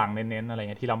จเบื้องหลังเน้นๆอะไรเ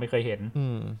งี้ยที่เราไม่เคยเห็น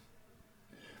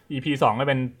EP 2ก็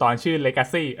เป็นตอนชื่อ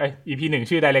Legacy EP 1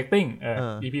ชื่อ Directing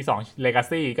EP 2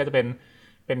 Legacy ก็จะเ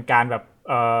ป็นการแบบ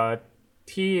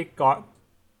ที่ก็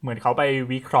เหมือนเขาไป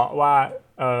วิเคราะห์ว่า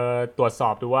ตรวจสอ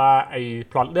บดูว่าไอ้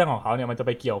พล็อตเรื่องของเขาเนี่ยมันจะไ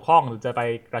ปเกี่ยวข้องหรือจะไป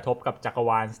กระทบกับจักรว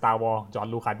าล Star Wars จอร์จ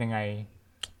ลูคัสยังไง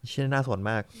ชื่อน่าสน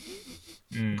มาก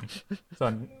ส่ว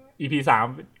น EP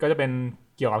 3ก็จะเป็น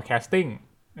เกี่ยวกับ casting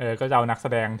ก็จะเอานักแส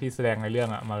ดงที่แสดงในเรื่อง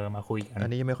มาคุยกันอั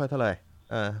นนี้ไม่ค่อยเท่าไหร่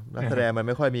นักแสดงมันไ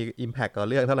ม่ค่อยมี impact ต่อ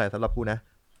เรื่องเท่าไหร่สำหรับกูนะ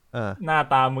หน้า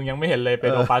ตามึงยังไม่เห็นเลยเป็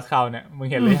นโอปาสคาลเนี่ยมึง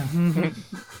เห็นเลย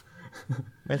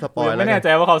ไม่สปอยแล้วไม่แน่ใจ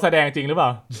ว่าเขาแสดงจริงหรือเปล่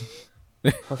า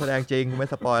เขาแสดงจริงไม่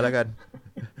สปอยแล้วกัน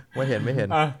ไม่เห็น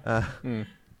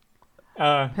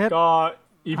ก็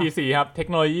EP 4ครับเทค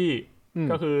โนโลยี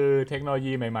ก็คือเทคโนโล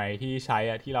ยีใหม่ๆที่ใช้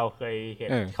ที่เราเคยเห็น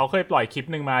เขาเคยปล่อยคลิป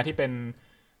นึงมาที่เป็น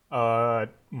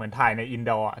เหมือนถ่ายในอิน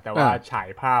ดอร์แต่ว่าฉาย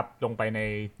ภาพลงไปใน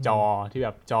จอที่แบ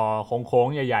บจอโค้ง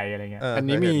ๆใหญ่ๆอะไรเงี้ยอัน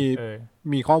นี้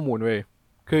มีข้อมูลเว้ย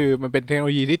คือมันเป็นเทคโนโล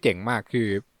ยีที่เจ๋งมากคือ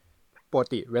ปก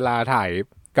ติเวลาถ่าย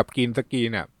กับกรีนสกรีน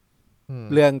เนี่ย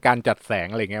เรื่องการจัดแสง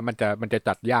อะไรเงี้ยมันจะ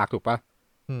จัดยากถูกปะ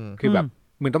คือแบบ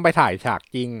มึงต้องไปถ่ายฉาก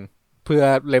จริงเพื่อ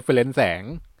เรฟเฟอเรนซ์แสง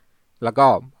แล้วก็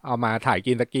เอามาถ่ายก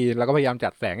รีนสกรีนแล้วก็พยายามจั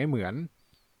ดแสงให้เหมือน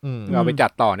เอาไปจั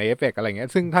ดต่อในเอฟเฟกต์อะไรเงี้ย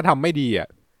ซึ่งถ้าทำไม่ดีอ่ะ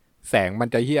แสงมัน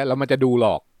จะเหี้ยแล้วมันจะดูหล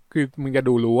อกคือมึงจะ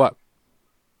ดูรู้อ่ะ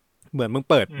เหมือนมึง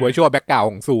เปิดvirtual background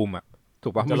ของซูมอ่ะถู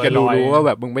กปะมึงจะรู้ว่าแ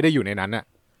บบมึงไม่ได้อยู่ในนั้นอ่ะ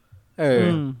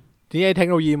ทีนี้ไอ้เทค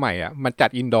โนโลยีใหม่อ่ะมันจัด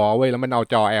อินดอร์เว้ยแล้วมันเอา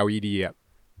จอ LED อ่ะ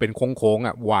เป็นโค้งๆ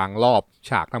อ่ะวางรอบ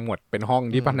ฉากทั้งหมดเป็นห้อง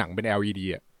ที่ผนังเป็น LED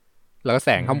อ่ะแล้วแส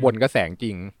งข้างบนก็แสงจ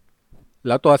ริงแ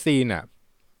ล้วตัวซีนอ่ะ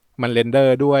มันเรนเดอ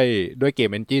ร์ด้วยเก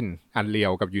มเอนจิน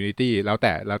Unreal กับ Unity แล้ว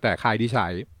แต่ค่ายที่ใช้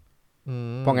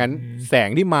เพราะงั้นแสง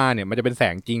ที่มาเนี่ยมันจะเป็นแส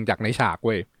งจริงจากในฉากเ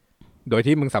ว้ยโดย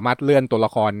ที่มึงสามารถเลื่อนตัวละ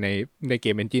ครในเก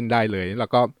มเอนจินได้เลยแล้ว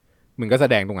ก็มึงก็แส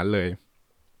ดงตรงนั้นเลย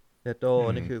เดโต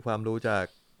นี่คือความรู้จาก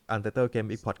Untitled Game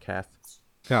Geek Podcast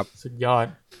ครับสุดยอด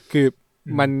คือ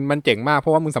มันเจ๋งมากเพร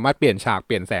าะว่ามึงสามารถเปลี่ยนฉากเ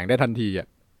ปลี่ยนแสงได้ทันทีอ่ะ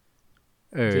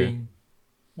จริง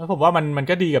แล้วผมว่ามัน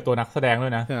ก็ดีกับตัวนักแสดงด้ว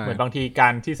ยนะเหมือนบางทีกา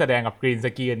รที่แสดงกับกรีนส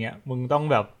กรีนเนี่ยมึงต้อง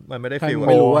แบบมันไม่ได้ฟีล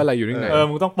ไม่รู้ว่าอะไรอยู่ที่ไหน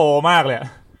มึงต้องโปรมากเลย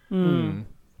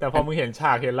แต่พอมึงเห็นฉ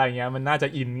ากเห็นอะไรเงี้ยมันน่าจะ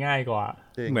อินง่ายกว่า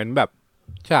เหมือนแบบ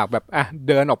ฉากแบบ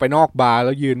เดินออกไปนอกบาร์แ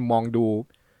ล้วยืนมองดู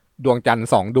ดวงจันทร์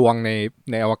2 ดวง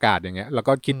ในอวกาศอย่างเงี้ยแล้ว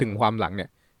ก็คิดถึงความหลังเนี่ย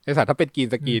ไอ้สัตว์ถ้าเป็นกรีน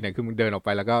สกรีนเนี่ยคือมึงเดินออกไป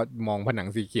แล้วก็มองผนัง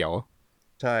สีเขียว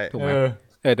ใช่ถูกไหม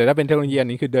แต่ถ้าเป็นเทคโนโลยีอัน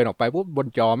นี้คือเดินออกไปปุ๊บบน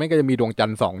จอไม่ก็จะมีดวงจัน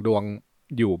ทร์2 ดวง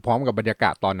อยู่พร้อมกับบรรยากา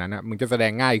ศตอนนั้นนะมึงจะแสด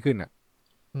งง่ายขึ้นอ่ะ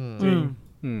จริง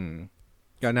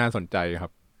ก็น่าสนใจครั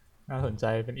บน่าสนใจ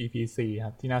เป็น EP 4ค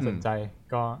รับที่น่าสนใจ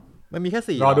ก็มันมีแ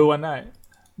ค่4รอดูกันได้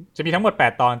จะมีทั้งหมด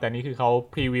8 ตอนแต่นี้คือเขา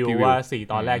พรีวิวว่า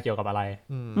4 ตอนแรกเกี่ยวกับอะไร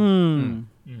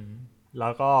แล้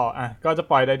วก็ก็จะ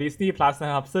ปล่อยใน Disney Plus น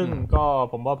ะครับซึ่งก็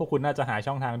ผมว่าพวกคุณน่าจะหา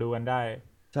ช่องทางดูกันได้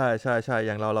ใช่อ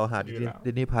ย่างเราหา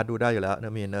Disney Plus ดูได้อยู่แล้วน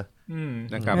ะมีนนะ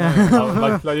นะครับ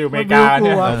เราอยู่อเมริกาเ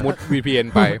นี่ยเรามุด VPN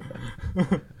ไป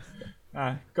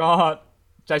ก็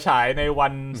จะฉายในวั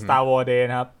น Star Wars Day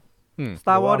นะครับ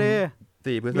Star Wars Day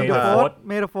 4 พฤษภาคมเ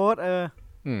มโทรโฟร์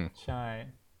ใช่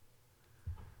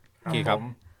ครับ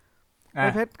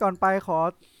เพชรก่อนไปขอ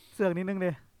เสือกนิดนึง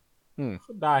ดิ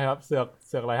ได้ครับเสื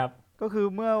อกอะไรครับก็คือ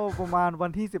เมื่อประมาณวั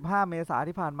นที่15 เมษายน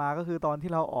ที่ผ่านมาก็คือตอน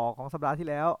ที่เราออกของสัปดาห์ที่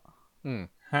แล้ว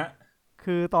ฮะ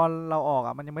คือตอนเราออก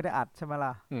มันยังไม่ได้อัดใช่ไหม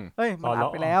ล่ะมันอัด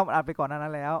ไปแล้วมันอัดไปก่อนหน้านั้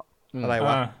นแล้วอะไรว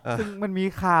ะซึ่งมันมี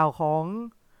ข่าวของ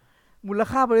มูล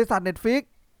ค่าบริษัท Netflix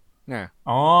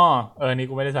นี่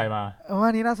กูไม่ได้ใส่มาว่า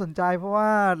นี้น่าสนใจเพราะว่า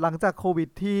หลังจากโควิด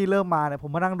ที่เริ่มมาเนี่ยผ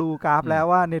มมานั่งดูกราฟแล้ว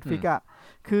ว่า Netflix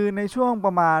คือในช่วงป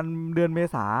ระมาณเดือนเม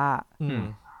ษา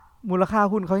มูลค่า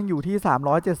หุ้นเขายังอยู่ที่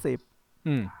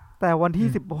370แต่วันที่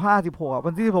15-16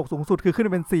วันที่16สูงสุดคือขึ้น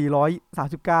เป็น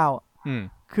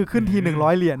439คือขึ้นที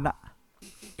100 เหรียญน่ะ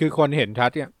คือคนเห็นชัด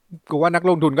เนี่ยกูว่านัก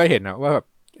ลงทุนก็เห็นนะว่าแบบ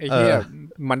ไอ้เหี้ย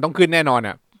มันต้องขึ้นแน่นอน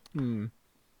อ่ะ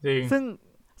จริง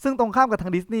ซึ่งตรงข้ามกับทา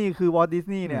งดิสนีย์คือวอลต์ดิส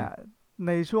นีย์เนี่ยใ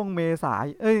นช่วงเมษา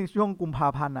ช่วงกุมภา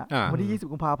พันธ์วันที่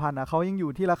20 กุมภาพันธ์เขายังอ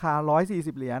ยู่ที่ราคา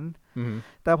140 เหรียญ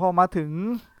แต่พอมาถึง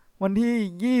วัน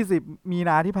ที่20 มีน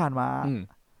าที่ผ่านมา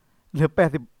เหลือ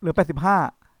80เหลือ85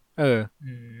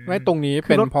ไม่ตรงนี้เ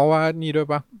ป็นเพราะว่านี่ด้วย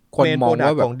ปะคนมองว่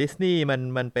าแบบของดิสนีย์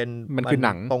มันเป็นมันคือห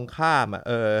นังตรงข้าม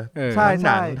ใช่ห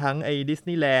นังทั้งไอ้ดิส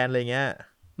นีย์แลนด์อะไรเงี้ย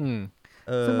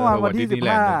ซึ่งวันที่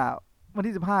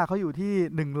15เขาอยู่ที่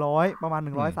100ประมาณ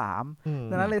103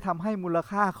ดังนั้นเลยทำให้มูล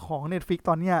ค่าของ Netflix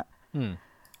ตอนเนี้ย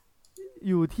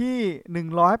อยู่ที่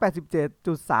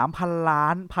187.3 พันล้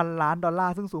านดอลลา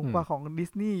ร์ซึ่งสูงกว่าของดิ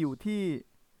สนีย์อยู่ที่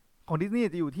ของดิสนีย์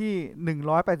จะอยู่ที่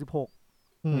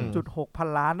186.6 พัน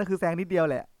ล้านนั่นคือแซงนิดเดียว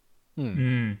แหละ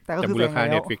แต่ก็คือมูลค่า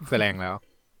Netflix แสดงแล้ว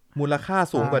มูลค่า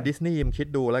สูงกว่าดิสนีย์คิด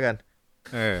ดูแล้วกัน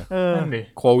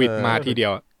โควิดมาทีเดีย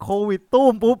วโควิดตุ้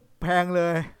มปุ๊บแพงเล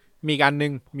ยมี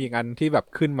อันที่แบบ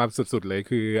ขึ้นมาสุดๆเลย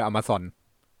คือ Amazon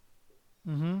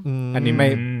อันนี้ไม่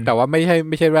แต่ว่าไม่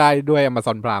ใช่ได้ด้วย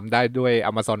Amazon Prime ได้ด้วย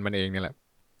Amazon มันเองนี่แหละ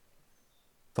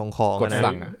ส่งของกด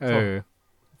สั่ง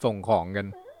ส่งของกัน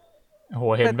โอ้โห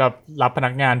เห็นแบบรับพ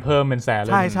นักงานเพิ่มเป็นแสนเล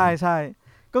ยใช่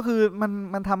ก็คือ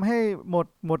มันทำให้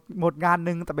หมดงาน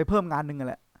นึงแต่ไปเพิ่มงานนึง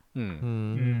แหละ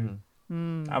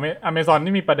Amazon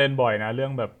นี่มีประเด็นบ่อยนะเรื่อ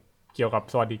งแบบเกี่ยวกับ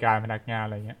สวัสดิการพนักงานอ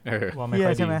ะไรเงี้ยว่าไม่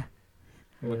ค่อยดีใช่ไหม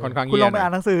ค่อนข้างคุณลองไปอ่า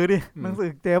นหนังสือดิหนังสือ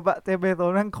เจฟเบโซ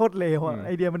นั่งโคตรเลวไ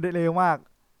อเดียมันเลวมาก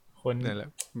คนนั่นแหละ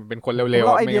มันเป็นคนเร็ว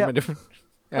ๆไม่งั้นมันจะ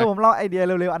ผมเล่าไอเดียเ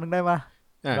ร็วๆอันนึงได้ไหม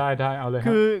ได้เอาเลย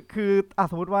คือ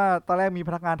สมมติว่าตอนแรกมีพ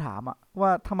นักงานถามว่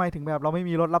าทำไมถึงแบบเราไม่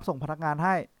มีรถรับส่งพนักงานใ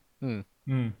ห้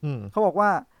เขาบอกว่า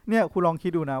เนี่ยคุณลองคิ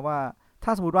ดดูนะว่าถ้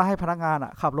าสมมติว่าให้พนักงาน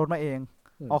ขับรถมาเอง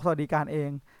ออกสวัสดิการเอง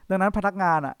ดังนั้นพนักง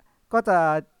านก็จะ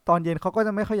ตอนเย็นเขาก็จ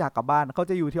ะไม่ค่อยอยากกลับบ้านเขา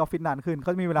จะอยู่ที่ออฟฟิศนานขึ้นเข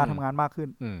าจะมีเวลาทำงานมากขึ้น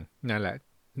นั่นแหละ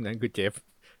นั่นคือเจฟ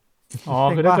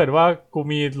คือถ้าเกิดว่ากู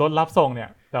มีรถรับส่งเนี่ย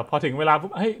แต่พอถึงเวลาปุ๊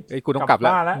บเฮ้ยกูต้องกลับแล้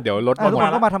วเดี๋ยวรถทุกค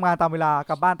นก็มาทำงานตามเวลา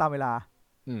กลับบ้านตามเวลา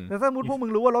แต่ถ้าสมมติพวกมึ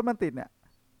งรู้ว่ารถมันติดเนี่ย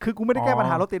คือกูไม่ได้แก้ปัญ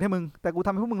หารถติดให้มึงแต่กูท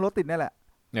ำให้พวกมึงรถติดนี่แหละ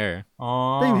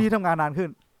ได้อยู่ที่ทำงานนานขึ้น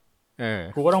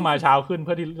กูก็ต้องมาเช้าขึ้นเ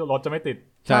พื่อที่รถจะไม่ติด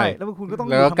ใช่แล้วคุณก็ต้องอ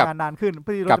ยู่ทำงานนานขึ้นเ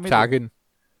พื่อที่รถจะไม่ติด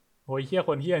โอ้ยเหี้ยค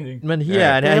นเหี้ยจริงมันเหี้ย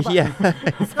เนี่ยเหี้ย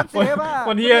ค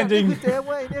นเหี้ยจริงเจ๊เ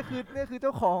ว้ยเนี่ยคือเจ้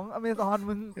าของ Amazon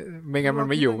มึงไม่งั้นมัน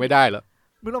ไม่อยู่ไม่ได้หรอ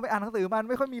มึงลองไปอ่านหนังสือมัน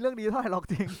ไม่ค่อยมีเรื่องดีเท่าไหร่หรอก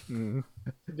จริง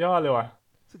สุดยอดเลยว่ะ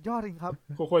สุดยอดจริงครับ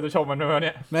กูควรจะชมมันด้วยเ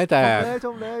นี่ยไม่แต่ช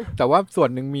มเลยแต่ว่าส่วน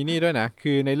หนึ่งมีนี่ด้วยนะ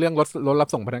คือในเรื่องรถรับ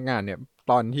ส่งพนักงานเนี่ย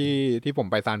ตอนที่ผม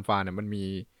ไปซานฟรานเนี่ยมัน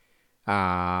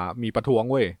มีประท้วง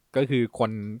เว้ยก็คือ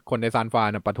คนในซานฟรา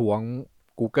นประท้วง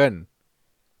Google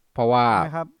เพราะว่า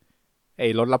ไ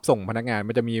อ้รถรับส่งพนักงาน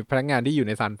มันจะมีพนักงานที่อยู่ใ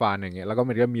นซานฟรานอย่างเงี้ยแล้วก็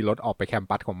มันก็มีรถออกไปแคม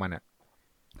ปัสของมัน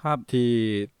ครับ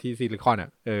ที่ซิลิคอนอ่ะ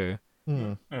อืม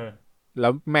แล้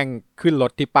วแม่งขึ้นร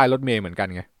ถที่ป้ายรถเมล์เหมือนกัน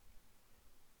ไง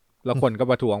แล้วคนก็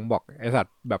ประท้วงบอกไอ้สัต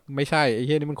ว์แบบไม่ใช่ไอ้เ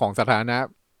หี้ยนี่มันของสาธารณะ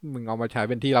มึงเอามาใช้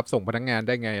เป็นที่รับส่งพนักงานไ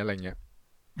ด้ไงอะไรเงี้ย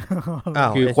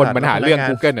คือคนมันหาเรื่อง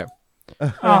Google เนี่ย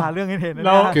หาเรื่องให้เห็นแ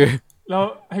ล้วแล้ว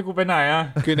ให้กูไปไหนอ่ะ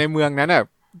คือในเมืองนั้นอ่ะ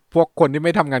พวกคนที่ไ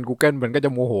ม่ทำงาน Google มันก็จะ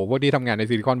โมโหพวกที่ทำงานใน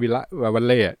ซิลิคอนวัล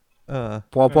เลย์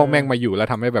พอพวกแม่งมาอยู่แล้ว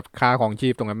ทำให้แบบค่าของชี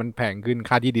พตรงนั้นมันแพงขึ้น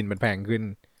ค่าที่ดินมันแพงขึ้น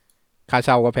ค่าเ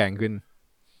ช่าก็แพงขึ้น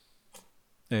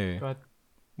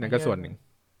นั่นก็ส่วนหนึ่ง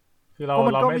คือเรา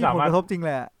ไม่สามารถกระทบจริงแห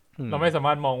ละเราไม่สาม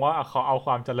ารถมองว่าเขาเอาค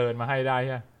วามเจริญมาให้ได้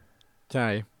ใช่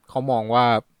เขามองว่า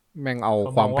แม่งเอา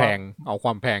ความแพ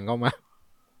งเข้ามา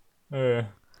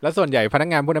แล้วส่วนใหญ่พนัก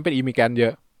งานพวกนั้นเป็นอิมิแกรนต์เยอ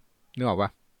ะนึกออกปะ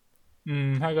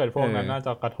ถ้าเกิดพวกนั้นน่าจ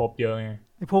ะกระทบเยอะไง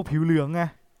ไอ้พวกผิวเหลืองไง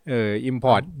อิมพ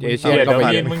อร์ตเอเชียก็ไป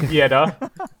มึงเกลียดเหรอ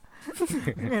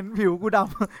เห็นผิวกูด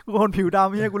ำกูคนผิวดำ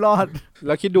ไม่ใช่กูรอดแ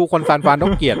ล้วคิดดูคนซานฟรานต้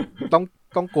องเกลียด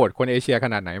ต้องโกรธคนเอเชียข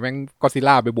นาดไหนแม่งก็ซิล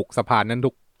ล่าไปบุกสะพานนั้น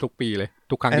ทุกปีเลย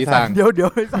ทุกครั้งที่สร้างเดี๋ยว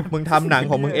มึงทำหนัง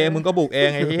ของมึงเองมึงก็บุกเอง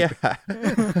ไอ้เหี้ย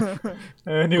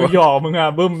นิวยอร์กมึงอ่ะ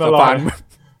บึ้มตลอด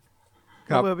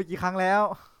ครับเปิดไปกี่ครั้งแล้ว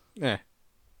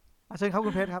เชิญครับคุ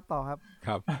ณเพชรครับต่อครั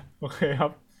บโอเคครั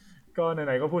บก็ไห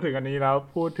นๆก็พูดถึงอันนี้แล้ว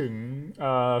พูดถึง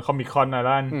คอมิคอนนะ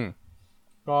ด้าน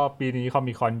ก็ปีนี้คอ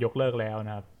มิคอนยกเลิกแล้วน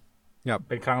ะครับ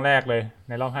เป็นครั้งแรกเลย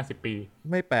ในรอบ50 ปี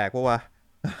ไม่แปลกปะวะ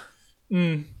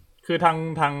คือ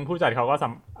ทางผู้จัดเขาก็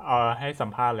ให้สัม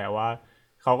ภาษณ์แล้วว่า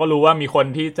เขาก็รู้ว่ามีคน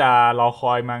ที่จะรอค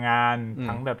อยมางาน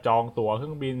ทั้งแบบจองตั๋วเครื่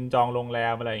องบินจองโรงแร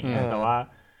มอะไรอย่างเงี้ยแต่ว่า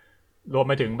รวม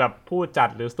ไปถึงแบบผู้จัด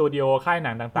หรือสตูดิโอค่ายห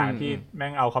นังต่างๆที่แม่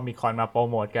งเอาคอมิคอนมาโปร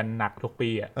โมทกันหนักทุกปี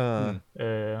อ่ะ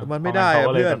มันไม่ได้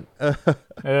เพื่อน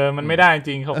มันไม่ได้จ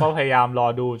ริงเขาก็พยายามรอ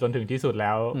ดูจนถึงที่สุดแ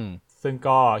ล้วซึ่ง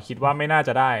ก็คิดว่าไม่น่าจ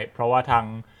ะได้เพราะว่าทาง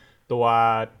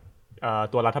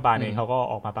ตัวรัฐบาลเองเขาก็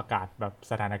ออกมาประกาศแบบ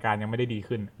สถานการณ์ยังไม่ได้ดี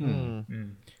ขึ้น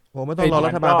ผมไม่ต้องรอ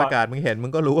รัฐบาลประกาศมึงเห็นมึ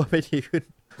งก็รู้ว่าไม่ดีขึ้น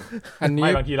อันนี้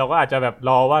บางทีเราก็อาจจะแบบ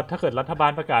รอว่าถ้าเกิดรัฐบา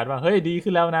ลประกาศว่าเฮ้ยดี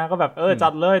ขึ้นแล้วนะก็แบบจั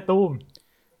ดเลยตุ้ม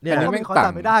เนี่ยนี่ไม่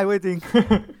จัดไม่ได้เว้ยจริง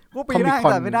กูปีหน้า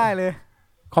จัดไม่ได้เลย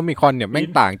คอมิคอนเนี่ยไม่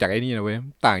ต่างจากไอ้นี่นะเว้ย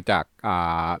ต่างจาก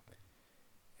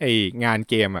ไองาน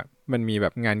เกมอ่ะมันมีแบ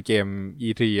บงานเกม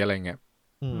E3 อะไรเงี้ย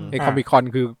ไอคอมิคอน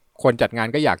คือคนจัดงาน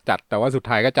ก็อยากจัดแต่ว่าสุด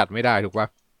ท้ายก็จัดไม่ได้ถูกป่ะ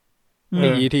ใน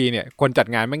E3 เนี่ยคนจัด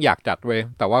งานแม่งอยากจัดเว้ย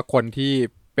แต่ว่าคนที่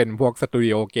เป็นพวกสตูดิ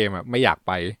โอเกมอ่ะไม่อยากไ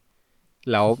ป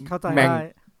แล้วแ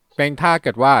ม่งถ้าเ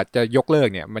กิดว่าจะยกเลิก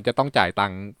เนี่ยมันจะต้องจ่ายตั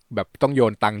งค์แบบต้องโย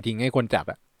นตังค์ทิ้งให้คนจัด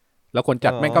อ่ะแล้วคน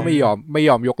จัดแม่งก็ไม่ย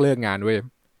อมยกเลิกงานเว้ย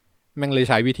แม่งเลย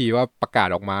ใช้วิธีว่าประกาศ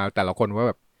ออกมาแต่ละคนว่าแ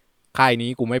บบค่ายนี้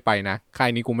กูไม่ไปนะค่าย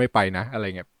นี้กูไม่ไปนะอะไร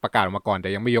เงี้ยประกาศออกมาก่อนแต่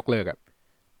ยังไม่ยกเลิกอ่ะ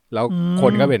แล้วค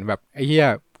นก็เป็นแบบไอ้เหี้ย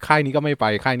ค่ายนี้ก็ไม่ไป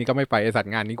ค่ายนี้ก็ไม่ไปไอ้สัต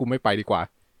ว์งานนี้กูไม่ไปดีกว่า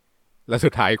แล้วสุ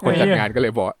ดท้ายคนจัดงานก็เล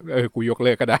ยบอกกูยกเ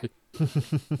ลิกก็ได้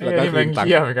แล้วก็มันเค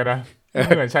รียดเหมือนกันนะ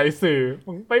เหมือนใช้สื่อ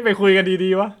มึงไปคุยกันดี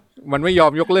ๆวะมันไม่ยอ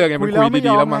มยกเลิกไงมันคุย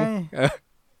ดีๆแล้วมั้ง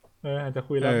อาจจะ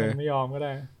คุยแล้วมันไม่ยอมก็ไ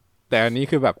ด้แต่อันนี้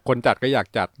คือแบบคนจัดก็อยาก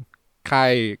จัด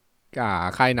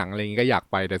ค่ายหนังอะไรอย่างงี้ก็อยาก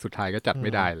ไปแต่สุดท้ายก็จัดไ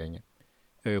ม่ได้อะไรเงี้ย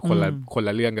คนล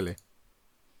ะเรื่องกันเลย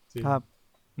ครับ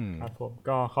ครับผม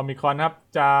ก็คอมิคอนครับ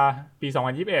จะปี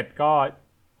2021ก็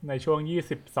ในช่วง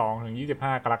22ถึง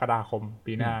25กรกฎาคม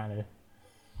ปีหน้าเลย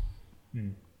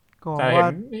ก็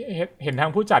เห็นทา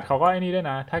งผู้จัดเขาก็ไอ้นี่ด้วย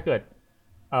นะถ้าเกิด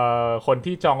คน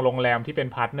ที่จองโรงแรมที่เป็น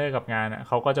พาร์ทเนอร์กับงานเ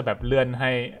ขาก็จะแบบเลื่อนใ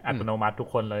ห้อัตโนมัติทุก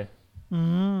คนเลย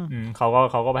เขา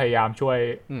ก็พยายามช่วย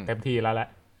เต็มที่แล้วแหละ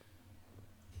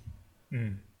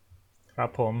ครับ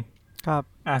ผมครับ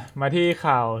มาที่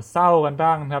ข่าวเศร้ากันบ้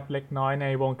างครับเล็กน้อยใน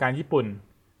วงการญี่ปุ่น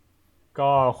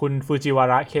ก็คุณฟูจิวา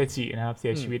ระเคจินะครับเสี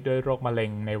ยชีวิตด้วยโรคมะเร็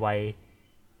งในวัย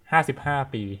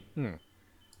55 ปี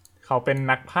เขาเป็น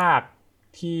นักพากย์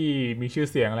ที่มีชื่อ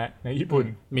เสียงแหละในญี่ปุ่น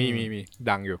มี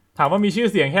ดังอยู่ถามว่ามีชื่อ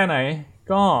เสียงแค่ไหน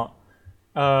ก็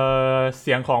เ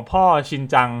สียงของพ่อชิน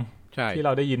จังที่เร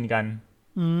าได้ยินกัน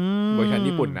เวอร์ชัน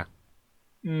ญี่ปุ่นนะ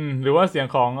หรือว่าเสียง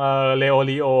ของเลโอ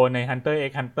ริโอใน Hunter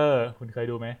x Hunter คุณเคย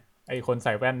ดูไหมไอคนใ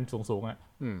ส่แว่นสูงๆอ่ะ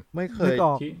ไม่เคย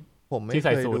ผมไม่เค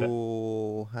ยดู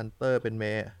Hunter เป็นเม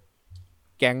ย์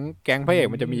แก๊งพระเอก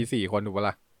มันจะมี4 คนถูกปะ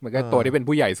ล่ะมันก็ตัวที่เป็น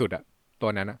ผู้ใหญ่สุดอ่ะตัว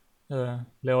นั้นนะ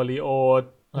เลโอริโอ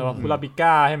อะไรวะคุราบิ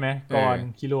ก้าใช่ไหมก่อน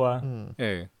คิรัว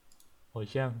โห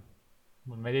เชี่ย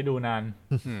มันไม่ได้ดูนาน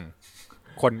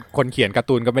คนเขียนการ์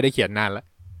ตูนก็ไม่ได้เขียนนานแล้ว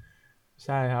ใ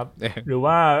ช่ครับหรือ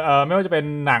ว่าไม่ว่าจะเป็น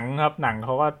หนังครับหนังเข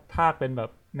าก็ภาคเป็นแบบ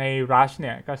ใน Rush เ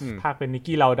นี่ยก็ภาคเป็นนิก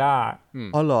กี้ลาวด้า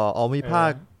เหรอมีภา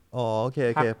คโอเค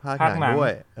ภาคหนังด้ว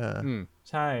ย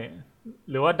ใช่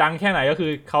หรือว่าดังแค่ไหนก็คื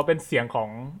อเขาเป็นเสียงของ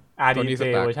RDJ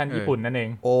เวอร์ชันญี่ปุ่นนั่นเอง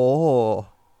โอ้โห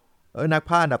นัก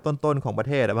พากย์อันดับต้นๆของประ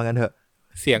เทศว่างั้นเถอะ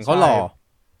เสียงเขาหล่อ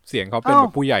เสียงเขาเป็นแบ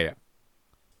บผู้ใหญ่อ่ะ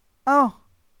อ้าว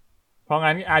เพราะ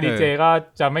งั้น RDJ ก็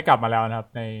จะไม่กลับมาแล้วนะครับ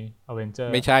ใน Avenger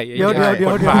ไม่ใช่เดี๋ยว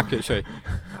ภาคเฉย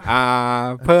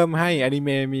ๆเพิ่มให้อนิเม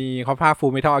ะมีเขาภาค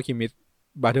Full Metal Alchemist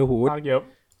Brotherhood ภาคเยอะ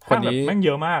คนนี้แม่งเย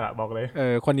อะมากอ่ะบอกเลย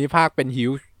คนนี้ภาคเป็นฮิ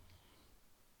ว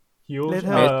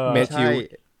เมชิว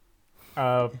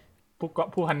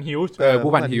ผู้พันฮิว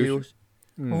ผู้พันฮิว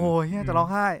โอ้ยจะร้อง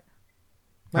ไห้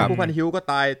ผู้พันฮิวก็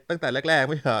ตายตั้งแต่แรกๆ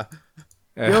ไม่ใช่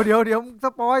เดี๋ยวส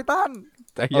ปอยตั้น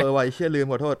ไว้เชื่อลืม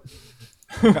ขอโทษ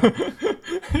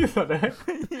สุดเลย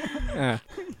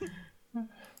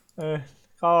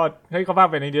ก็เฮ้ยเขาภาค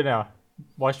เป็นในเดือนไหนวะ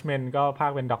Watchmen ก็ภา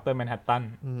คเป็นด็อกเตอร์แมนฮัตตัน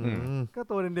ก็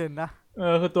ตัวเด่นๆนะ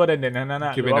คือตัวเด่นๆนั่นน่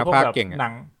ะคือเป็นนักพากย์เก่งห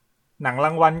นังร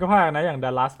างวัลก็พากย์นะอย่าง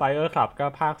The Last Fire Club ก็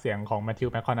พากย์เสียงของ Matthew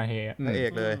McConaughey พระเอ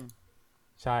กเลย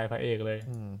ใช่พระเอกเลย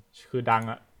คือดัง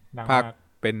มาก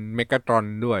เป็นเมกาตรอน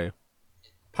ด้วย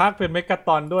ภาคเป็นเมกาต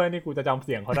อนด้วยนี่กูจะจำเ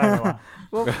สียงเขาได้ไหมวะ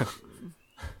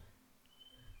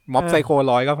ม็อบไซโค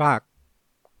100ก็ภาค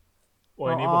โอ้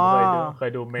ยนี่ผมเค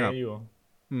ยดูเมย์อยู่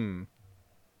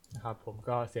นะครับผม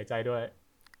ก็เสียใจด้วย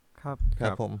ครับ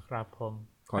ผม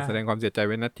ขอแสดงความเสียใจไ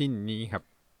ว้ณที่นี้ครับ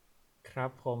ครั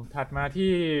บผมถัดมา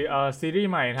ที่ซีรีส์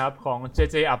ใหม่ครับของ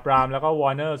JJ Abrams แล้วก็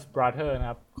Warner Brothers นะ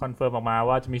ครับคอนเฟิร์มออกมา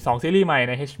ว่าจะมี2ซีรีส์ใหม่ใ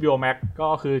น HBO Max ก็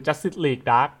คือ Justice League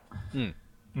Dark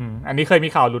อันนี้เคยมี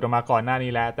ข่าวหลุดออกมาก่อนหน้า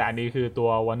นี้แล้วแต่อันนี้คือตัว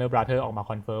Warner Brothers ออกมา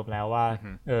คอนเฟิร์มแล้วว่า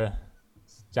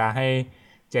จะให้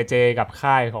JJ กับ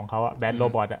ค่ายของเขาอะ Bad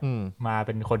Robot อะมาเ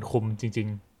ป็นคนคุมจริง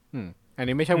ๆอัน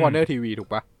นี้ไม่ใช่ Warner TV ถูก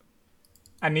ปะ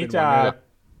อันนี้จะ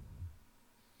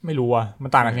ไม่รู้อ่ะมั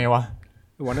นต่างกันไงวะ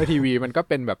Warner TV มันก็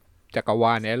เป็นแบบจักรว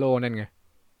าล Arrow นั่นไง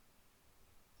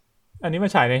อันนี้มา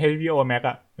ฉายใน HBO Max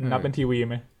อ่ะมันนับเป็นทีวี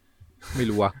ไหมไม่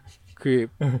รู้อ่ะคือ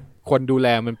คนดูแล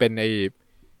มันเป็นไอ้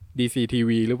DC TV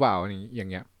หรือเปล่าอย่าง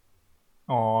เงี้ย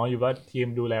อยู่ว่าทีม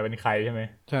ดูแลเป็นใครใช่ไหม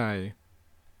ใช่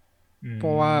เพร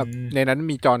าะว่าในนั้น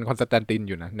มีจอห์นคอนสแตนตินอ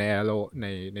ยู่นะใน Arrow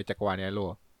ในจักรวาล Arrow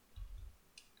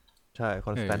ใช่ค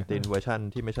อนสแตนตินเวอร์ชัน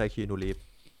ที่ไม่ใช่คีนูรีฟ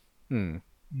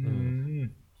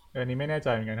อันนี้ไม่แน่ใจ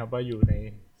เหมือนกันครับว่าอยู่ใน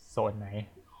โซนไหน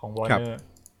ของ Warner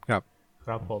ค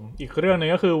รับผมอีกเรื่องนึ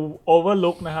งก็คือ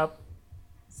Overlook นะครับ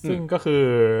ซึ่งก็คือ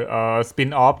สปิน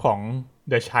ออฟของ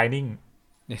The Shining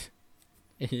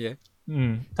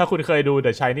ถ้าคุณเคยดู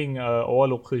The Shining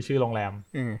Overlook คือชื่อโรงแรม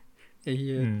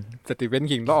สตีเฟน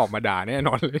คิงต้องออกมาด่าแน่น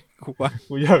อนเลย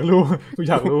กูอยากรู้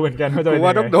เหมือนกันว่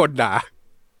าต้องโดนด่า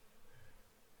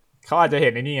เขาอาจจะเห็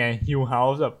นไอ้นี่ไง Hill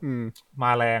House แบบม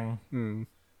าแรง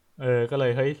ก็เล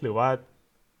ยเฮ้ยหรือว่า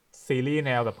ซีรีส์แ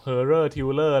นวแบบ Horror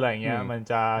Thriller อะไรอย่างเงี้ยมั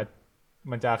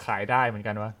นจะขายได้เหมือน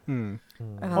กันวะ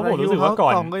เพราะผมรู้สึกว่า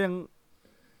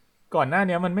ก่อนหน้า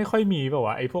นี้มันไม่ค่อยมีแบบ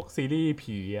ว่าไอ้พวกซีรีส์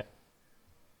ผีอ่ะ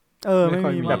ไม่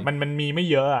มีแบบมันมีไม่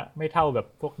เยอะอ่ะไม่เท่าแบบ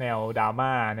พวกแนวดราม่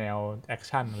าแนวแอค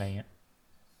ชั่นอะไรเงี้ย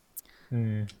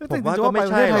ผมว่าก็ไม่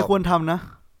ใช่ใครควรทำนะ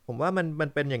ผมว่ามัน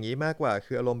เป็นอย่างนี้มากกว่า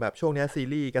คืออารมณ์แบบช่วงนี้ซี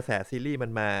รีส์กระแสซีรีส์มั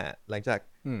นมาหลังจาก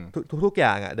ทุกอ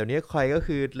ย่างอ่ะเดี๋ยวนี้ใครก็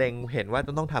คือเล็งเห็นว่า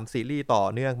ต้องทำซีรีส์ต่อ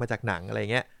เนื่องมาจากหนังอะไร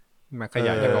เงี้ยมาขย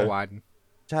ายจักรวาล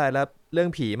ใช่แล้วเรื่อง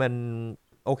ผีมัน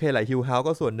โอเคแหละฮิลเฮาส์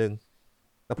ก็ส่วนหนึ่ง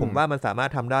แต่ผมว่ามันสามาร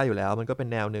ถทำได้อยู่แล้วมันก็เป็น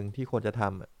แนวหนึ่งที่ควรจะท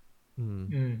ำ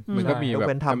มันก็มีแบบ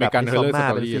เป็นทำแบบมิซอมมา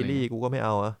เป็นซีรีส์กูก็ไม่เอ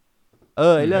า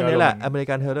เรื่องนี้แหละอเมริ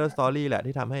กันเฮอร์เรอร์สตอรี่แหละ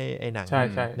ที่ทำให้ไอ้หนัง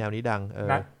แนวนี้ดัง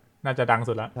น่าจะดัง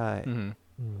สุดละใช่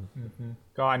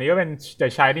ก็อันนี้ก็เป็น The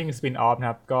Shining Spin-off นะ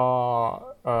ครับก็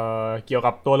เกี่ยว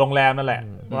กับตัวโรงแรมนั่นแหละ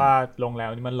ว่าโรงแรม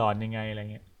นี้มันหลอนยังไงอะไร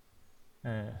เงี้ย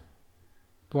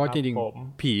เพราะจริง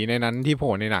ๆผีในนั้นที่โผ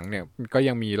ล่ในหนังเนี่ยก็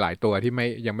ยังมีหลายตัวที่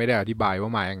ยังไม่ได้อธิบายว่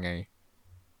ามายังไง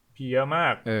ผีเยอะมา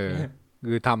ก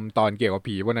คือทำตอนเกี่ยวกับ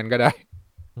ผีพวกนั้นก็ได้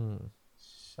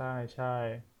ใช่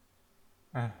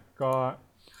ก็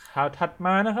ข่าวถัดม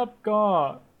านะครับก็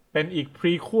เป็นอีกพ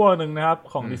รีควอลนึงนะครับ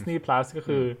ของ Disney Plus ก็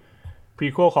คือพรี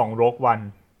ควอลของ Rogue One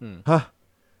ฮะ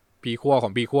พรีควอลขอ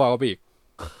งพรีควอลก็อีก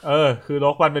คือ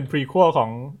Rogue One เป็นพรีควอลของ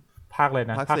ภาคเลย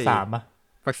นะภาค3ป่ะ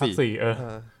ภาค4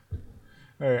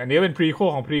อันนี้เป็นพรีควอล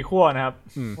ของพรีควอลนะครับ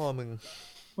พ่อมึง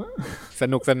ส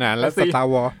นุกสนานและ Star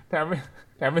Wars แถม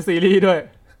เป็นซีรีส์ด้วย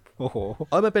โอ้โห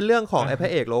มันเป็นเรื่องของไอ้พร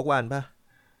ะเอก Rogue One ป่ะ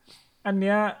อันเ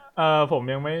นี้ยผม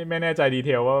ยังไม่แน่ใจดีเท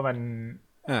ลว่ามัน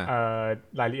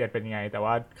รายละเอียดเป็นไงแต่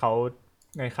ว่าเขา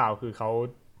ในข่าวคือเขา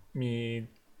มี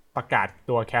ประกาศ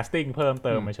ตัวแคสติ้งเพิ่มเ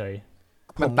ติมมาเฉย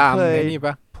มันตามนี่ป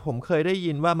ะผมเคยได้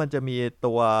ยินว่ามันจะมี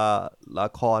ตัวละ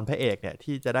ครพระเอกเนี่ย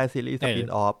ที่จะได้ซีรีส์สปิน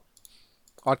ออฟ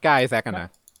ออสการ์ไอแซคกันนะ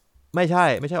ไม่ใช่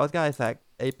ออสการ์ไอแซค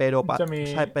ไอเปโดปัส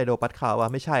ใช่เปโดปัสข่าวว่า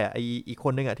ไม่ใช่อ่ะไออีกค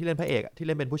นนึงอ่ะที่เล่นพระเอกที่เ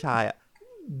ล่นเป็นผู้ชายอ่ะ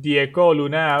เดียโกลู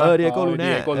น่าเดียโกลู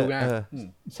น่า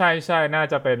ใช่น่า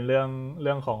จะเป็นเ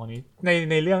รื่องของคนนี้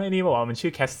ในเรื่องไอ้นี้บอกว่ามันชื่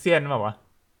อแคสเซียนป่าววะ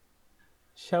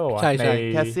ใช่ป่าว ใช่ ใน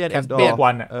แคสเซียน แค แอ ส นดอ เปียน ร์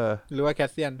วันอ่ะ หรือว่าแคส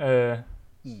เซียน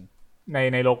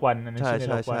ในโลกวันอันนั้น ใช่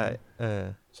ชื่อใน ใช่ โลกวัน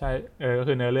ใช่ใช่ก็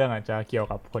คือเนื้อเรื่องอาจจะเกี่ยว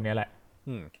กับคนนี้แหละ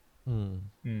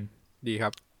ดีครั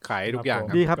บขายทุกอย่าง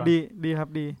ดีครับดีครับ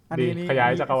ดีอันนี้นี่ ขยาย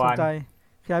จักรวาล สนใจ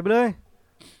ขยายไปเลย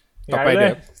ต่อไป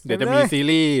เดี๋ยวจะมีซี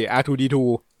รีส์ R2D2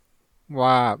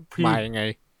 ว่ามายังไง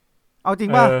เอาจริง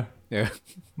ป่ะ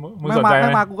มึงสนใจไหม ไม่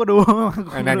มากูก็ดู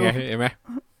นั่นไงเห็นไหม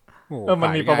มัน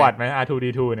มีประวัติไหม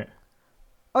R2D2 เนี่ย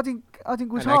เอาจริง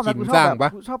กูชอบนะกูชอบแบ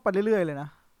บกูชอบไปเรื่อยๆเลยนะ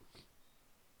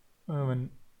มัน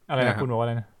อะไรนะคุณบอกว่าอะ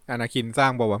ไรนะอนาคินสร้า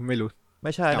งบอกว่าไม่รู้ไ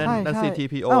ม่ใช่นั่น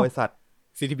CTPO ไอสัตว์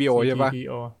CTPO ใช่ปะ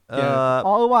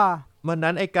ว่ามัน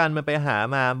นั้นไอ้การมันไปหา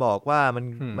มาบอกว่า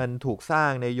มันถูกสร้า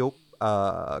งในยุค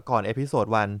ก่อนเอพิโซด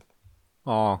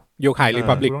1ยุคไฮริ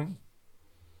พับลิก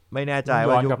ไม่แน่ใจ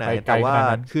ว่ายุคไหนแต่ว่า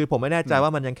คือผมไม่แน่ใจว่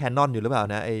ามันยังแคนนอนอยู่หรือเปล่า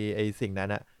นะไอสิ่งนั้น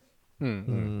นะ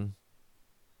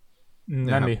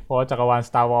นั่นดิเพราะจักรวาล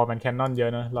Star Wars มันแคนนอนเยอะ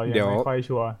นะเรายังไม่ค่อย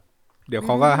ชัวร์เดี๋ยวเข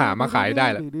าก็หามาขายได้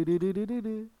แหละ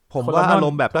ผมว่าอาร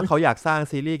มณ์แบบถ้าเขาอยากสร้าง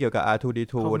ซีรีส์เกี่ยวกับ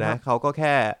R2D2 นะเขาก็แ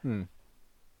ค่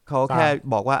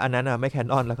บอกว่าอันนั้นไม่แคน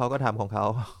นอนแล้วเขาก็ทำของเขา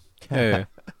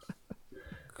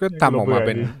ก็ทำออกมาเ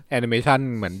ป็นแอนิเมชัน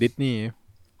เหมือนดิสนีย์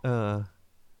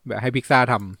แบบให้พิกซ่า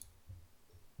ท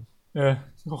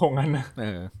ำก็คงงั้นนะ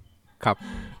ครับ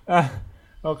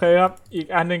โอเคครับอีก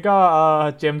อันนึงก็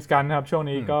เจมส์กันครับช่วง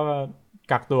นี้ก็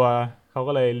กักตัวเขา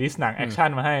ก็เลยลิสต์หนังแอคชั่น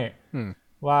มาให้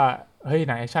ว่าเฮ้ยห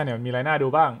นังแอคชั่นเนี่ยมันมีอะไรน่าดู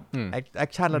บ้างแอ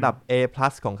คชั่นระดับ A+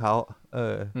 ของเขา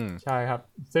ใช่ครับ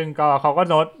ซึ่งก็เขาก็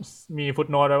โน้ตมีฟุต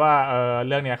โน้ตไว้ว่าเ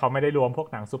รื่องเนี้ยเขาไม่ได้รวมพวก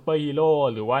หนังซูเปอร์ฮีโร่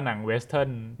หรือว่าหนังเวสเทิร์น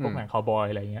พวกหนังคาวบอย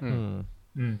อะไรเงี้ย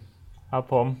ครับ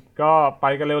ผมก็ไป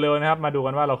กันเร็วๆนะครับมาดูกั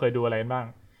นว่าเราเคยดูอะไรบ้าง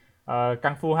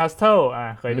กังฟูฮัสเทิล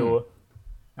เคยดู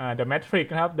The Matrix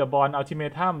นะครับ The Bourne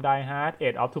Ultimatum Die Hard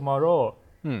Edge of Tomorrow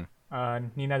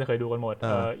นี่น่าจะเคยดูกันหมด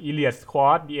Elite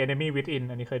Squad The Enemy Within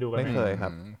อันนี้เคยดูกันไหมไม่เคยครั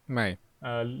บไม่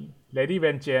Lady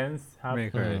Vengeance ครับไม่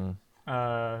เคย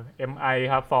MI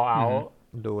ครับ Fallout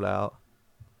ดูแล้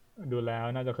ว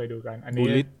น่าจะเคยดูกันอันนี้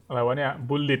อะไรวะเนี่ย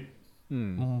Bullet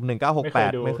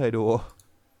 1968ไม่เคย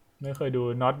ดู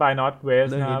Not by Northwest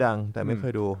เรื่องนี้ดังแต่ไม่เค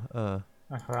ยดู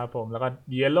ครับผมแล้วก็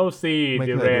Yellow Sea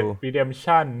The Red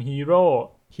Redemption Hero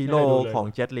ของ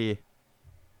Jet Li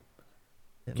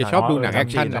แกชอบดูหนังแอค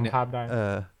ชั่นนะเนี่ย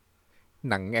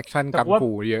หนังแอคชั่นกังฟู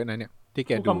เยอะนะเนี่ยที่แ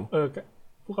กดู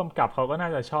ผู้กำกับเขาก็น่า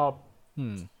จะชอบ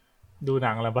ดูห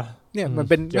นังอะไรปะเนี่ยมัน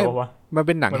เป็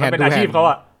นหนังแฮนด์ทูแฮนด์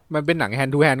มันเป็นหนังแฮน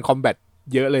ด์ทูแฮนด์คอมแบท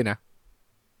เยอะเลยนะ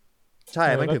ใช่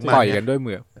ไม่ถึงต่อยกันด้วย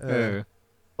มือ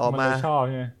ต่อมาชอบใ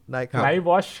ช่ไหม Night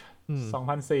Watch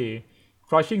 2004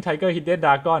 Crouching Tiger Hidden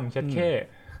Dragon เช็ดแค่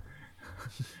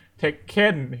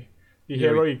Tekken The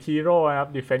Heroic Hero นะครับ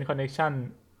Defense Connection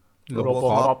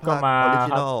Robocop ก็มา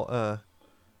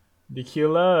The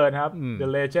Killer นะครับ The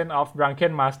Legend of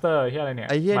Drunken Master ที่อะไรเนี่ย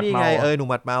ไอ้เหี้ยนี่ไงหนุ่ม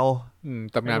หมัดเมา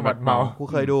ตำนานหมัดเมากู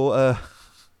เคยดู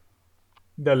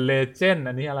The Legend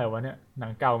อันนี้อะไรวะเนี่ยหนั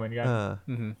งเก่าเหมือนกัน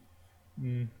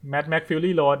Mad Max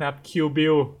Fury Road นะครับ Kill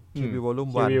Bill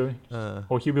Volume 1โ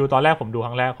ห Kill Bill ตอนแรกผมดูค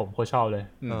รั้งแรกผมโคตรชอบเลย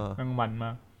มันม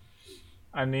าก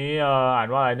อันนี้อ่าน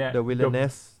ว่าอะไรเนี่ย The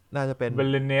Villainess น่าจะเป็น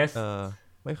Villainess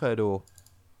ไม่เคยดู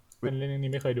เป็นเรื่อง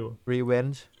นี้ไม่เคยดู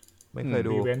Revenge ไม่เคย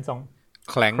ดู Revenge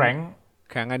แคร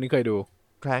งอันนี้เคยดู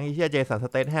แครงไอ้เหี้ยเจสันส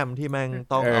เตทแฮมที่แม่ง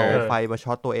ต้องเอาไฟมา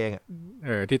ช็อตตัวเอง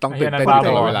ที่ต้องตื่นเต้นต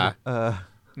ลอดเวลา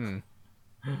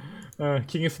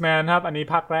Kingsman ครับอันนี้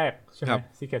ภาคแรกใช่ไหม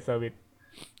Secret Service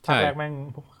ภาคแรกแม่ง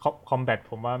คอมแบท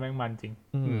ผมว่าแม่งมันจริง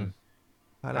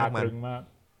ภาคแรกมันมาก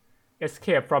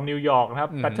Escape from New York นะครั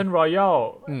บ Battle Royale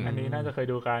อันนี้น่าจะเคย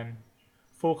ดูกัน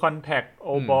Full Contact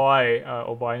Oh Boy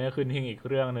Oh Boy เนี่ยขึ้นหิ้งอีก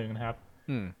เรื่องนึงนะครับ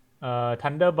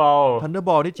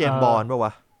Thunderball ที่เจมส์บอนด์ป่ะว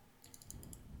ะ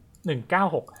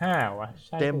1965วะใ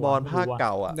ช่เจมส์บอนด์ภาคเก่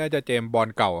าน่าจะเจมส์บอน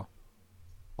ด์เก่า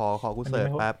ขอกูเสิร์ช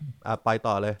แป๊บไป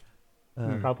ต่อเลย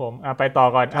ครับผมไปต่อ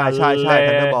ก่อนใช่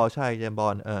Thunderball ใช่เจมส์บอ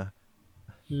นด์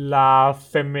La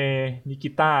Femme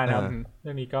Nikita นะครับเ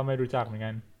รื่องนี้ก็ไม่รู้จักเหมือน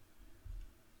กัน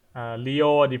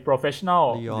Leo The Professional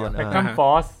Dragon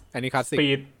Force อันนี้คลาสสิก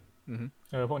Speed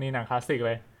พวกนี้หนังคลาสสิกเ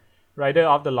ลย Rider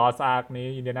of the Lost Ark นี้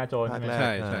Indiana Jones ใ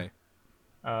ช่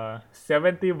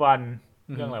71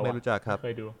เรื่องอะไรวะไม่รู้จักครับเค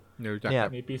ยดูเนี่ย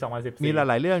มีปี2014มีห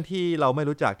ลายๆเรื่องที่เราไม่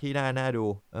รู้จักที่น่าดู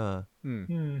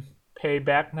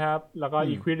Payback นะครับแล้วก็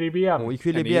Equilibrium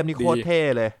Equilibrium นี่โคตรเท่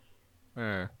เลย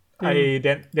ไอ้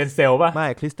เดนเซลป่ะไม่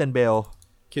คริสเตนเบล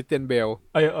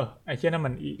ไอ้เหี้ยนั่น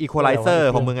มันEqualizer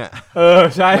ของมึง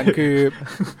ใช่มั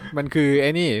นคือไ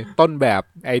อ้นี่ต้นแบบ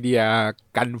ไอเดีย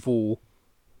กันฟู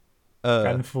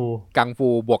กังฟู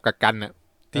บวกกับกันน่ะ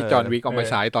ที่จอห์นวิกเอามา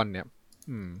ใช้ตอนเนี้ย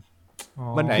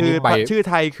มันคือชื่อ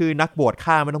ไทยคือนักบวช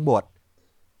ฆ่าไม่ต้องบวช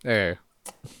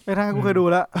ไอ้ทางกูเคยดู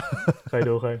แล้วเคย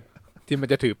ดูที่มัน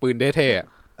จะถือปืนเท่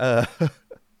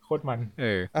โคตรมัน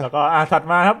แล้วก็ถัด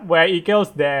มาครับ Where Eagles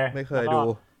Dare ไม่เคยดู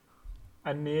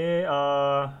อันนี้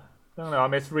เรื่องอะไรวะ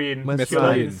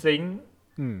Killer Instinct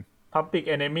Public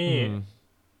Enemy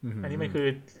อันนี้มันคือ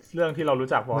เรื่องที่เรารู้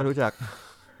จักป่ะไม่รู้จัก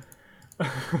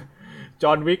จ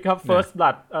อห์นวิกครับ First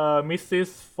Blood Mrs.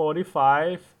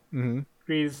 45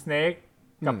 Green Snake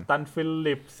กัปตันฟิ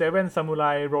ลิป Seven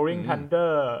Samurai Rolling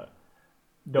Thunder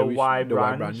The Wild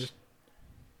Bunch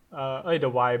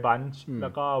The Wild Bunch แล้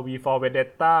วก็ V for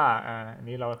Vendetta อัน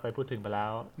นี้เราเคยพูดถึงไปแล้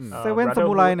ว Seven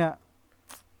Samurai เนี่ย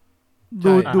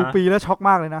ดูปีแล้วช็อกม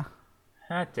ากเลยนะ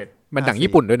57มันหนัง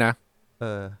ญี่ปุ่นด้วยนะ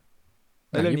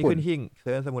เรื่องนี้ขึ้นหิ่ง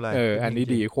Seven Samurai อันนี้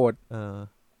ดีโคตร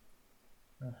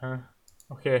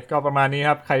โอเคก็ประมาณนี้ค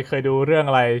รับใครเคยดูเรื่อง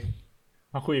อะไร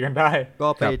มาคุยกันได้ก็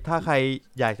ไปถ้าใคร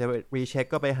อยากจะรีเช็ค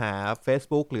ก็ไปหา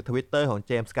Facebook หรือ Twitter ของ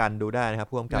James Gunn ดูได้นะครับ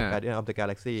ผู้กำกับ Guardians of the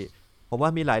Galaxy ผมว่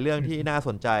ามีหลายเรื่องที่น่าส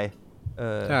นใจ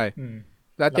ใช่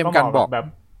แล้วเจมส์กันบ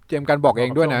อกเอง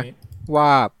ด้วยนะว่า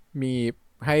มี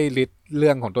ให้ลิสต์เ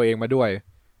รื่องของตัวเองมาด้วย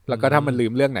แล้วก็ถ้ามันลื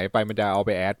มเรื่องไหนไปมันจะเอาไป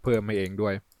แอดเพิ่มมาเองด้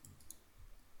วย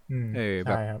แ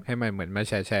บบให้มันเหมือนมา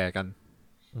แชร์กัน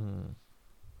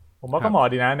ผมว่าก็เหมาะ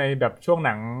ดีนะในแบบช่วงห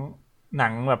นั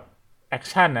งแบบแอค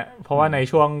ชั่นอ่ะเพราะว่าใน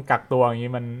ช่วงกักตัวอย่าง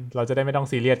นี้มันเราจะได้ไม่ต้อง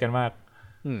ซีเรียสกันมาก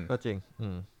ก็จริง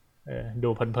ดู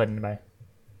เพลินๆไป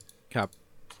ครับ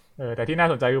แต่ที่น่า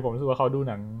สนใจคือผมรู้สึกว่าเขาดู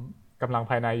หนังกำลัง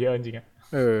ภายในเยอะจริงๆอ่ะ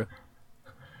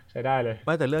ใช้ได้เลยไ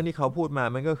ม่แต่เรื่องที่เขาพูดมา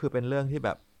มันก็คือเป็นเรื่องที่แบ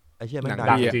บไอ้เชี่ยมันดัง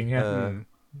จริง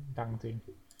ดังจริง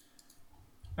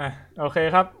โอเค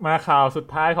ครับมาข่าวสุด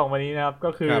ท้ายของวันนี้นะครับ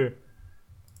ก็คือ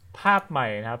ภาพใหม่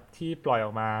นะครับที่ปล่อยอ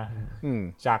อกมา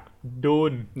จากดู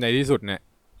นในที่สุดเนี่ย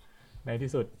ในที่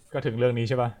สุดก็ถึงเรื่องนี้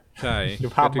ใช่ป่ะใช่ดู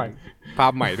ภาพ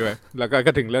ใหม่ด้วยแล้ว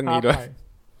ก็ถึงเรื่องนี้ด้วย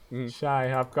ใช่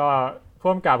ครับก็ผู้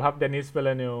กำกับครับเดนิสเวล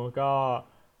นิวก็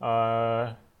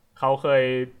เขาเคย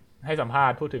ให้สัมภา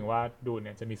ษณ์พูดถึงว่าดูนเ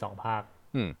นี่ยจะมี2ภาค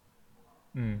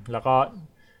แล้วก็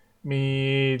มี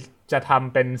จะท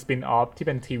ำเป็นสปินออฟที่เ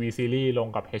ป็นทีวีซีรีส์ลง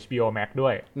กับ HBO Max ด้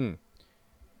วย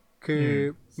คือ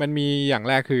มันมีอย่าง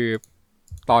แรกคือ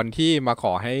ตอนที่มาข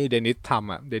อให้เดนิสท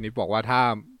ำเดนิสบอกว่าถ้า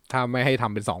ไม่ให้ท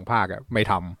ำเป็น2ภาคไม่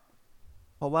ท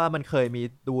ำเพราะว่ามันเคยมี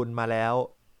ดูนมาแล้ว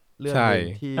เรื่องนึง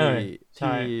ที่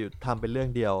ทำเป็นเรื่อง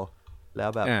เดียวแล้ว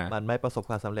แบบมันไม่ประสบ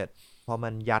ความสำเร็จเพราะมั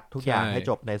นยัดทุกอย่างให้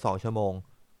จบใน2ชั่วโมง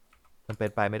มันเป็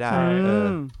นไปไม่ได้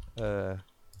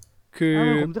คือ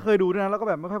ผมจะเคยดูนะแล้วก็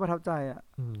แบบไม่ค่อยประทับใจ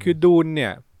คือดู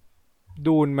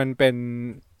นมันเป็น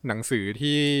หนังสือ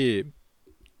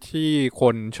ที่ค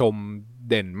นชม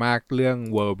เด่นมากเรื่อง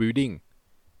world building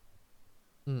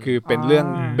คือเป็นเ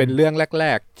รื่องแร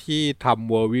กๆที่ท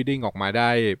ำ world building ออกมาไ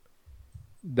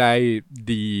ด้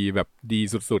ดีแบบดี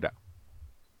สุดๆ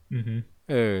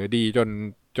ดี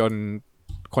จน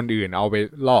คนอื่นเอาไป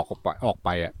ลอกออกไป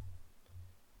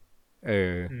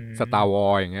Star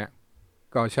Wars อย่างเงี้ย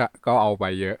ก็เอาไป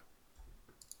เยอะ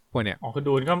พวกเนี้ยคือ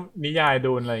ดูนก็นิยาย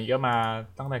ดูนอะไรก็มา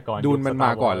ตั้งแต่ก่อนดูนมันมา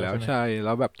ก่อนแล้วใช่แ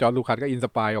ล้วแบบจอร์จลูคัสก็อินส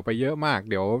ไปร์ออกไปเยอะมาก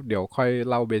เดี๋ยวค่อย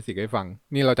เล่าเบสิกให้ฟัง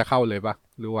นี่เราจะเข้าเลยปะ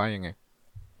หรือว่ายังไง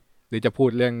หรือจะพูด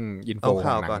เรื่องอินโฟขอ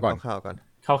งหนังก่อนข่าวก่อน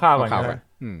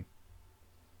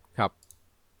ครับ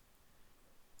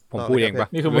ผมพูดเองปะ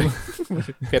นี่คือมึง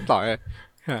เพชรต่อเลย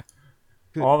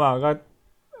มาก็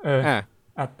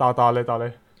ต่อเลย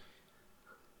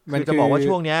คือจะบอกว่า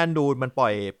ช่วงนี้ดูนมันปล่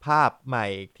อยภาพใหม่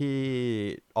ที่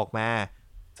ออกมา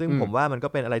ซึ่งผมว่ามันก็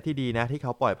เป็นอะไรที่ดีนะที่เข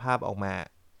าปล่อยภาพออกมา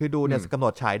คือดูเนี่ยกำหน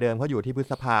ดฉายเดิมเขาอยู่ที่พฤ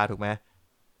ษภาถูกไหม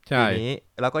ใช่ทีนี้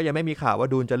แล้วก็ยังไม่มีข่าวว่า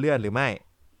ดูนจะเลื่อนหรือไม่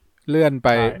เลื่อนไป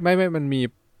ไม่มันมี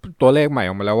ตัวเลขใหม่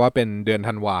ออกมาแล้วว่าเป็นเดือน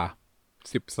ธันวา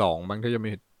12มันก็จะมี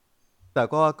แต่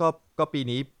ก็ปี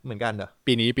นี้เหมือนกันเหรอ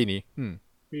ปีนี้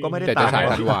ก็ไม่ได้ต่างกัน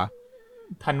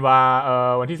ธันวา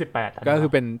วันที่18ก็คือ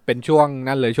เป็นช่วง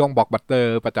นั่นเลยช่วงบล็อกบัสเตอ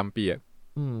ร์ประจำปี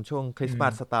ช่วงคริสต์มา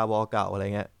สสตาร์วอร์เก่าอะไร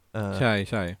เงี้ยใ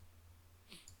ช่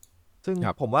ซึ่ง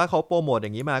ผมว่าเขาโปรโมทอย่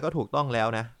างนี้มาก็ถูกต้องแล้ว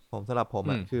นะผมสำหรับผม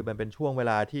คือมันเป็นช่วงเว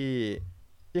ลา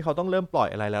ที่เขาต้องเริ่มปล่อย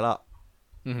อะไรแล้วล่ะ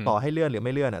ต่อให้เลื่อนหรือไ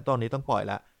ม่เลื่อนตอนนี้ต้องปล่อย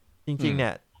ละจริงๆเนี่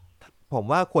ยผม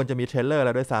ว่าควรจะมีเทรลเลอร์แ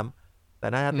ล้วด้วยซ้ำแต่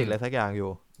น่าจะติดอะไรสักอย่างอยู่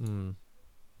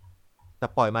แต่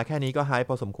ปล่อยมาแค่นี้ก็ไฮป์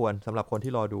พอสมควรสำหรับคน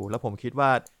ที่รอดูแล้วผมคิดว่า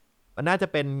มันน่าจะ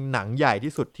เป็นหนังใหญ่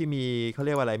ที่สุดที่มีเขาเ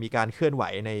รียกว่าอะไรมีการเคลื่อนไหว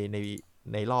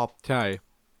ในรอบใช่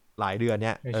หลายเดือนเ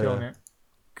นี้ยในช่วงนี้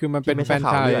คือมันเป็นแฟน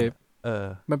ชาย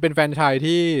มันเป็นแฟนชาย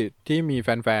ที่มีแ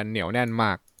ฟนๆเหนียวแน่นม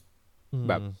าก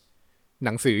แบบห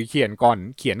นังสือเขียนก่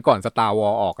อน Star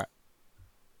Wars ออก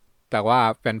แต่ว่า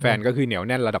แฟนๆก็คือเหนียวแ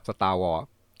น่นระดับ Star Wars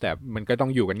แต่มันก็ต้อ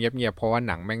งอยู่กันเงียบๆเพราะว่า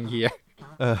หนังแม่งเหี้ย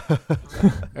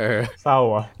เศร้า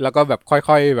อ่ะแล้วก็แบบค่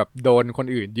อยๆแบบโดนคน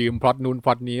อื่นยืมพล็อตนู้นพ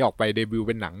ล็อตนี้ออกไปเดบิวต์เ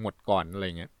ป็นหนังหมดก่อนอะไร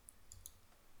เงี้ย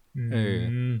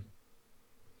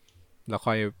แล้ว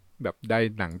ค่อยแบบได้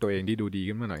หนังตัวเองที่ดูดี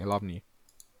ขึ้นมาหน่อยรอบนี้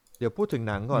เดี๋ยวพูดถึง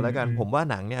หนังก่อนแล้วกันผมว่า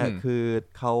หนังเนี่ยคือ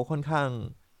เขาค่อนข้าง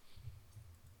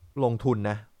ลงทุน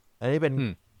นะอันนี้เป็น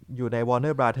อยู่ใน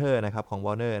Warner Brother นะครับของ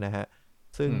Warner นะฮะ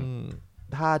ซึ่ง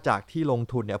ถ้าจากที่ลง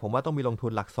ทุนเนี่ยผมว่าต้องมีลงทุ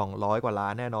นหลัก200กว่าล้า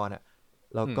นแน่นอนอ่ะ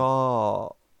แล้วก็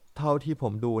เท่าที่ผ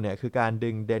มดูเนี่ยคือการดึ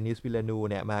งเดนิส วิลเลนู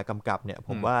เนี่ยมากำกับเนี่ยผ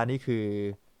มว่านี่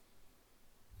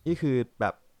คือแบ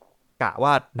บกะว่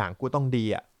าหนังกูต้องดี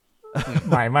อ่ะ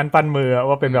หมายมั่นปั้นมือ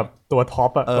ว่าเป็นแบบตัวท็อ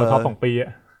ปอ่ะตัวท็อปของปีอ่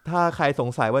ะถ้าใครสง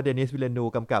สัยว่าเดนิส วิลเลนู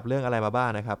กำกับเรื่องอะไรมาบ้าง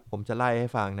นะครับผมจะไล่ให้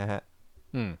ฟังนะฮะ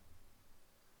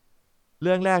เ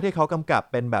รื่องแรกที่เขากำกับ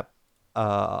เป็นแบบ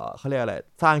เขาเรียกอะไร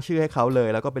สร้างชื่อให้เขาเลย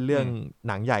แล้วก็เป็นเรื่อง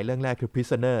หนังใหญ่เรื่องแรกคือ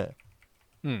Prisoner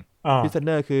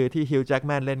Prisoner คือที่ฮิวจ์แจ็คแ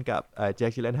มนเล่นกับเจ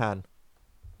ค จิลเลนฮัน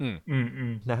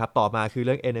นะครับต่อมาคือเ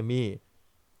รื่อง Enemy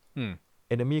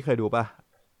Enemy เคยดูป่ะ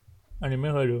อันนี้ไ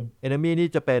ม่เคยดู Enemy นี่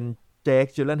จะเป็นเจค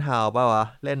จิลเลนฮันป่ะวะ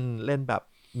เล่นแบบ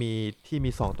มี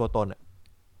2ตัวตนอ่ะ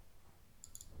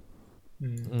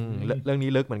เรื่องนี้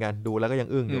ลึกเหมือนกันดูแล้วก็ยัง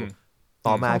อึ้งอยู่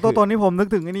ต่อมาตัวตนนี้ผมนึก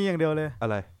ถึงไอ้นี่อย่างเดียวเลยอะ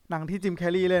ไรหนังที่จิมแค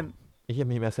ร์รีเล่นไอ้เหี้ย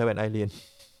มีแมสเซอร์แอนด์ไอรีน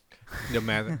เดี๋ยวแ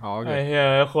มสไอ้เหี้ย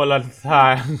คนละ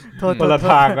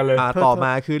ทางกันเลยต่อม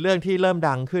าคือเรื่องที่เริ่ม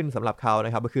ดังขึ้นสำหรับเขาน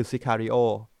ะครับก็คือ Sicario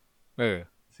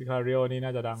Sicario นี่น่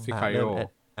าจะดัง Sicario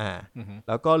แ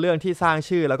ล้วก็เรื่องที่สร้าง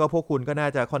ชื่อแล้วก็พวกคุณก็น่า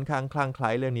จะค่อนข้างคลั่งไคล้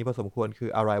เรื่องนี้พอสมควรคือ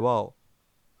Arrival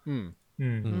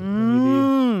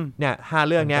เนี่ย5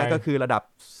เรื่องนี้ก็คือระดับ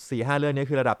 4-5 เรื่องนี้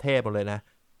คือระดับเทพหมดเลยนะ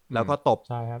แล้วก็ตบ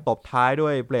ท้ายด้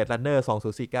วย Blade Runner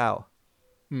 2049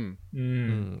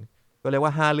ก็เรียกว่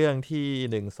า5เรื่องที่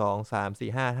1 2 3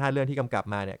 4 5เรื่องที่กำกับ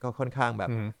มาเนี่ยก็ค่อนข้างแบบ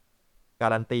กา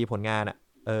รันตีผลงานอ่ะ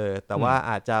แต่ว่า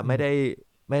อาจจะไม่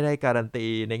ได้การันตี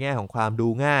ในแง่ของความดู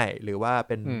ง่ายหรือว่าเ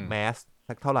ป็นแมส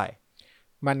สักเท่าไหร่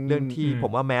มันเรื่องที่ผ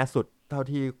มว่าแมสสุดเท่า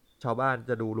ที่ชาวบ้าน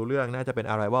จะดูรู้เรื่องน่าจะเป็น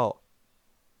Arrival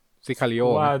Sicario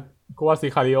ก็ว่า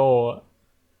Sicario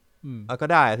ก็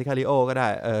ได้ Sicario ก็ได้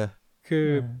คือ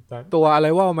ตัวอะไร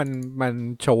ว่ามัน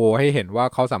โชว์ให้เห็นว่า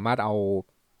เขาสามารถเอ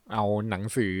าหนัง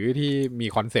สือที่มี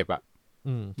คอนเซปต์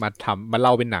มาเ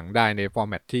ล่าเป็นหนังได้ในฟอร์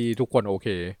แมตที่ทุกคนโอเค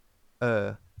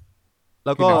แ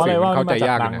ล้วก็อะไรว่าเข้าใจย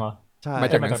ากนะใช่มา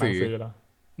จากหนังสือ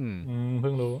เ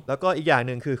พิ่งรู้แล้วก็อีกอย่างห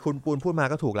นึ่งคือคุณปูนพูดมา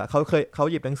ก็ถูกแล้วเขา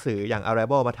หยิบหนังสืออย่าง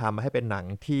Arrival มาทำให้เป็นหนัง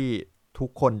ที่ทุก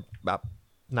คนแบบ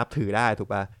นับถือได้ถูก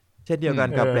ป่ะเช่นเดียวกัน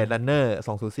กับ Blade Runner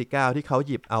 2049ที่เขาห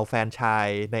ยิบเอาแฟนชาย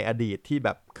ในอดีตที่แบ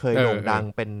บเคยโด่งดัง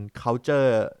เป็น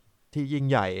culture ที่ยิ่ง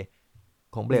ใหญ่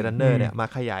ของ Blade Runner เนี่ยมา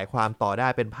ขยายความต่อได้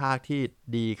เป็นภาคที่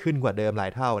ดีขึ้นกว่าเดิมหลา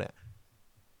ยเท่าเนี่ย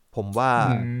ผมว่า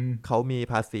เขามี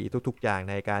ภาษีทุกๆอย่าง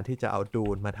ในการที่จะเอาดู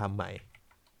นมาทำใหม่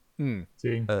จ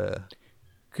ริง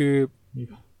คือ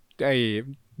ไอ้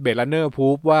Blade Runner พู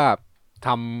ฟว่าท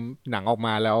ำหนังออกม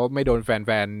าแล้วไม่โดนแฟ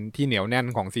นๆที่เหนียวแน่น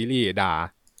ของซีรีส์ด่า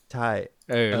ใช่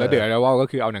แล้วเดี๋ยวแล้วว่าก็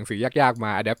คือเอาหนังสือยากๆม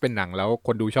าอะแดปเป็นหนังแล้วค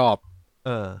นดูชอบ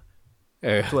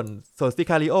ส่วน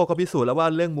Sicario ก็พิสูจน์แล้วว่า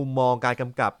เรื่องมุมมองการก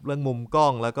ำกับเรื่องมุมกล้อ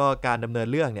งแล้วก็การดำเนิน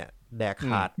เรื่องเนี่ยแดกข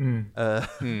าด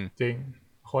จริง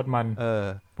โคตรมัน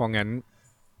เพราะงั้น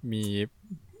มี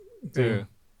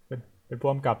เป็นผู้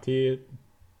กำกับที่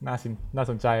น่า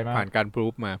สนใจมากผ่านการพรู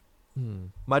ฟ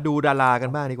มาดูดารากัน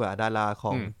บ้างดีกว่าดาราข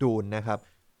องดูนนะครับ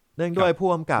เนื่องด้วยผู้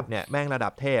กำกับเนี่ยแม่งระดั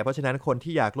บเทพเพราะฉะนั้นคน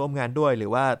ที่อยากร่วมงานด้วยหรื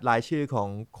อว่ารายชื่อของ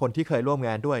คนที่เคยร่วมง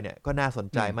านด้วยเนี่ยก็น่าสน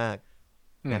ใจมาก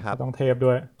นะครับต้องเทพ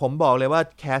ด้วยผมบอกเลยว่า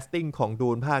แคสติ้งของดู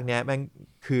นภาคเนี้ยแม่ง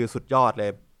คือสุดยอดเล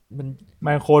ยแ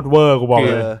ม่งโคตรเวอร์กูบอกเ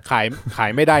ลยขาย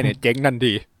ไม่ได้เนี่ยเจ๊งทัน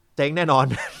ทีเจ๊งแน่นอน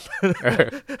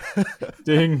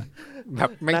จริงแบบ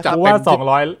ไม่จับว่า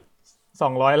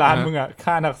200 ล้านมึงอ่ะ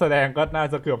ค่านักแสดงก็น่า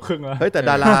จะเกือบครึ่งแล้วเฮ้ยแต่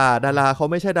ดาราเขา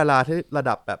ไม่ใช่ดาราที่ระ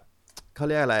ดับแบบเขา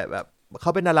เรียกอะไรแบบเข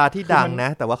าเป็นดาราที่ดังนะ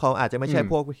แต่ว่าเขาอาจจะไม่ใช่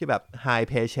พวกที่แบบ high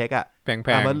paycheck อ่ะแพ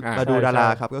งๆมาดูดารา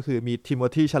ครับก็คือมีทิโม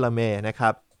ธี ชาลาเมนะครั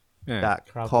บจาก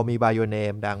Call Me By Your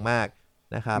Name ดังมาก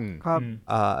นะครับ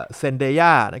เซนเดย่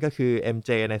านั่นก็คือ MJ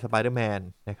ใน Spider-Man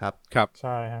นะครับครับใ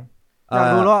ช่ครับอยาก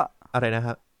ดูแล้วอะไรนะค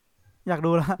รับอยาก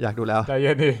ดูแล้วใจเ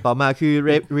ย็นดิต่อมาคือ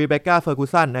รีเบคก้า เฟอร์กู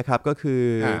สันนะครับก็คือ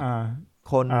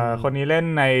คนนี้เล่น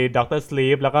ใน Doctor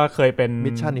Sleep แล้วก็เคยเป็น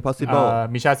Mission Impossible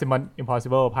Mission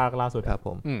Impossible ภาคล่าสุดครับผ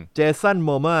มเจสัน โม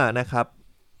ม่านะครับ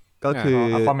ก็คือ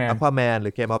Aquaman หรื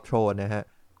อ Game of Thrones นะฮะ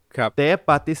ครับเดฟ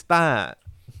บาติสต้า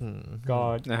ก็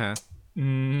นะฮะ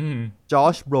จอ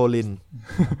ช โบรลิน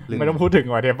ไม่ต้องพูดถึง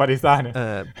ว่ะเดฟ บาติสต้าเนี่ย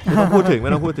ไม่ต้องพูด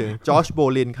ถึงจอช โบร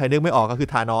ลินใครนึกไม่ออกก็คือ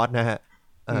ธานอสนะฮะ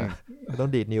ต้อ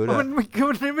งดีดนิ้วด้วยมันไม่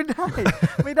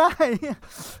ได้เนี่ย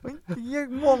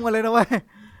ง่วงมาเลยนะเว้ย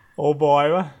โอ้บอย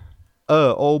วะ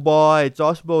โอบอยจอ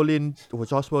ร์จโบลินโอ้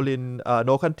จอร์จโบลิน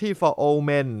No Country for Old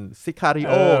Men ซิคาริ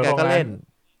โอแกก็เล่น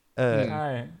ใช่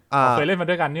เคยเล่นมา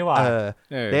ด้วยกันนี่หว่า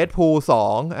เดดพูล2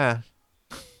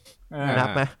นับ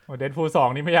ไหมเดดพูล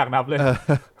2นี่ไม่อยากนับเลย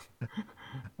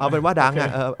เอาเป็นว่าดัง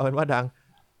เอาเป็นว่าดัง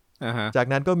จาก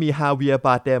นั้นก็มีฮาเวียร์บ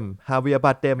าเต็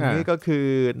มนี่ก็คือ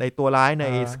ในตัวร้ายใน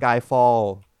Skyfall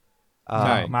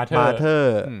มาเธอ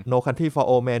ร์ No Country for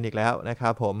Old Men อีกแล้วนะครั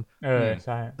บผมใ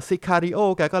ช่ซิคาริโอ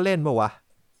แกก็เล่นป่ะวะ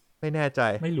ไม่แน่ใจ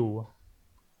ไม่รู้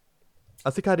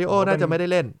ซิคาริโอน่าจะไม่ได้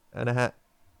เล่นนะฮะ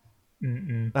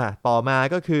ต่อมา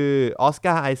ก็คือออสก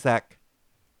าร์ไอแซค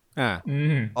อ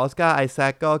อสการ์ไอแซ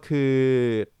คก็คือ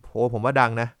โหผมว่าดั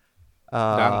งนะ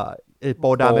โป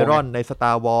ดาเมรอนใน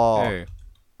Star Wars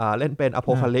เล่นเป็นอโพ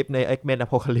คาลิปใน X-Men อ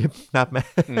โพคาลิปนับไหม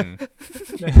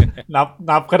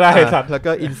นับก็ได้สัตว์แล้ว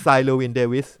ก็อินไซด์ลูวินเด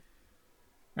วิส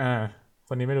ค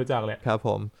นนี้ไม่รู้จักเลยครับผ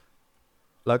ม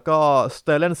แล้วก็สเต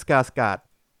อร์เลนสกาสการ์ด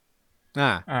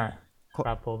ค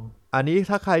รับผมอันนี้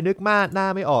ถ้าใครนึกมากหน้า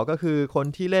ไม่ออกก็คือคน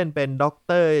ที่เล่นเป็นด็อกเ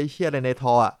ตอร์เชี่ยอะไรในท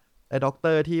อไอ้ด็อกเต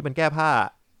อร์ที่มันแก้ผ้า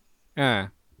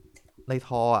ในท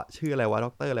อชื่ออะไรวะด็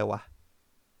อกเตอร์อะไรวะ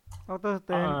ด็อกเตอร์สเ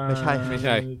ตนไม่ใ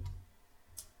ช่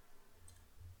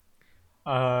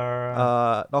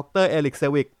ด็อกเตอร์เอลิกเซ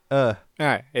วิกเ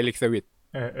อลิกเซวิก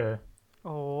โ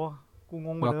อ้กูง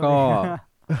งหมดเลยแล้วก็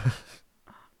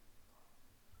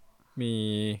มี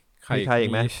ใครอีก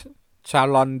ไหมชา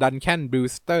ลอนดันแคนบรู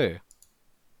สเตอร์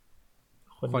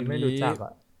คนนี้ไม่รู้จัก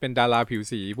เป็นดาราผิว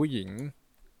สีผู้หญิง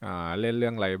เล่นเรื่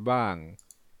องอะไรบ้าง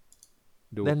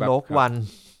ดูเล่นโลกวัน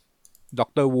ด็อก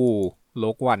เตอร์วูโล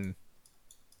กวัน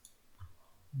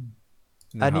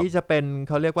อันนี้จะเป็นเ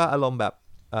ขาเรียกว่าอารมณ์แบบ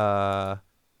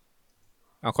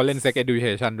เขาเล่น Sex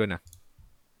Education ด้วยนะ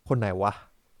คนไหนวะ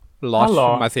ลอช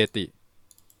มาเซติ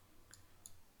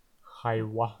ใคร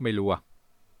วะไม่รู้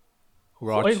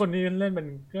คนนี้เล่นเป็น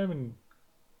เล่นเ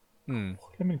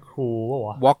ป็นครูป่ะว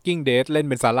ะ Walking Dead เล่น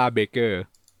เป็นซาร่าเบเกอร์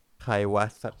ใครวะ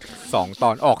2 ตอ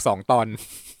นออก2 ตอน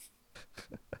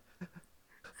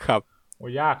ครับโอ้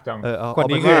ยากจังคน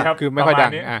นี้คือไม่ค่อยดั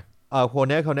งคน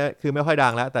นี้คือไม่ค่อยดั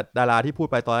งแล้วแต่ดาราที่พูด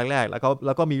ไปตอนแรกๆแ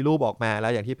ล้วก็มีรูปออกมาแล้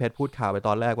วอย่างที่เพชรพูดข่าวไปต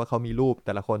อนแรกว่าเขามีรูปแ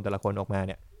ต่ละคนออกมาเ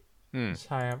นี่ยใ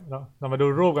ช่ครับเรามาดู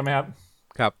รูปกันไหมครับ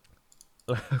ครับ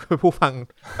ผู้ฟัง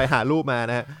ไปหารูปมา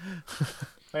นะ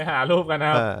ไปหารูปกันนะ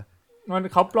ครับมัน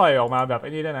เขาปล่อยออกมาแบบไอ้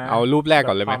นี่ด้วยนะเอารูปแรก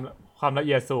ก่อนเลยไหมความละเ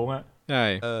อียดสูงใช่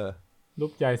รู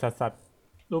ปใหญ่สัส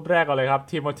ๆรูปแรกก่อนเลยครับ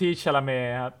ทิโมธีชาลาเม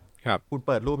ครับคุณเ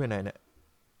ปิดรูปให้ไหนเนี่ย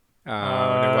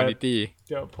ในวานิตี้เ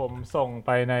ดี๋ยวผมส่งไป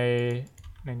ใน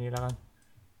นี้แล้วกัน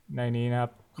ในนี้นะครั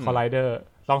บ Collider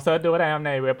ลองเซิร์ชดูก็ได้ครับใ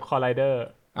นเว็บ Collider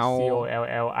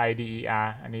COLLIDER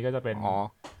อันนี้ก็จะเป็น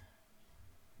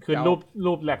คือ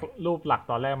รูปหลัก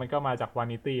ตอนแรกมันก็มาจากวา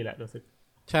นิตี้แหละรู้สึก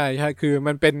ใช่คือ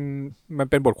มันเ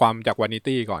ป็นบทความจากวานิ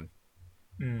ตี้ก่อน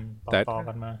ต่อ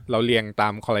กันมาเราเรียงตา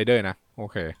ม Collider นะโอ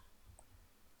เค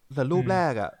แต่รูปแร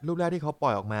กที่เขาปล่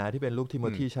อยออกมาที่เป็นรูปทิโม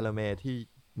ธีชาลาเมที่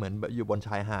เหมือนอยู่บนช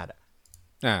ายหาด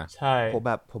ใช่ผม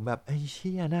แบบไอ้เ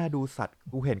ชี่ยน่าดูสัตว์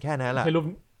กูเห็นแค่นั้นแหละรู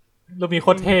ปมีโค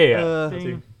ตรเท่จ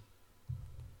ริง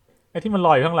ไอ้ที่มันล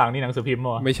อยข้างหลังนี่หนังสือพิมพ์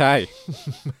มั้ไม่ใช่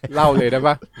เล่าเลยได้ป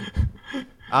ะ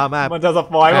มันจะส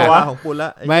ปอยล์ป่าวะของปุณล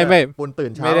ะไม่ปุณตื่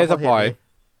นเช้าไม่ได้สปอยล์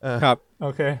ครับโอ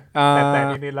เคแต่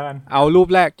นิดๆแล้วกันเอารูป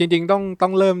แรกจริงๆต้อ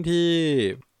งเริ่มที่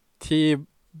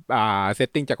เซต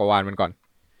ติ้งจักรวาลมันก่อน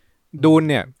ดูน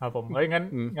เนี่ยครับผม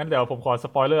งั้นเดี๋ยวผมขอส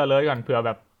ปอยเลอร์เลยก่อนเผื่อแ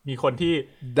บบมีคนที่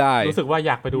ได้รู้สึกว่าอ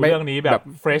ยากไปดูเรื่องนี้แบบ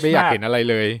เฟรชมากไม่อยากเห็นอะไร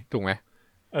เลยถูกไหม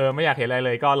ไม่อยากเห็นอะไรเล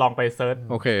ยก็ลองไปเซิร์ช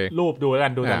รูปดูแล้วกั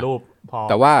นดูแต่รูปพอ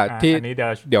แต่ว่าที่อันนี้เ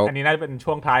ดี๋ยวอันนี้น่าจะเป็น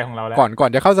ช่วงท้ายของเราแล้วก่อ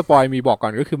นจะเข้าสปอยมีบอกก่อ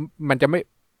นก็คือมันจะไม่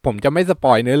ผมจะไม่สป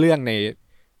อยเนื้อเรื่องใ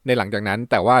นหลังจากนั้น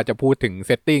แต่ว่าจะพูดถึงเ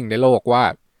ซตติ้งในโลกว่า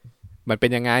มันเป็น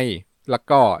ยังไงแล้ว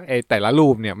ก็ไอแต่ละรู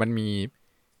ปเนี่ยมัน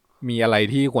มีอะไร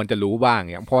ที่ควรจะรู้บ้าง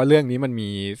เนี่ยเพราะเรื่องนี้มันมี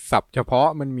ศัพท์เฉพาะ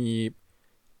มันมี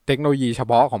เทคโนโลยีเฉ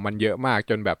พาะของมันเยอะมาก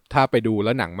จนแบบถ้าไปดูแ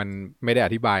ล้วหนังมันไม่ได้อ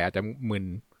ธิบายอาจจะมึน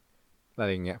อะไร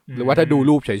อย่างเงี้ยหรือว่าถ้าดู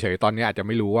รูปเฉยๆตอนนี้อาจจะไ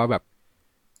ม่รู้ว่าแบบ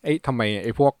ทำไมไ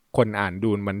อ้พวกคนอ่าน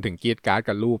ดูนมันถึงกรี๊ดกราด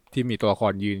กับรูปที่มีตัวละค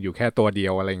รยืนอยู่แค่ตัวเดี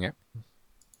ยวอะไรเงี้ย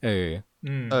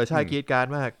ใช่กรี๊ดกราด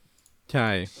มากใช่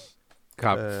ค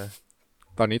รับ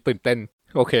ตอนนี้ตื่นเต้น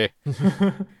โอเค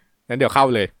งั้นเดี๋ยวเข้า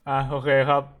เลยโอเค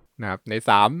ครับนะครับใน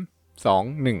3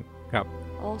 2 1ครับ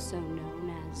Also known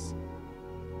as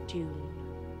Dune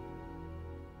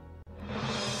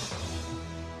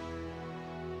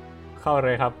เข้าเล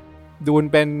ยครับดูน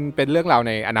เป็นเรื่องราวใ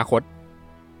นอน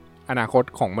าคต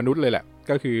ของมนุษย์เลยแหละ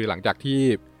ก็คือหลังจากที่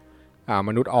ม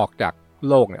นุษย์ออกจาก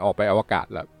โลกเนี่ยออกไปอวกาศ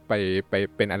แล้วไป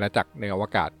เป็นอาณาจักรในอว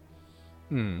กาศ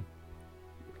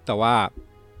แต่ว่า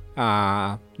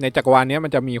ในจักรวาลนี้มั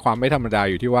นจะมีความไม่ธรรมดา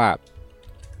อยู่ที่ว่า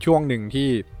ช่วงหนึ่งที่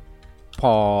พ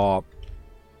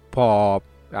อ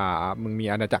มึงมี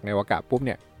อาณาจักรในอวกาศปุ๊บเ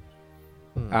นี่ย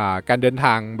การเดินท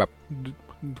างแบบ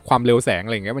ความเร็วแสงอ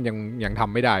ะไรอย่างเงี้ยมันยังท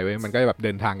ำไม่ได้เว้ยมันก็แบบเ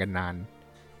ดินทางกันนาน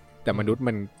แต่มนุษย์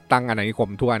มันตั้งอาณานิคม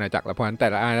ทั่วอาณาจักรแล้วเพราะฉะนั้นแต่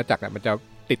ละอาณาจักรมันจะ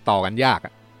ติดต่อกันยากอ่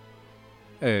ะ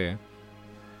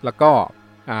แล้วก็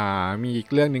มีอีก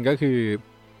เรื่องหนึ่งก็คือ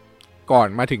ก่อน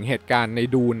มาถึงเหตุการณ์ใน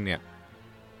ดูนเนี่ย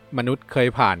มนุษย์เคย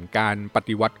ผ่านการป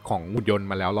ฏิวัติของหุ่นยนต์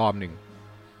มาแล้วรอบหนึ่ง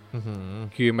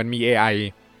คือมันมี AI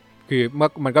คือเมื่อ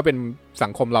มันก็เป็นสั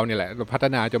งคมเราเนี่ยแหละเราพัฒ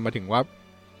นาจนมาถึงว่า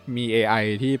มี AI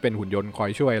ที่เป็นหุ่นยนต์คอย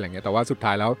ช่วยอะไรเงี้ยแต่ว่าสุดท้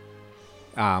ายแล้ว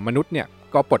มนุษย์เนี่ย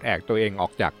ก็ปลดแอกตัวเองออ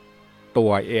กจากตัว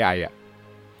AI อ่ะ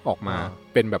ออกมา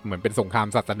เป็นแบบเหมือนเป็นสงคราม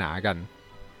ศาสนากัน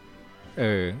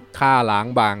ฆ่าล้าง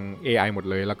บาง AI หมด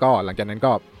เลยแล้วก็หลังจากนั้น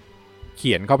ก็เ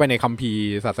ขียนเข้าไปในคัมภีร์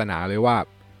ศาสนาเลยว่า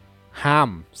ห้าม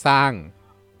สร้าง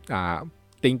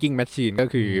thinking machine ก็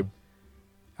คือ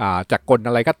จักรกล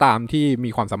อะไรก็ตามที่มี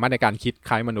ความสามารถในการคิดค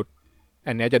ล้ายมนุษย์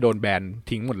อันนี้จะโดนแบน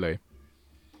ทิ้งหมดเลย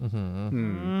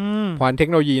เพราะเทค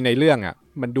โนโลยีในเรื่องอ่ะ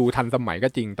มันดูทันสมัยก็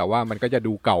จริงแต่ว่ามันก็จะ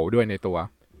ดูเก่าด้วยในตัว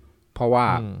เพราะว่า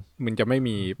มันจะไม่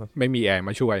มี AI ม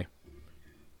าช่วย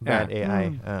แบน AI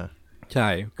ใช่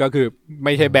ก็คือไ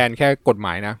ม่ใช่แบนแค่กฎหม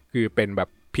ายนะคือเป็นแบบ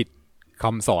ผิดค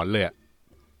ำสอนเลย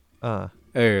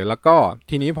แล้วก็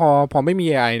ทีนี้พอไม่มี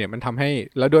AI เนี่ยมันทำให้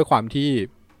แล้วด้วยความที่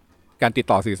การติด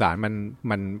ต่อสื่อสาร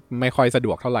มันไม่ค่อยสะด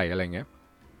วกเท่าไหร่อะไรเงี้ย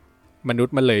มนุษ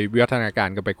ย์มันเลยวิวัฒนาการ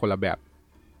กันไปคนละแบบ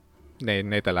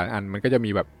ในแต่ละอันมันก็จะมี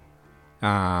แบบ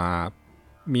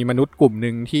มีมนุษย์กลุ่มห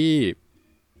นึ่งที่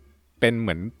เป็นเห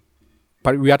มือน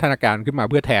วิวัฒนาการขึ้นมา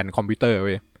เพื่อแทนคอมพิวเตอร์เ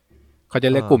ว้ยเขาจะ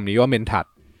เรียกกลุ่มนี้ว่าเมน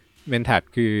ทัด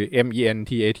คือ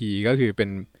mentat ก็คือเ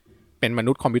ป็นม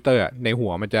นุษย์คอมพิวเตอร์ในหั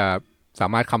วมันจะสา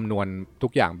มารถคำนวณทุ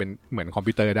กอย่างเป็นเหมือนคอม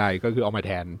พิวเตอร์ได้ก็คือเอามาแ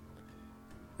ทน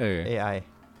AI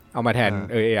เอามาแทน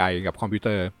AI กับคอมพิวเต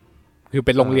อร์คือเ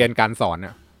ป็นโรงเรียนการสอนอ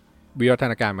ะวิวัฒ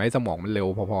นาการมาให้สมองมันเร็ว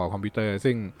พอๆคอมพิวเตอร์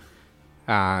ซึ่ง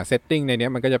เซตติ้งในนี้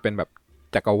มันก็จะเป็นแบบ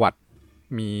จักรวรรดิ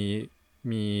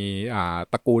มี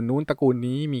ตระกูลนู้นตระกูล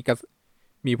นี้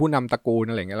มีผู้นำตระกูล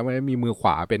อะไรเงี้ยแล้วมันมีมือขว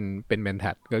าเป็นเมน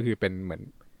ทัดก็คือเป็นเหมือน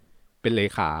เป็นเล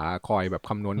ขาคอยแบบ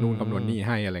คำนวณนู่นคำนวณนี่ใ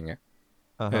ห้อะไรเงี้ย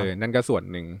นั่นก็ส่วน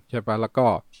หนึ่งใช่ปะแล้วก็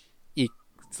อีก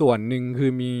ส่วนหนึ่งคื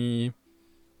อมี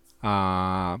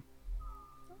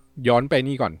ย้อนไป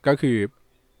นี่ก่อนก็คือ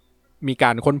มีก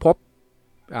ารค้นพบ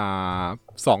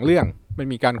2 เรื่องมัน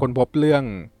มีการค้นพบเรื่อ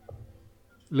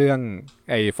ง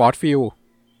ไอ้ฟอสฟิล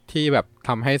ที่แบบท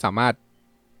ำให้สามารถ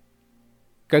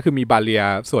ก็คือมีบาเรีย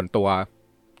ส่วนตัว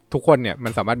ทุกคนเนี่ยมั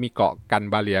นสามารถมีเกราะกัน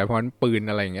บาเรียเพราะฉะนั้นปืน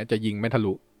อะไรอย่างเงี้ยจะยิงไม่ทะ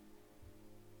ลุ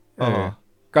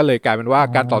ก็เลยกลายเป็นว่า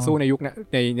การต่อสู้ในยุค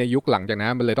ในยุคหลังจากนั้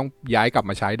นมันเลยต้องย้ายกลับ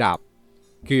มาใช้ดาบ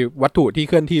คือวัตถุที่เ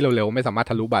คลื่อนที่เร็วๆไม่สามารถ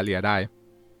ทะลุบาเรียได้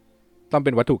ต้องเ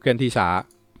ป็นวัตถุเคลื่อนที่ช้า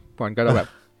เพราะงั้นก็แบบ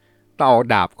ต้องเอา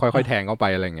ดาบค่อยๆแทงเข้าไป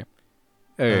อะไรเงี้ย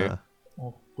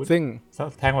ซึ่ง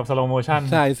แทงแบบสโลโมชั่น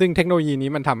ใช่ซึ่งเทคโนโลยีนี้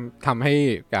มันทำให้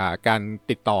การ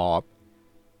ติดต่อ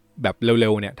แบบเร็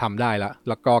วๆเนี่ยทำได้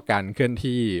แล้วก็การเคลื่อน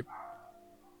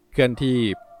ที่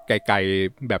ไกล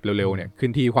ๆแบบเร็วๆเนี่ยขึ้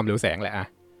นที่ความเร็วแสงแหละ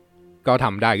ก็ท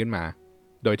ำได้ขึ้นมา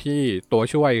โดยที่ตัว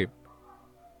ช่วย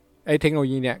ไอ้เทคโนโล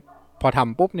ยีเนี่ยพอท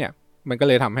ำปุ๊บเนี่ยมันก็เ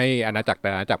ลยทำให้อาณาจัก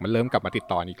รมันเริ่มกลับมาติด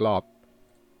ต่ออีกรอบ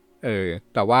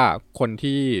แต่ว่าคน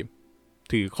ที่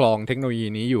ถือครองเทคโนโลยี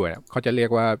นี้อยู่เนี่ยเขาจะเรียก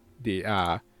ว่า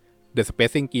the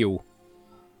spacing guild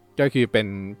ก็คือเ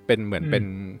ป็นเหมือนเป็น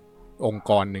องค์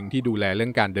กรหนึ่งที่ดูแลเรื่อ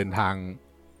งการเดินทาง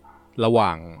ระหว่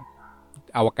าง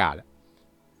อวกาศ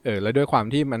แล้วด้วยความ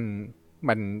ที่มั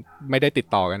นไม่ได้ติด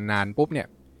ต่อกันนานปุ๊บเนี่ย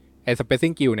ไอ้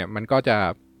spacing guild เนี่ยมันก็จะ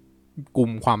กุ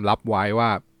มความลับไว้ว่า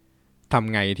ท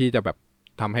ำไงที่จะแบบ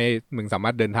ทำให้มึงสามา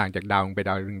รถเดินทางจากดาวไปด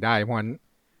าวนึงได้เพราะฉะนั้น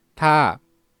ถ้า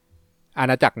อา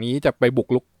ณาจักรนี้จะไปบุก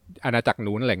รุกอาณาจักร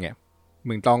นู้นอะไรเงี้ย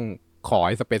มึงต้องขอใ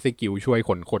ห้ Spacing Guild ช่วย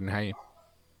ขนคนให้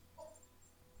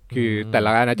คือแต่ละ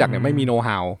อาณาจักรเนี่ยไม่มีโนว์ฮ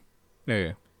าว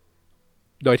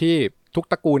โดยที่ทุก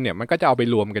ตระกูลเนี่ยมันก็จะเอาไป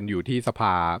รวมกันอยู่ที่สภ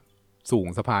าสูง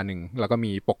สภาหนึ่งแล้วก็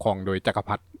มีปกครองโดยจักรพ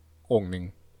รรดิองค์หนึ่ง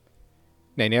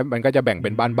ในนี้มันก็จะแบ่งเป็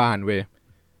นบ้านๆเว้ย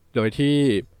โดยที่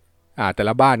แต่ล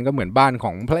ะบ้านก็เหมือนบ้านข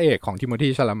องพระเอกของทิโมธี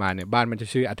ชาลาแมนเนี่ยบ้านมันจะ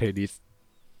ชื่ออาเทดิส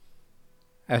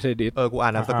กูอ่า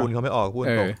นนามสกุลเขาไม่ออกพูด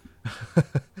ตรง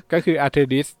ก็คืออาเท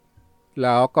ดิสแ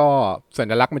ล้วก็สั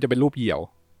ญลักษณ์มันจะเป็นรูปเหยี่ยว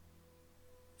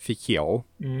สีเขียว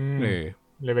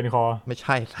เลเวนคอไม่ใ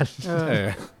ช่ท่าน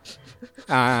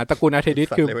ตระกูลอาเทดิส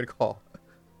คือ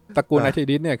ตระกูลอาเท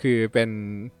ดิสเนี่ยคือเ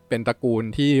ป็นตระกูล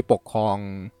ที่ปกครอง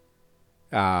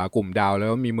กลุ่มดาวแล้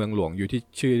วมีเมืองหลวงอยู่ที่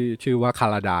ชื่อว่าคา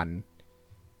ราดาน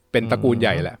เป็นตระกูลให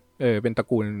ญ่แหละเป็นตระ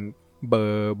กูลเบ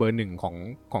อร์ 1ข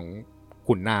อง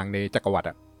ขุนนางในจักรวรรดิ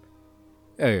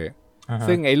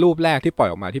ซึ่งไอ้รูปแรกที่ปล่อย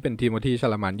ออกมาที่เป็นทิโมธี ชา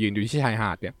ลาแมนยืนอยู่ที่ชายห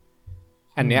าดเนี่ย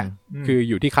อันเนี้ยคือ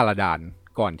อยู่ที่คาราดาน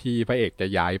ก่อนที่พระเอกจะ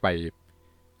ย้ายไป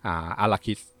อารา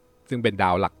คิสซึ่งเป็นดา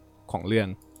วหลักของเรื่อง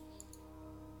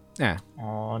อ๋อ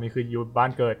นี่คืออยู่บ้า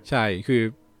นเกิดใช่คือ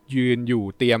ยืนอยู่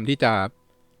เตรียมที่จะ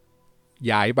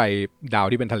ย้ายไปดาว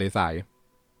ที่เป็นทะเลทราย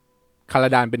คารา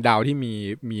ดานเป็นดาวที่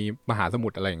มีมหาสมุ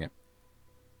ทรอะไรอย่างเงี้ย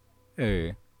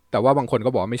แต่ว่าบางคนก็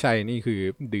บอกไม่ใช่นี่คือ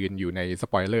ยืนอยู่ในส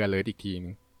ปอยเลอร์เลยอีกทีนึ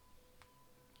ง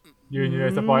ยืนอยู่ใน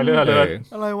สปอยเลอร์เลย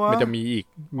อะไรวะมันจะมีอีก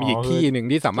ที่หนึ่ง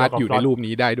ที่สามารถอยู่ในรูป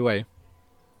นี้ได้ด้วย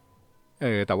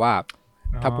แต่ว่า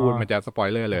ถ้าพูดมันจะสปอย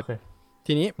เลอร์เลย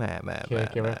ทีนี้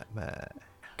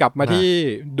กลับมาที่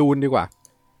ดูนดีกว่า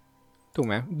ถูกไ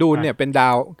หมดูนเนี่ยเป็นดา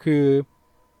วคือ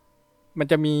มัน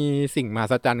จะมีสิ่งมหั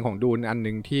ศจรรย์ของดูนอันห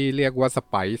นึ่งที่เรียกว่าส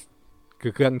ไปซ์คื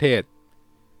อเครื่องเทศ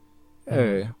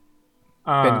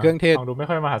เป็นเครื่องเทศดูไม่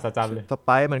ค่อยมหัศจรรย์เลยสไป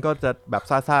ซ์มันก็จะแบบ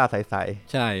ซ่าๆใส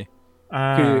ๆใช่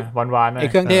คือหวานๆไอ้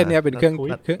เครื่องเทศเนี่ยเป็นเครื่อง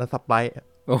สไปซ์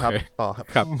ครับต่อ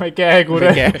ครับไม่แก้ให้กูด้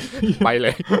วยไปเล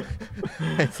ย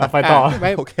ไปต่อ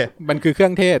โอเคมันคือเครื่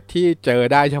องเทศที่เจอ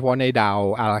ได้เฉพาะในดาว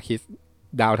อาราคิส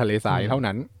ดาวทะเลทรายเท่า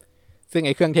นั้นซึ่งไ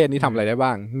อ้เครื่องเทศนี้ทำอะไรได้บ้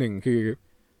างหนึ่งคือ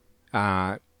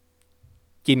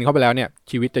กินเข้าไปแล้วเนี่ย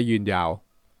ชีวิตจะยืนยาว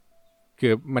คื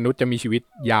อมนุษย์จะมีชีวิต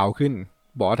ยาวขึ้น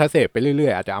บอกว่าถ้าเสพไปเรื่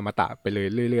อยๆอาจจะอมตะไปเลย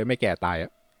เรื่อยๆไม่แก่ตาย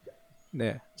เ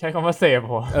นี่ยใช้คำว่าเสพเ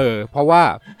หรอเพราะว่า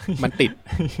มันติด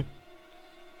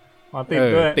ติด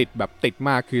ด้วยติดแบบติดม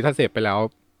ากคือถ้าเสพไปแล้ว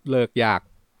เลิกยาก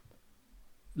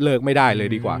เลิกไม่ได้เลย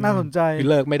ดีกว่าน่าสนใจคือ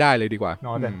เลิกไม่ได้เลยดีกว่า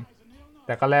แ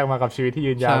ต่ก็แลกมากับชีวิตที่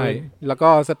ยืนยาวใช่แล้วก็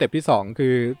สเต็ปที่2คื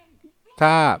อถ้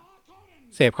า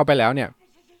เสพเข้าไปแล้วเนี่ย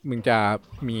มึงจะ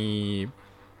มี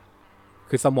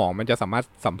คือสมองมันจะสามารถ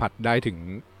สัมผัสได้ถึง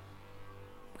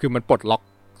คือมันปลดล็อก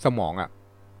สมอง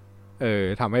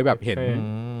ทำให้แบบเห็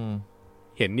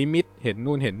นนิมิตเห็น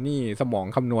นู่นเห็นนี่สมอง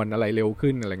คำนวณอะไรเร็ว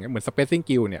ขึ้นอะไรเงี้ยเหมือน Spacing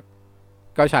Guild เนี่ย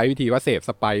ก็ใช้วิธีว่าเสพ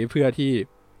สไปซ์เพื่อที่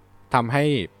ทำให้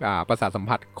ประสาทสัม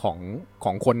ผัสข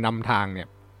องคนนำทางเนี่ย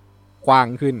กว้าง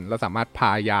ขึ้นแล้วสามารถพ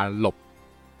ายานหลบ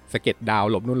สะเก็ดดาว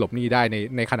หลบนู่นหลบนี่ได้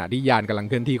ในขณะที่ยานกำลัง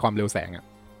เคลื่อนที่ความเร็วแสง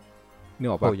นึก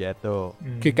ออกปะ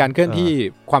คือการเคลื่อนที่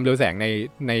ความเร็วแสง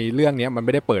ในเรื่องนี้มันไ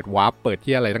ม่ได้เปิดวาร์ปเปิด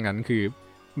ที่อะไรทั้งนั้นคือ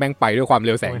แม่งไปด้วยความเ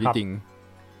ร็วแสงจริง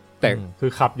ๆแต่คื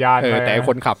อขับยานแต่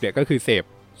คนขับเนี่ยก็คือเส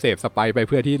พสไปไปเ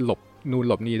พื่อที่หลบนู่น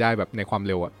หลบนี่ได้แบบในความ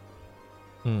เร็ว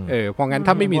เพราะงั้น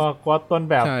ถ้าไม่มีว่าต้น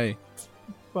แบบ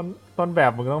ต้นแบ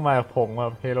บมึงต้องมาผงแบ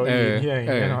บเฮโรอีนที่อะไร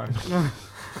แน่นอน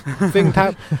ซึ่ง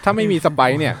ถ้าไม่มีสไป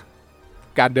เนี่ย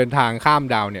การเดินทางข้าม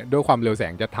ดาวเนี่ยด้วยความเร็วแส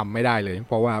งจะทำไม่ได้เลยเ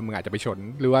พราะว่ามึงอาจจะไปชน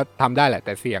หรือว่าทำได้แหละแ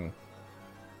ต่เสี่ยง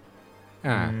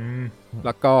แ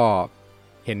ล้วก็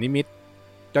เห็นนิมิต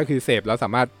ก็คือเสพแล้วสา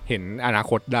มารถเห็นอนา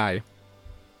คตได้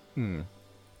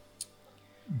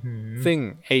ซึ่ง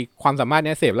ไอความสามารถเ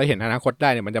นี้ยเสพแล้วเห็นอนาคตได้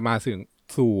เนี่ยมันจะมา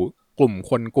สู่กลุ่ม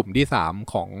คนกลุ่มที่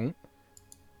3ข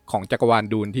องจักรวาล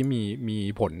ดูนที่มี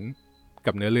ผล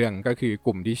กับเนื้อเรื่องก็คือก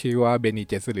ลุ่มที่ชื่อว่าเบนิ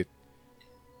เจสลิต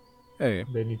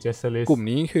เบนิเจสลิตกลุ่ม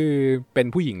นี้คือเป็น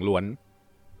ผู้หญิงล้วน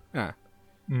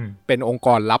เป็นองค์ก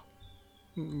รลับ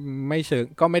ไม่เชิง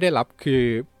ก็ไม่ได้ลับคือ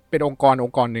เป็นองค์กร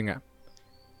หนึ่ง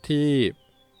ที่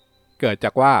เกิดจา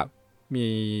กว่ามี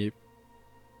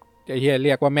ไอ้ที่เ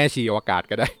รียกว่าแม่ชีอวกาศ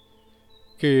ก็ได้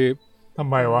คือทำ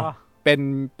ไมวะเ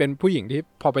ป็นผู้หญิงที่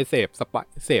พอไปเส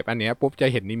พอันเนี้ยปุ๊บจะ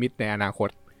เห็นนิมิตในอนาคต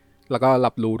แล้วก็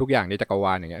รับรู้ทุกอย่างในจักรว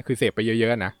าลอย่างเงี้ยคือเสพไปเยอ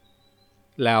ะๆนะ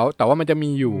แล้วแต่ว่ามันจะมี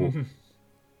อ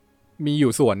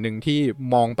ยู่ส่วนหนึ่งที่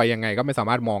มองไปยังไงก็ไม่สา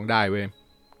มารถมองได้เว้ย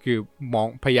คือ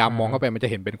พยายามมองเข้าไปมันจะ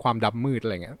เห็นเป็นความดำมืดอะ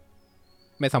ไรเงี้ย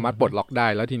ไม่สามารถปลดล็อกได้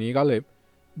แล้วทีนี้ก็เลย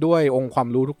ด้วยองค์ความ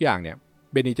รู้ทุกอย่างเนี่ย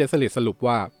เบนิเจสลิตสรุป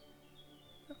ว่า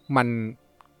มัน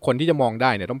คนที่จะมองได้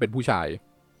เนี่ยต้องเป็นผู้ชาย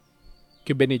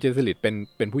คือเบนิเจสลิต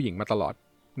เป็นผู้หญิงมาตลอด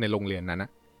ในโรงเรียนนั้นนะ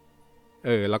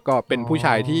แล้วก็เป็นผู้ช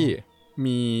ายที่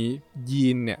มียี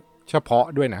นเนี่ยเฉพาะ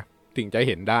ด้วยนะถึงจะเ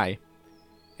ห็นได้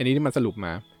อันนี้ที่มันสรุปม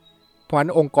าเพราะฉะนั้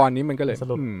นองค์กรนี้มันก็เลย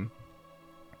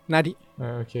หน้าที่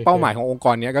เป้าหมายขององค์ก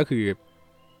รนี้ก็คือ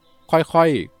ค่อย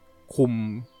ๆ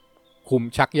คุม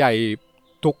ชักใย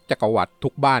ทุกจักรวรรดิทุ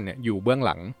กบ้านเนี่ยอยู่เบื้องห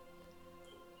ลัง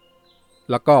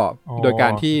แล้วก็โดยกา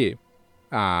รที่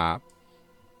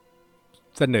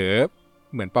เสนอ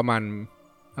เหมือนประมาณ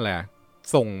อะไร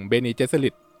ส่งเบนิเจสลิ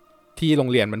ตที่โรง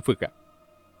เรียนมันฝึก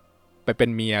ไปเป็น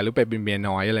เมียหรือไปเป็นเมีย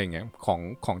น้อยอะไรเงี้ย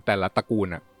ของแต่ละตระกูล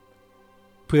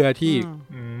เพื่อที่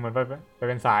เหมือนไป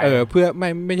เป็นสายเพื่อ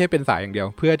ไม่ใช่เป็นสายอย่างเดียว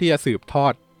เพื่อที่จะสืบทอ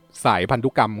ดสายพันธุ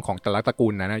กรรมของแต่ละตระกู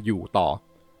ลนั้นอยู่ต่อ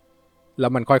แล้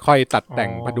วมันค่อยๆตัดแต่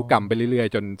งพันธุกรรมไปเรื่อย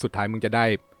ๆจนสุดท้ายมึงจะได้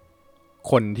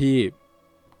คนที่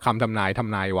คำทำน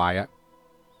ายไว้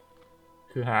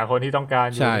คือหาคนที่ต้องการ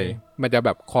ใช่มันจะแบ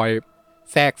บคอย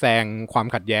แทรกแซงความ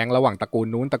ขัดแย้งระหว่างตระกูล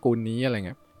นู้นตระกูลนี้อะไรเ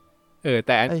งี้ยแ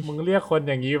ต่มึงเรียกคน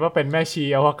อย่างนี้ว่าเป็นแม่ชี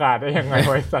อวกาศได้ยังไง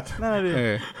ไว้สัตว์นั่นเลย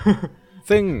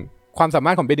ซึ่งความสามา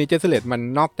รถของเบนิเจสเลตมัน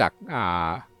นอกจาก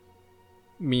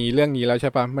มีเรื่องนี้แล้วใ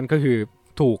ช่ปะมันก็คือ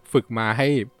ถูกฝึกมา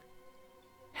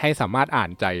ให้สามารถอ่า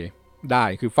นใจได้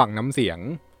คือฟังน้ำเสียง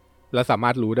แล้วสามา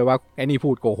รถรู้ได้ว่าไอ้นี่พู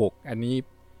ดโกหกอันนี้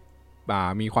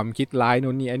มีความคิดร้ายโ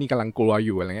น่นนี่ไอ้นี่กำลังกลัวอ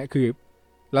ยู่อะไรเงี้ยคือ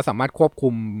แล้วสามารถควบ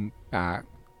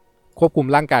คุม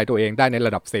ร่างกายตัวเองได้ในร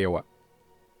ะดับเซลล์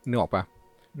นึกออกปะ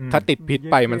ถ้าติดพิษ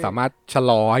ไปมันสามารถชะ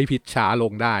ลอให้พิษช้าล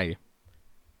งได้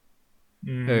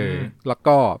แล้ว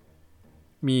ก็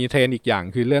มีเทรนอีกอย่าง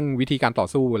คือเรื่องวิธีการต่อ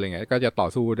สู้อะไรเงี้ยก็จะต่อ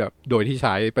สู้โดยที่ใ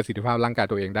ช้ประสิทธิภาพร่างกาย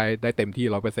ตัวเองได้เต็มที่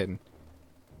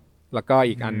 100% แล้วก็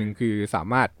อีกอันนึงคือสา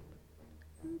มารถ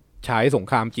ใช้สง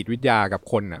ครามจิตวิทยากับ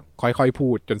คนค่อยๆพู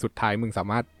ดจนสุดท้ายมึงสา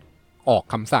มารถออก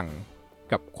คำสั่ง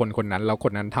กับคนนั้นแล้วค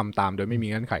นนั้นทำตามโดยไม่มี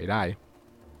เงื่อนไขได้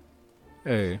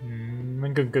มั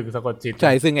นกึ่งสะกดจิตใ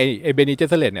ช่ซึ่งไอ้เบนิเจ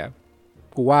สเลตเนี่ย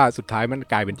กูว่าสุดท้ายมัน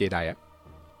กลายเป็นเจได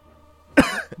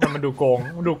มันดูโกงเ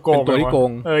ป็นตัวที่โก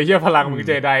งเหี้ยพลังมึงเ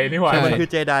จไดนี่หว่ามันคือ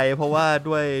เจไดเพราะว่า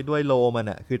ด้วยโลมัน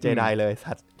คือเจไดเลย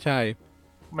สัตว์ใช่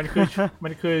มัน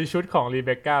คือชุดของรีเบ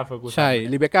คก้าเฟอร์กูสันใช่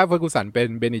รีเบคก้าเฟอร์กูสันเป็น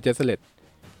เบนิเจสเลต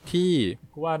ที่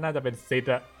กูว่าน่าจะเป็นซิธ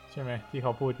อะใช่ไหมที่เข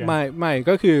าพูดกันไม่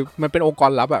ก็คือมันเป็นองค์ก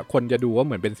รลับคนจะดูว่าเ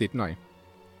หมือนเป็นซิธหน่อย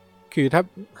คือถ้า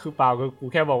คือเปล่ากู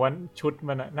แค่บอกว่าชุด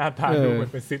มันหน้าตาดูเหมือ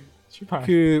นเป็นซิธชิบหาย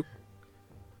คือ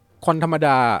คนธรรมด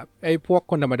าไอ้พวก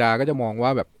คนธรรมดาก็จะมองว่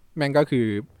าแบบแม่งก็คือ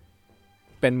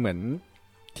เป็นเหมือน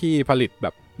ที่ผลิตแบ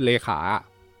บเลขา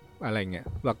อะไรเงี้ย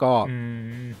แล้วก็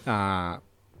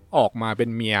ออกมาเป็น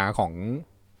เมีย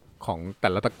ของแต่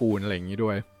ละตระกูลอะไรอย่างงี้ด้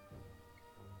วย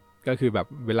ก็คือแบบ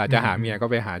เวลาจะหาเมียก็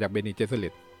ไปหาจากเบนิเจสเล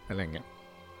ตอะไรเงี้ย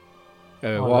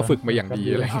เพราะว่าฝึกมาอย่างดี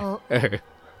อะไร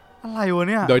อะไรวะ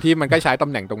เนี่ยโดยที่มันก็ใช้ตำ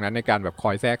แหน่งตรงนั้นในการแบบค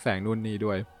อยแทรกแซงนู่นนี่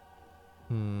ด้วย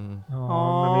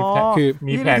มันมีแผนคือ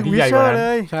มีแผนที่ใหญ่กว่านั้น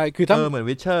ใช่คือถ้าเหมือน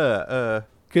วิเชอร์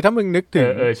คือถ้ามึงนึกถึง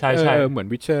ใช่เหมือน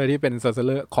วิเชอร์ที่เป็นเซอร์เซเ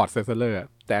ลอร์คอร์ดเซอร์เซเลอร์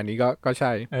แต่อันนี้ก็ใ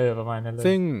ช่ประมาณนั้นเลย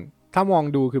ซึ่งถ้ามอง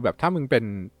ดูคือแบบถ้ามึงเ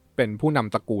ป็นผู้น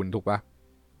ำตระกูลถูกปะ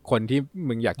คนที่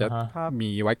มึงอยากจะมี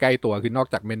ไว้ใกล้ตัวคือนอก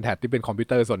จากเมนแทดที่เป็นคอมพิว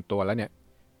เตอร์ส่วนตัวแล้วเนี่ย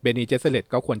เบนิเจสเลต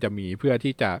ก็ควรจะมีเพื่อ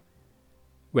ที่จะ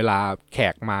เวลาแข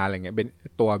กมาอะไรเงี้ย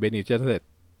ตัวเบนิเจสเลต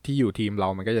ที่อยู่ทีมเรา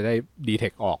มันก็จะได้ดีเท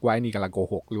คออกว่าไอ้นี่กำลังโก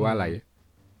หกหรือว่าอะไร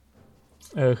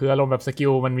คืออารมณ์แบบสกิ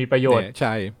ลมันมีประโยชน์ใ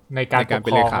ช่ในการปก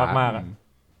ครองมาก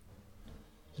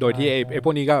ๆโดยที่ไอ้พ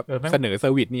วกนี้ก็เสนอเซอ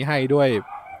ร์วิสนี้ให้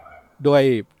ด้วย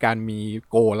การมี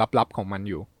โกลับๆของมัน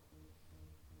อยู่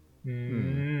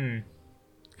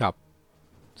ครับ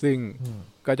ซึ่ง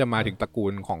ก็จะมาถึงตระกู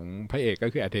ลของพระเอกก็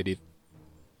คืออาเทดิส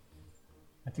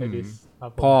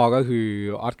พ่อก็คือ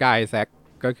ออสการ์ไอแซค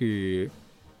ก็คือ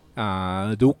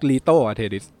ดุกลีโตอาเท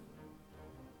ดิส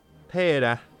เท่น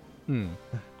ะ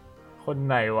คน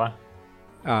ไหนวะ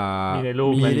มีในรู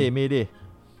ปมีดิ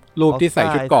รูปที่ใส่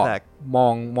ชุดเกราะมอ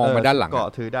งมาด้านหลังเกราะ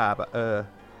ถือดาบ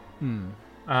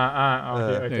โอ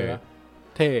เค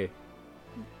เท่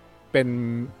เป็น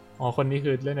คนนี้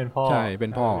คือเล่นเป็นพ่อใช่เป็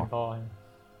นพ่อ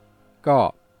ก็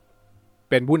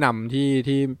เป็นผู้นำ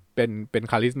ที่เป็น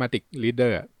คาริสมาติกลีดเดอ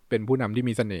ร์เป็นผู้นำที่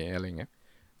มีเสน่ห์อะไรเงี้ย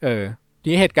ที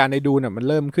นี้เหตุการณ์ในดูน่ะมัน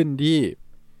เริ่มขึ้นที่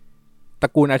ตระ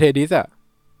กูลอาเทดิส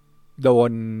โด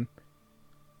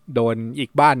นอี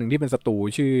กบ้านหนึ่งที่เป็นศัตรู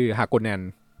ชื่อฮาโกเน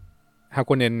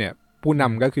นเนี่ยผู้น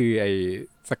ำก็คือไอ้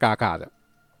สกาคาด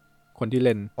คนที่เ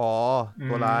ล่น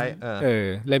ตัวร้าย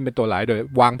เล่นเป็นตัวร้ายโดย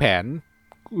วางแผน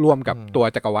ร่วมกับตัว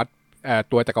จักรวรร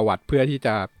ดิเพื่อที่จ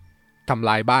ะทำล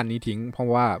ายบ้านนี้ทิ้งเพราะ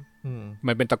ว่า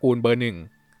มันเป็นตระกูลเบอร์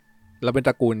 1แล้วเป็นต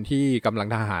ระกูลที่กำลัง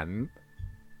ทหาร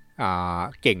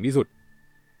เก่งที่สุด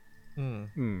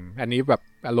อันนี้แบบ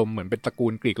อารมณ์เหมือนเป็นตระกู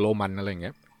ลกรีกโรมันอะไรอย่างเ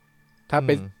งี้ยถ้า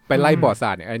ไปไล่บอร์ดศ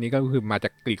าสตร์เนี่ยอันนี้ก็คือมาจา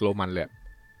กกรีกโรมันเลย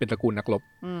เป็นตระกูลนักรบ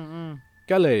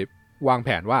ก็เลยวางแผ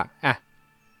นว่า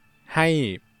ให้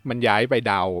มันย้ายไป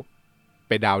ด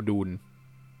าวดูน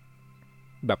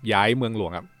แบบย้ายเมืองหลว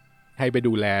งให้ไป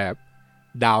ดูแล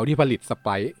ดาวที่ผลิตสไป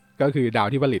ร์ก็คือดาว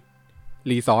ที่ผลิต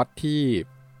รีซอสที่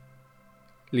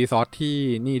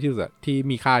นี่ที่สุดที่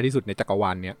มีค่าที่สุดในจักรว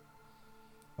าลเนี้ย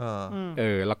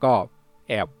แล้วก็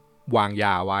แอบวางย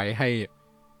าไว้ให้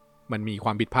มันมีคว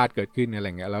ามผิดพลาดเกิดขึ้นอะไร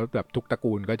เงี้ยแล้วแบบทุกตระ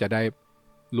กูลก็จะได้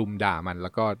ลุมด่ามันแล้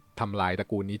วก็ทำลายตระ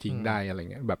กูลนี้ทิ้งได้อะไร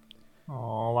เงี้ยแบบ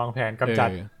วางแผนกำจัด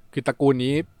คือตระกูล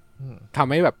นี้ท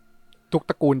ำให้แบบทุก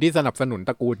ตระกูลที่สนับสนุน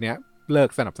ตระกูลเนี้ยเลิก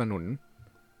สนับสนุน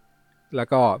แล้ว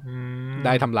ก็ไ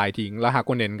ด้ทำลายทิ้งแล้วฮาโก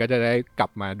เนนก็จะได้กลั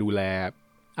บมาดูแล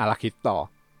อาราคิสต่อ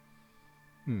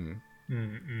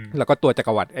แล้วก็ตัวจัก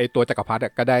รวรรดิตัวจักรพรรดิ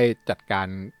ก็ได้จัดการ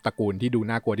ตระกูลที่ดู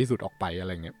น่ากลัวที่สุดออกไปอะไ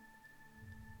รเงี้ย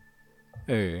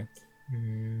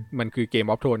มันคือเกมอ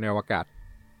อฟโทนในอวกาศ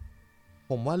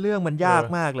ผมว่าเรื่องมันยาก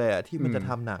มากเลยที่มันจะท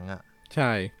ำหนังใ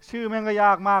ช่ ชื่อแม่งก็ย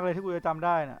ากมากเลยที่กูจะจำไ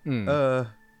ด้น่ะ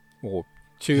โอ้โห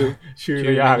ชื่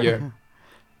อยากเยอะ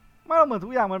ไม่เราเหมือนทุ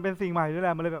กอย่างมันเป็นสิ่งใหม่ด้วยแหล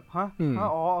ะมันเลยแบบฮะ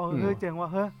อ๋อเฮ้ยเจ๋งว่ะ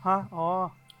เฮ้ยฮะอ๋อ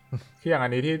ที่อย่างอั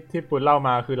นนี้ที่ปุ้นเล่าม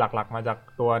าคือหลักๆมาจาก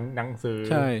ตัวหนังสือ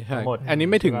ทั้งหมดอันนี้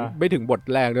ไม่ถึงบท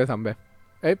แรกด้วยซ้ำไป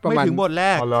ประมาณไม่ถึงบทแร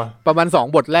กประมาณ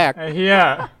2บทแรกไอ้เหี้ย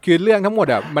คือเรื่องทั้งหมด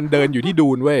มันเดินอยู่ที่ดู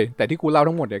นเว้ยแต่ที่กูเล่า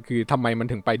ทั้งหมดคือทำไมมัน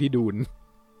ถึงไปที่ดูน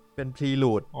เป็นพรี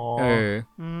ลูด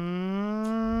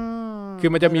คือ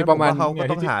มันจะมีประมาณเขาก็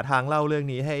ต้องหาทางเล่าเรื่อง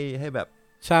นี้ให้แบบ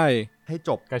ใช่ให้จ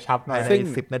บกระชับใน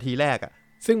10 นาทีแรก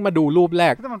ซึ่งมาดูรูปแร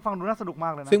กแต่มันฟังดูน่าสนุกมา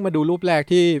กเลยนะซึ่งมาดูรูปแรก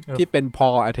ที่เป็นพอ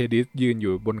ล อาเทดิสยืนอ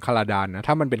ยู่บนคาราดานนะ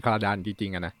ถ้ามันเป็นคาราดานจริ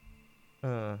งๆนะ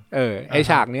ไอ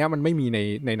ฉากเนี้ยมันไม่มี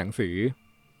ในหนังสือ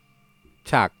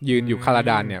ฉากยืนอยู่คารา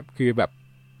ดานเนี่ยคือแบบ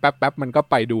แป๊บมันก็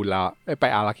ไปดูแล้วไป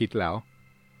อาราคิดแล้ว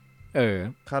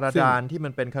คาราดานที่มั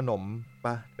นเป็นขนมป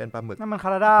ะเป็นปลาหมึกนั่นมันคา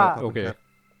ราดาโอเค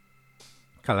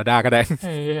คาราดาก็ได้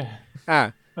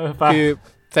คือ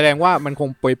แสดงว่ามันคง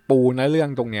ปูนะเรื่อ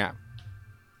งตรงเนี้ย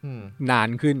นาน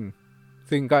ขึ้น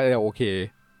ซึ่งก็โอเค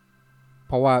เ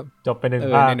พราะว่าจบไป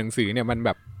1 ภาคในหนังสือเนี่ยมันแบ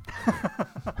บ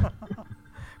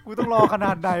กูต้องรอขน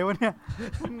าดไหนวะเนี่ย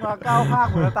มา9 ภาค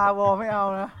เหมือนตาวอไม่เอา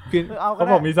นะเอาเขา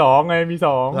บอกมี2ไงมี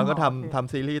2แล้วก็ท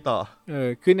ำซีรีส์ต่อ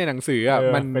ขึ้นในหนังสือ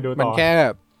มันแค่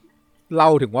เล่า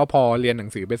ถึงว่าพอเรียนหนั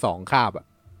งสือไป2 คาบ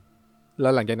แล้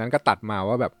วหลังจากนั้นก็ตัดมา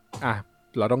ว่าแบบ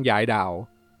เราต้องย้ายดาว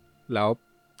แล้ว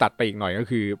ตัดไปอีกหน่อยก็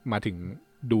คือมาถึง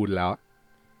ดูนแล้ว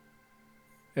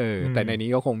แต่ในนี้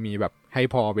ก็คงมีแบบให้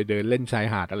พอไปเดินเล่นชาย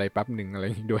หาดอะไรแป๊บนึงอะไรอ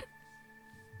ย่างนี้ด้วย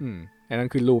อันนั้น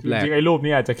คือรูปแรกจริงๆไอ้รูป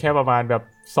นี้อาจจะแค่ประมาณแบบ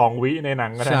2 วิในหนั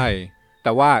งก็ได้ใช่แ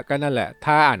ต่ว่าก็นั่นแหละ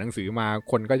ถ้าอ่านหนังสือมา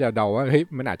คนก็จะเดาว่าเฮ้ย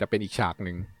มันอาจจะเป็นอีกฉาก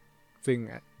นึงซึ่ง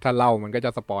ถ้าเล่ามันก็จะ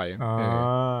สปอย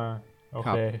โอเ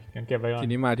คงั้นเก็บไว้ก่อนที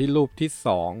นี้มาที่รูปที่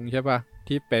2ใช่ป่ะ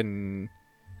ที่เป็น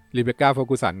รีเบคก้าเฟอร์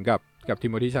กูสันกับทิ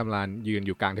โมธี ชัมลานยืนอ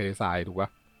ยู่กลางทะเลทรายถูกป่ะ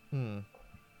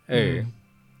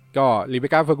ก็รีเบค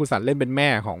ก้าเฟอร์กูสันเล่นเป็นแม่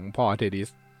ของพอล อาเทดิส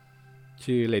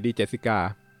ชื่อเลดี้เจสสิก้า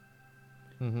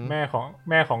แม่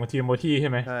ของทิโมธีใช่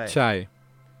ไหมใช่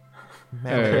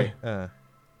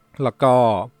แล้วก็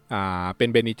เป็น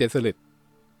เบนิเจสลิต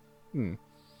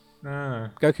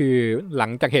ก็คือหลั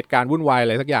งจากเหตุการณ์วุ่นวายอะ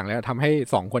ไรสักอย่างแล้วทำให้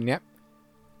2 คนเนี้ย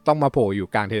ต้องมาโผล่อยู่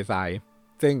กลางทะเลทราย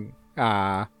ซึ่ง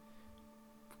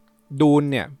ดูน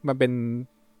เนี่ยมันเ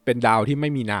ป็นดาวที่ไม่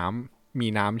มีน้ำมี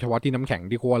น้ำเฉพาะที่น้ำแข็ง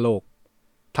ที่ขั้วโลก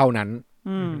เท่านั้น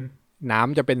น้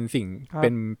ำจะเป็นสิ่งเ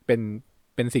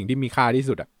ป็นสิ่งที่มีค่าที่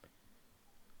สุด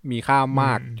มีค่าม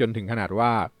ากจนถึงขนาดว่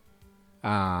า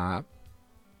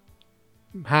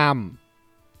ห้าม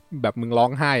แบบมึงร้อ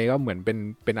งไห้ก็เหมือน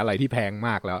เป็นอะไรที่แพงม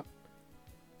ากแล้ว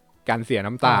การเสีย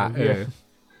น้ำตา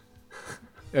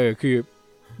คือ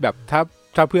แบบ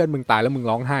ถ้าเพื่อนมึงตายแล้วมึง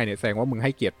ร้องไห้เนี่ยแสดงว่ามึงใ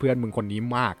ห้เกียรติเพื่อนมึงคนนี้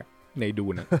มากในดู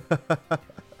นะ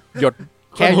หยด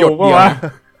แค่หยดเดียว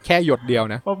แค่หยดเดียว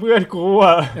นะเพราะเพื่อนกู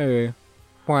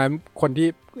เพราะงั้นคนที่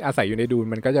อาศัยอยู่ในดูน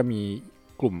มันก็จะมี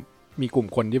กลุ่ม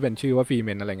คนที่เป็นชื่อว่าฟรีเม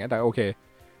นอะไรเงี้ยแต่โอเค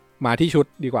มาที่ชุด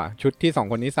ดีกว่าชุดที่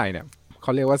2 คนนี้ใส่เนี่ยเข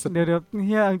าเรียกว่าเดี๋ยวเ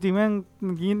ฮียจริงๆแม่งเ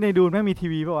มื่อกี้ในดูนแม่งมีที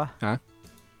วีป่ะวะ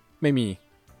ไม่มี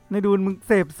ในดูนมึงเ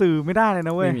สพสื่อไม่ได้เลยน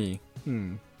ะเว้ยไม่มี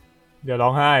เดี๋ยวร้อ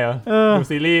งไห้เหรอดู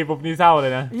ซีรีส์ปุ๊บนี่เศร้าเล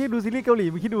ยนะดูซีรีส์เกาหลี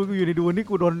มึงคิดดูกูอยู่ในดูนนี่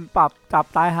กูโดนปรับจับ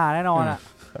ตายหาแน่นอนเนี่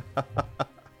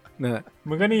ย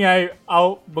มึงก็นี่ไง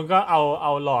มึงก็เอ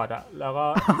าหลอดแล้วก็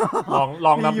ล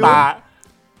องน้ำตา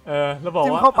แล้วบอกว่า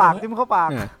จิ้มเข้าปา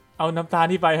กเอาน้ำตา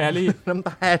ที่ไปแฮร์รี่น้ำต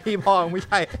าที่พ่อไม่ใ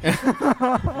ช่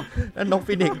นั่นนก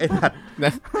ฟินิกซ์ไอ้สัตว์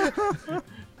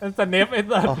นั่นสเนปไอ้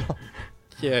สัตว์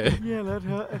เหี้ยแล้วเธ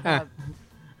อ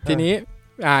ทีนี้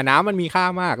น้ำมันมีค่า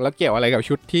มากแล้วเกี่ยวอะไรกับ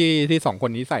ชุดที่2 ค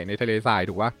นนี้ใส่ในทะเลทราย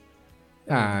ถูกป่ะ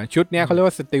ชุดเนี้ยเขาเรียก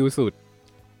ว่าสตีลสูท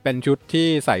เป็นชุดที่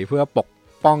ใส่เพื่อปก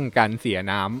ป้องการเสีย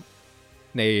น้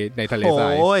ำในทะเลทรา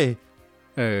ยโอ้ย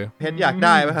เพชรอยากไ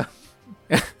ด้ป่ะ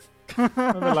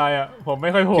ไม่เป็นไรผมไม่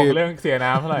ค่อยห่วงเรื่องเสีย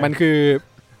น้ำเท่าไหร่มัน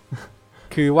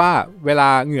คือว่าเวลา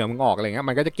เหงื่อมึงออกอะไรเงี้ย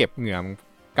มันก็จะเก็บเหงื่อ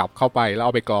กลับเข้าไปแล้วเอ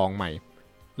าไปกรองใหม่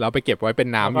แล้วไปเก็บไว้เป็น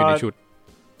น้ำอยู่ในชุด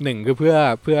1คือเ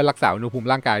พื่อรักษาอุณหภูมิ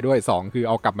ร่างกายด้วย2คือเ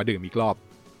อากลับมาดื่มอีกรอบ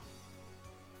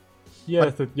เหี้ย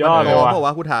สุดยอดเลยว่ะเพราะว่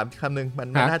ากูถามคำนึงมัน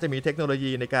น่าจะมีเทคโนโล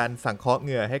ยีในการสังเคราะห์เห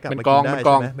งื่อให้กลับมากินได้ใ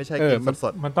ช่ไหมไม่ใช่กินส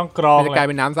ดมันต้องกรองมันจะกลายเ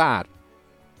ป็นน้ำสะอาด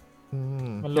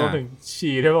มันรวมถึง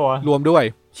ฉี่ด้วยป่ะวะรวมด้วย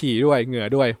ฉี่ด้วยเหงื่อ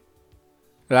ด้วย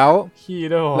แล้วขี้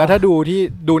ด้วยแล้วถ้า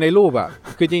ดูในรูป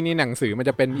คือจริงๆหนังสือมัน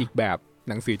จะเป็นอีกแบบ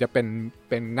หนังสือจะเ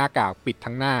ป็นหน้ากากปิด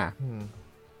ทั้งหน้า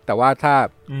แต่ว่าถ้า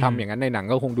ทำอย่างนั้นในหนัง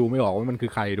ก็คงดูไม่ออกว่ามันคื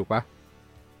อใครถูกปะ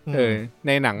ใ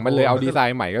นหนังมันเลยเอาดีไซ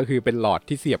น์ใหม่ก็คือเป็นหลอด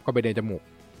ที่เสียบเข้าไปในจมูก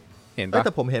เห็นปะแ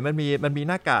ต่ผมเห็นมันมี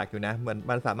หน้ากากอยู่นะเหมือน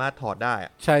มันสามารถถอดได้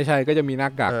ใช่ก็จะมีหน้า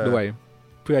กากด้วย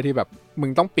เพื่อที่แบบมึ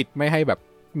งต้องปิดไม่ให้แบบ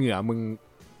เหงื่อมึง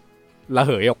ระเ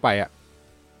หยออกไปอ่ะ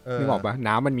นึกออกปะ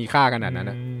น้ำมันมีค่าขนาดนั้น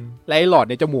นะและไอ้หลอด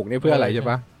ในจมูกเนี่ยเพื่ออะไรใช่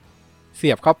ปะเสี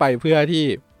ยบเข้าไปเพื่อที่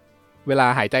เวลา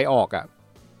หายใจออกอ่ะ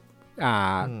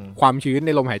ความชื้นใน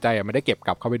ลมหายใจอ่ะมันได้เก็บก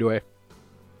ลับเข้าไปด้วย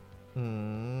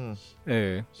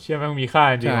เชื่อมันมีค่า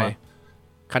จริง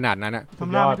ขนาดนั้นอ่ะท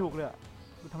ำหน้าไม่ถูกเลย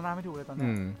ทำหน้าไม่ถูกเลยตอนนี้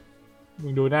มึ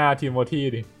งดูหน้าทีโมธี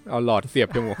ดิเอาหลอดเสียบ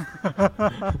จมูก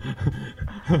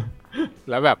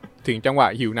แล้วแบบถึงจังหวะ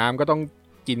หิวน้ำก็ต้อง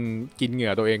กินเหงื่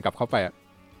อตัวเองกลับเข้าไปอ่ะ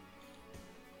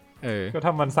ก็ถ้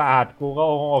ามันสะอาดกูก็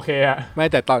โอเคอ่ะไม่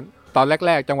แต่ตอนแ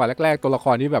รกๆจังหวะแรกๆตัวละค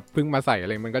รที่แบบเพิ่งมาใส่อะไ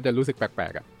รมันก็จะรู้สึกแปล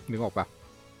กๆอ่ะนึกออกปะ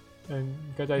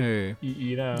ก็จะอี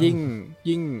นะ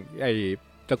ยิ่งไอ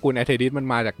ตระกูลแอเทดิสมัน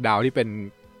มาจากดาวที่เ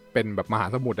ป็นแบบมหา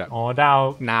สมุทรอ่ะดาว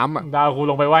น้ำอ่ะดาวกู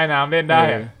ลงไปว่ายน้ำเล่นได้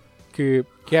คือ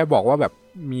แค่บอกว่าแบบ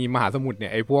มีมหาสมุทรเนี่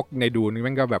ยไอพวกในดูน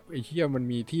มันก็แบบไอเหี้ยมัน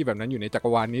มีที่แบบนั้นอยู่ในจัก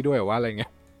รวาลนี้ด้วยหรือว่าอะไรเงี้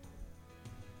ย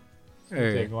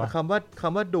ค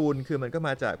ำว่าดูนคือมันก็ม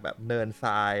าจากแบบเนินท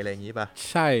รายอะไรอย่างงี้ป่ะ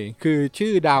ใช่คือชื่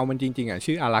อดาวมันจริงๆอ่ะ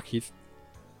ชื่ออาราคิส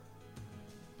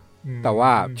แต่ว่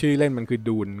าชื่อเล่นมันคือ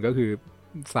ดูนก็คือ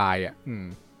ทรายอ่ะ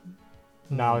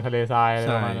ดาวทะเลทรายอะไร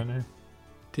ประมาณนั้น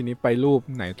ทีนี้ไปรูป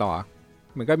ไหนต่อ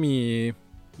มันก็มี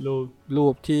รู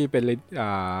ปที่เป็น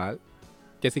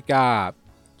เจสสิก้า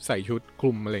ใส่ชุดค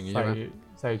ลุมอะไรอย่างงี้ใช่ไหม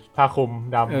ใส่ผ้าคลุม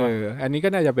ดำอันนี้ก็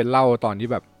น่าจะเป็นเล่าตอนที่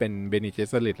แบบเป็นเบนิเจ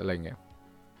สลิตอะไรเงี้ย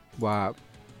ว่า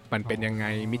มันเป็นยังไง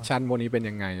มิชชั่นพวกนี้เป็น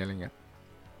ยังไงอะไรเงี้ย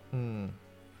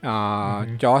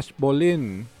จอร์จโบลิ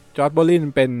น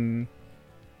เ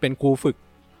ป็นครูฝึก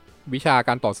วิชาก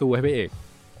ารต่อสู้ให้พระเอก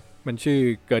มันชื่อ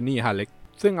เกอร์นี่ฮาเล็ก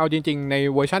ซึ่งเอาจริงๆใน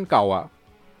เวอร์ชั่นเก่าอ่ะ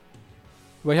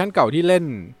เวอร์ชั่นเก่าที่เล่น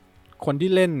คนที่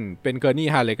เล่นเป็นเกอร์นี่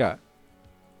ฮาเล็กอ่ะ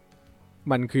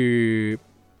มันคือ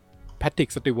แพทริก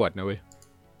สติวอร์ตนะเว้ย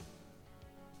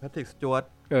แพทริกสจวต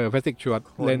แพทริกสจวต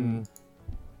เล่น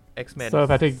X-Men เซอร์แ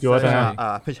พทริกสจวต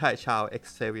ไม่ใช่ชาว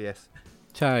Xavier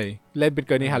ใช่เล่นเป็นเ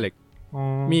กอร์นี่ฮาเล็ก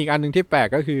มีอีกอันนึงที่แปลก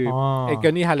ก็คือไอ้เกอ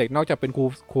ร์นี่ฮาเล็กนอกจากเป็น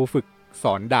ครูฝึกส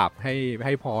อนดาบใ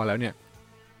ห้พอแล้วเนี่ย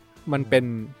มันเ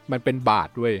ป็นบาท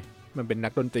ด้วยมันเป็นนั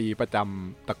กดนตรีประจ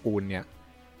ำตระกูลเนี่ย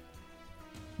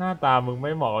หน้าตามึงไ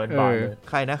ม่เหมาะเป็นบาทเลย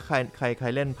ใครนะใคร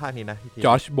เล่นภาคนี้นะจ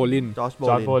อร์จโบ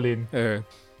ลิน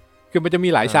คือมันจะมี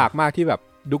หลายฉากมากที่แบบ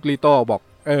ดุกลิโต้บอก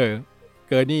เ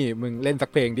กอร์นี่มึงเล่นสัก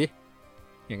เพลงดิ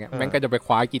อย่างเงี้ยแม่งก็จะไปค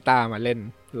ว้ากีตาร์มาเล่น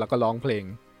แล้วก็ร้องเพลง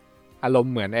อารม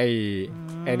ณ์เหมือนไ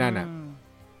อ้นั่นอ่ะ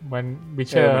เหมือนวิ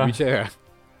เชอร์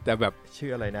แต่แบบชื่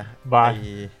ออะไรนะบา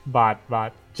ท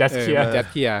จัสเ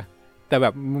คียแต่แบ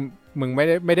บมึงไ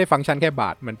ม่ได้ฟังก์ชันแค่บา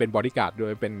ทมันเป็นบอดี้การ์ดด้ว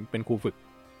ยเป็นครูฝึก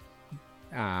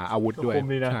อาวุธด้วย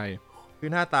ใช่คือ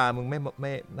หน้าตามึงไ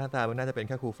ม่หน้าตามึงน่าจะเป็นแ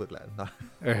ค่ครูฝึกแหละ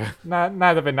น่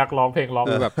าจะเป็นนักร้องเพลงร้อง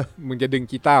แบบมึงจะดึง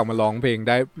กีตาร์ออกมาร้องเพลง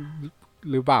ได้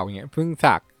หรือเปล่าอย่างเงี้ยเพิ่ง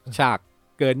ฉาก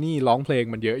เกินนี่ร้องเพลง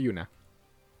มันเยอะอยู่นะ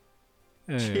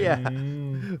เชี่ย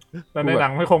แต่ในหนั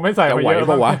งไม่คงไม่ใส่มาเยอะ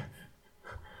ป่าวะ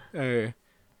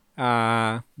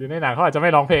หรือในหนังเขาอาจจะไม่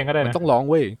ร้องเพลงก็ได้นะมันต้องร้อง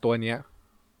เว้ยตัวนี้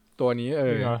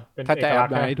ถ้าจะแอบ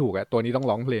ได้ให้ถูกอะตัวนี้ต้อง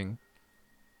ร้องเพลง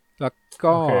แล้ว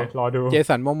ก็เจ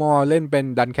สันมอเล่นเป็น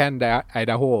ดันแคนไอ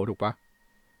ดาโฮถูกปะ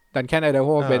ดันแคนไอดาโฮ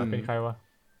เป็นใครวะ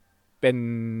เป็น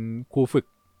ครูฝึก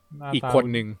อีกคน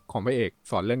หนึ่งของพระเอก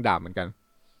สอนเรื่องดาบเหมือนกัน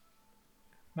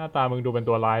หน้าตามึงดูเป็น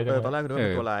ตัวร้ายใช่ไหมตอนแรกดูเป็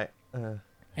นตัวร้าย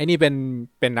ไอ้นี่เ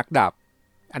ป็นนักดาบ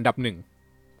อันดับหนึ่ง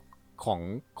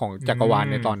ของจักรวาล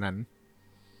ในตอนนั้น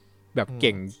แบบเ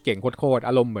ก่งโคตร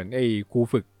อารมณ์เหมือนไอ้ครู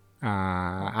ฝึก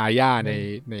อาญา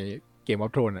ในเกมออ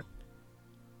ฟโทรนอ่ะ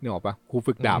นึกออกปะครู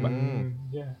ฝึกดาบอ่ะ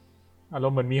อาร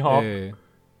มณ์เหมือนมีฮอค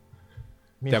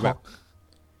แต่แบบ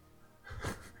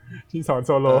ที่สอนโ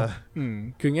ซโล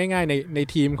คือง่ายๆใน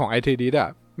ทีมของไอทีดีอ่ะ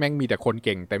แม่งมีแต่คนเ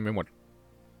ก่งเต็มไปหมด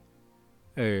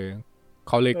เ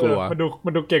ขาเลยกลัวมั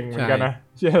นดูเก่งเหมือนกันนะ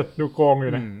เชี่ยดูโกงอ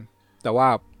ยู่นะแต่ว่า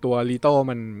ตัวลีโต้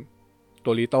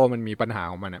มันมีปัญหา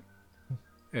ของมันอ่ะ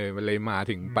มันเลยมา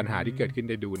ถึงปัญหาที่เกิดขึ้น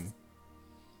ในดูน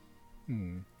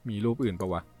มีรูปอื่นปะ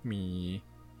วะมี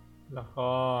แล้วก็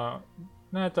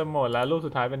น่าจะหมดแล้วรูปสุ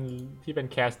ดท้ายเป็นที่เป็น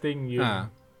แคสติ้งยืน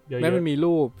เยอะๆมันมี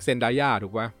รูปเซนดายาถู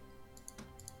กปะ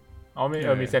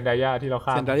มีเซนดายาที่เรา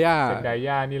ข้ามเซนดาย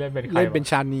านี่เล่นเป็นใครเล่นเป็น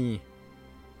ชานี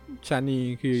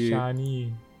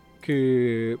คือ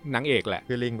นางเอกแหละ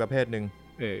คือลิงประเภทหนึ่ง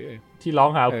ที่ร้อง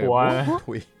หาผัว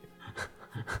ถุย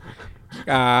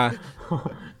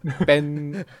เ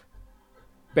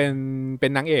ป็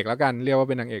นนางเอกแล้วกันเรียกว่า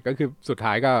เป็นนางเอกก็คือสุดท้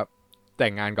ายก็แต่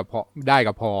งงานกับพอได้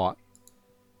กับพอ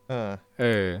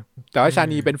แต่ว่าชา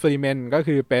นีเป็นฟรีแมนก็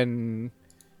คือเ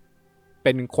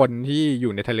ป็นคนที่อ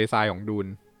ยู่ในทะเลทรายของดูน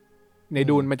ใน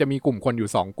ดูนมันจะมีกลุ่มคนอยู่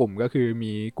2กลุ่มก็คือ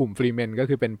มีกลุ่มฟรีเมนก็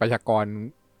คือเป็นประชากร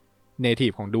เนที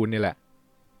ฟของดูนนี่แหละ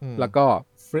แล้วก็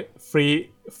ฟ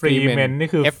รีเมนนี่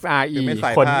คือ FRE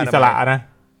คนอิสระนะ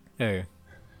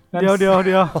เดี๋ยว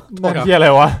มันเหี้ยอะไร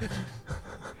วะ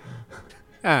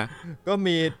ก็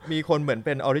มีคนเหมือนเ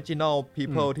ป็นออริจินอลพี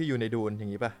เพิลที่อยู่ในดูนอย่า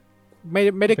งนี้ป่ะไ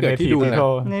ม่ได้เกิดที่ดูนนะ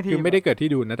คือไม่ได้เกิดที่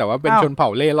ดูนนะแต่ว่าเป็นชนเผ่า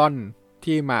เล่ร่อน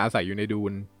ที่มาอาศัยอยู่ในดู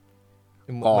น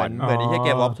ก่อนเหมือนที่เก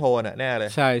มออฟโทนแน่เลย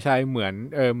ใช่เหมื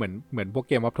อนพวก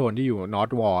เกมออฟโทนที่อยู่นอร์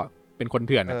ทวอร์เป็นคนเ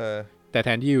ถื่อนแต่แท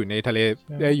นที่อยู่ในทะเล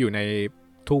ได้อยู่ใน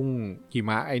ทุ่งหิม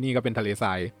ะไอ้นี่ก็เป็นทะเลทร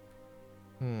าย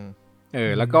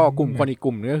แล้วก็กลุ่มคนอีกก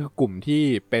ลุ่มนึงก็คือกลุ่มที่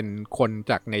เป็นคน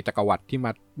จากในจักรวรรดิที่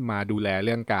มาดูแลเ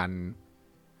รื่องการ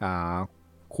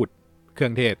ขุดเครื่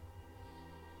องเทศ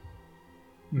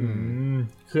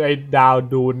คือไอ้ดาว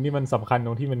ดูนนี่มันสำคัญต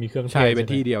รงที่มันมีเครื่องเทศใช่เป็น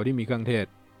ที่เดียวที่มีเครื่องเทศ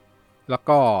แล้ว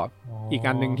ก็อีก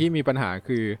อันนึงที่มีปัญหา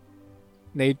คือ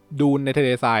ในดูนในทะเล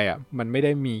ทรายมันไม่ไ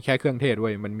ด้มีแค่เครื่องเทศด้ว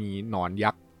ยมันมีหนอน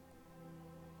ยักษ์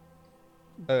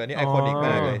นี่ไอคอนิกม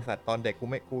ากเลยสัตว์ตอนเด็กกู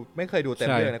ไม่เคยดูเต็ม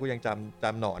เรื่องนะกูยังจ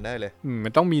ำหนอนได้เลยมั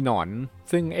นต้องมีหนอน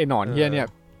ซึ่งไอหนอนเหี้ยเนี่ย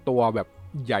ตัวแบบ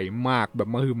ใหญ่มากแบบ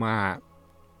มหึมา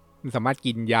มันสามารถ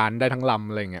กินยานได้ทั้งลำ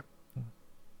อะไรเงี้ย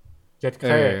เจ็ดแ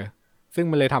ค่ซึ่ง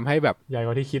มันเลยทำให้แบบใหญ่ก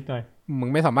ว่าที่คิดหน่อยมึง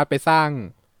ไม่สามารถไปสร้าง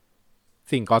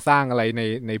สิ่งก่อสร้างอะไร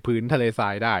ในพื้นทะเลทรา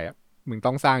ยได้มึง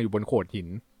ต้องสร้างอยู่บนโขดหิน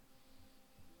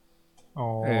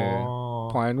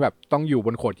เพราะฉะนั้นแบบต้องอยู่บ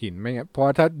นโขดหินไม่งั้นเพราะ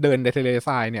ถ้าเดินในทะเลท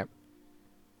รายเนี่ย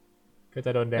ก็จ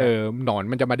ะโดนแดกหนอน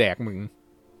มันจะมาแดกมึง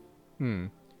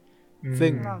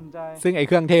ซึ่งไอ้เ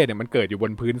ครื่องเทศเนี่ยมันเกิดอยู่บ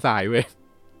นพื้นทรายเว้ย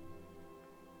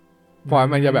พอ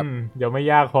มันจะแบบเดี๋ยวไม่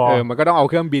ยากพอมันก็ต้องเอา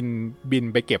เครื่องบิน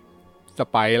ไปเก็บส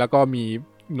ไปร์แล้วก็มี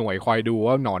หน่วยคอยดู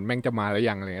ว่าหนอนแม่งจะมาแล้ว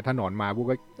ยังอะไรถ้าหนอนมาพวก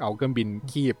ก็เอาเครื่องบิน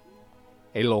คีบ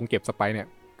ไอ้โลงเก็บสไปร์เนี่ย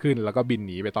ขึ้นแล้วก็บินห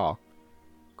นีไปต่อ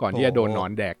ก่อนที่จะโดนหนอ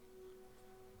นแดก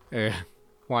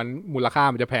เพราะมูลค่า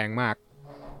มันจะแพงมาก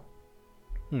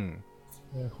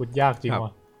ขุดยากจริงว่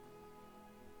ะ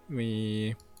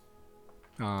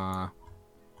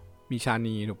มีชา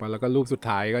นีถูกป่ะแล้วก็รูปสุด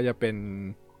ท้ายก็จะเป็น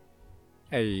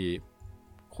ไอ้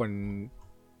คน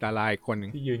ดาราอีกคนนึ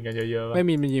งที่ยืนกันเยอะๆไม่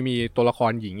มีตัวละค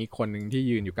รหญิงอีกคนนึงที่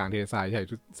ยืนอยู่กลางทะเลทรายใส่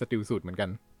สติลสูทเหมือนกัน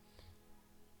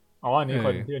อันนี้ค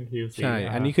นที่เป็นผิวสีใช่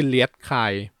อันนี้คือเลียดคา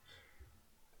ย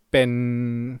เป็น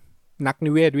นัก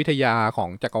นิเวศวิทยาของ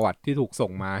จักรวรรดิที่ถูกส่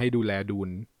งมาให้ดูแลดูน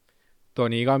ตัว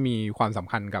นี้ก็มีความส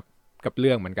ำคัญกับเ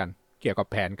รื่องเหมือนกันเกี่ยวกับ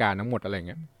แผนการทั้งหมดอะไรเ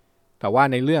งี้ยแต่ว่า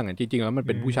ในเรื่องจริงๆแล้วมันเ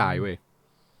ป็นผู้ชายเว้ย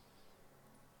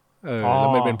แล้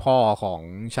วมันเป็นพ่อของ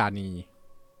ชานี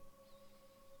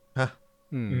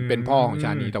เป็นพ่อของช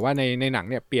านีแต่ว่าในหนัง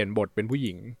เนี่ยเปลี่ยนบทเป็นผู้ห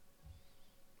ญิง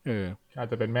อาจ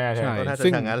จะเป็นแม่ใช่ไหมซึ่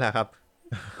งอย่างนั้นแหละครับ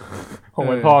คง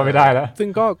เป็นพ่อไม่ได้แล้วซึ่ง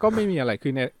ก็ไม่มีอะไรคื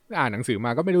อในอ่านหนังสือม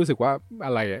าก็ไม่รู้สึกว่าอ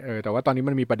ะไรแต่ว่าตอนนี้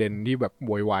มันมีประเด็นที่แบบโ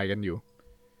วยวายกันอยู่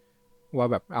ว่า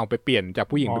แบบเอาไปเปลี่ยนจาก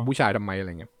ผู้หญิงเป็นผู้ชายทำไมอะไร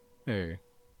เงี้ย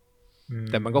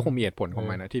แต่มันก็คงมีเหตุผลของ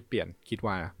มันนะที่เปลี่ยนคิด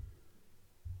ว่า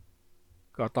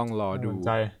ก็ต้องรอดู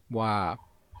ว่า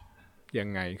ยัง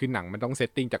ไงคือหนังมันต้องเซต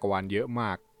ติ้งจักรวาลเยอะม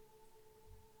าก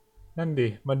นั่นดิ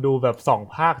มันดูแบบ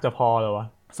2ภาคจะพอเหรอวะ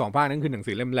2ภาคนั้นคือหนัง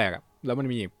สือเล่มแรกแล้วมัน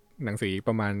มีหนังสือป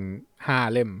ระมาณ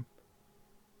5เล่ม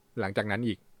หลังจากนั้น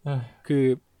อีกคือ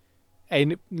ไอ้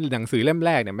หนังสือเล่มแ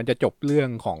รกเนี่ยมันจะจบเรื่อง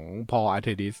ของพอล อาร์เท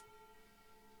ดิส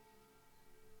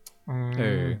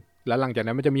แล้วหลังจาก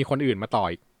นั้นมันจะมีคนอื่นมาต่อ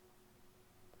อีก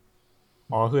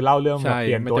คือเล่าเรื่องแบบเป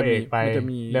ลี่ยนตัวเอกไป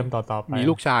เล่มต่อๆไปมี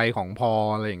ลูกชายของพอ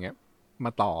อะไรอย่างเงี้ยม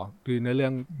าต่อคือเนื้อเรื่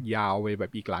องยาวไปแบ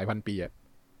บอีกหลายพันปี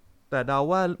แต่เดา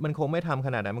ว่ามันคงไม่ทำข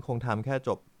นาดนั้นมันคงทำแค่จ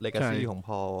บเลกาซีของพ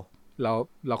อแล้ว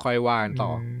เราค่อยว่ากันต่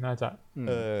อน่าจะ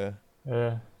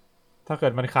ถ้าเกิ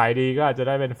ดมันขายดีก็อาจจะไ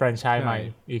ด้เป็นแฟรนไชส์ใหม่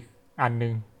อีกอันนึ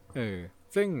ง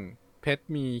ซึ่งเพชร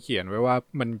มีเขียนไว้ว่า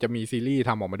มันจะมีซีรีส์ท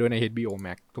ำออกมาด้วยใน HBO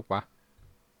Max ถูกปะ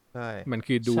ใช่มัน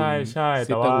คือดูใช่แ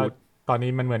ต่ว่าตอน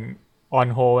นี้มันเหมือนออน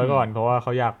โฮไว้ก่อนเพราะว่าเข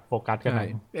าอยากโฟกัสกัน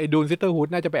ไอ้ดูนซิสเตอร์ฮูด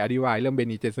น่าจะไปอธิบายเรื่องเบ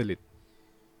นีเจสลิต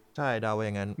ใช่เดาไว้อ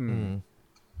ย่างนั้น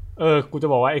กูจะ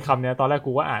บอกว่าไอ้คำนี้ตอนแรก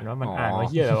กูก็อ่านว่ามันอ่านว่า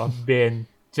เหี้ยอะไรวะเบน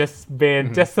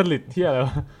เจสลิตเหี้ยอะไรว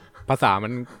ะภาษามั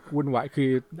นวุ่นวายคือ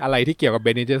อะไรที่เกี่ยวกับเบ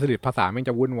นีเจสลิตภาษามันจ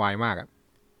ะวุ่นวายมาก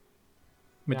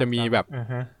มันจะมีแบบ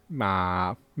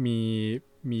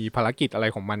มีภารกิจอะไร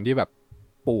ของมันที่แบบ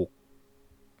ป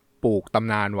ลูกต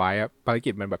ำนานไว้ภารกิ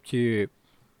จมันแบบชื่อ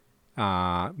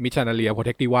มิชชันนาเรียโปรเท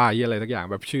คติว่าเหี้ยอะไรสักอย่าง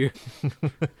แบบชื่อ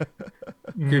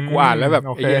คือกูอ่านแล้วแบบ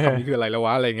ไอ้เหี้ยคำนี้คืออะไรแล้วว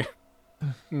ะอะไรเงี้ย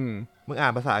มึงอ่า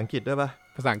นภาษาอังกฤษด้วยปะ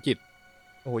ภาษาอังกฤษ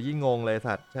โอ้ยิ่งงงเลย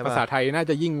สัตว์ใช่ปะภาษาไทยน่า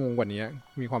จะยิ่งงงกว่านี้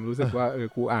มีความรู้สึกว่า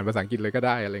กูอ่านภาษาอังกฤษเลยก็ไ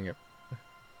ด้อะไรเงี้ย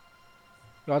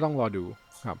ก็ต้องรอดู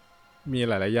ครับมี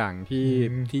หลายๆอย่าง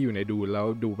ที่อยู่ในดูแล้ว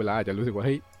ดูไปแล้วอาจจะรู้สึกว่าเ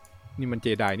ฮ้ย นี่มันเจ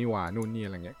ไดนี่หว่านู่นนี่อ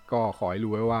ะไรเงี้ยก็ขอให้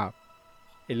รู้ไว้ว่า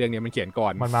ไอ้เรื่องนี้มันเขียนก่อ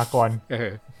น มันมาก่อน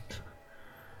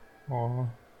อ๋อ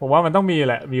ผมว่ามันต้องมี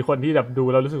แหละมีคนที่แบบดู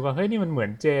แล้วรู้สึกว่าเฮ้ยนี่มันเหมือน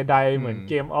เจไดเหมือน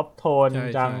เกมออฟโทน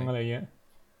จังอะไรเงี้ย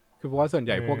คือเพราะว่าส่วนใ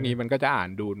หญ่พวกนี้มันก็จะอ่าน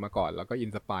ดูนมาก่อนแล้วก็อิ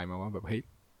นสปายมาว่าแบบเฮ้ย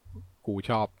กู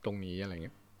ชอบตรงนี้อะไรเ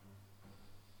งี้ย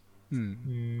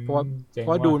เพราะ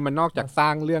ว่าดูนมันนอกจากสร้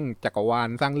างเรื่องจักรวาล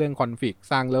สร้างเรื่องคอนฟลิกต์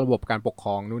สร้างระบบการปกคร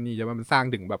องนู่นนี่ใช่ไหมมันสร้าง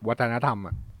ถึงแบบวัฒนธรรม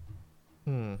อ่ะ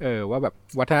ว่าแบบ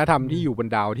วัฒนธรรมที่อยู่บน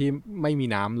ดาวที่ไม่มี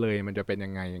น้ำเลยมันจะเป็นยั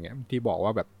งไงอย่างเงี้ยที่บอกว่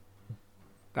าแบบ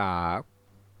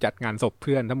จัดงานศพเ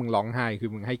พื่อนถ้ามึงร้องไห้คือ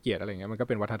มึงให้เกียรติอะไรเงี้ยมันก็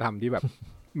เป็นวัฒนธรรมที่แบบ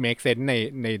make sense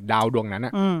ในดาวดวงนั้นอ่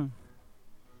ะ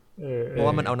เพราะ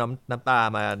ว่ามันเอาน้ำตา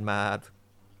มา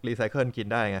รีไซเคิลกิน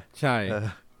ได้ไงใช่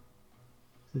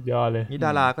สุดยอดเลยนี่ด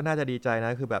าราก็น่าจะดีใจน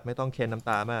ะคือแบบไม่ต้องเค้นน้ำ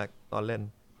ตามากตอนเล่น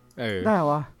ได้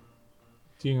วะ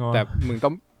จริงเหรอแต่มึงต้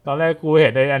องตอนแรกกูเห็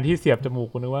นในอันที่เสียบจมูก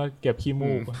กูนึกว่าเก็บขี้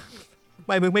มูกไ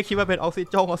ม่มึงไม่คิดว่าเป็นออกซิ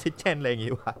เจนอะไรอย่าง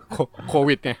งี้วะโค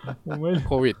วิดไง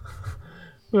โควิด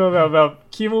เพื่อแบบ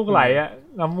ขี้มูกไหลอะ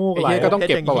น้ำมูกไหลก็ต้อง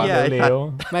เก็บป่าวเร็ว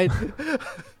ไม่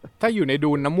ถ้าอยู่ใน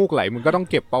ดูนน้ำมูกไหลมึงก็ต้อง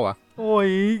เก็บป่าวะโอ้ย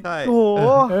โอ้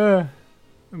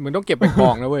มึงต้องเก็บไปก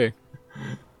องนะเว้ย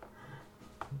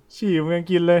ฉี่มึงยัง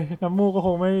กินเลยน้ำมูกก็ค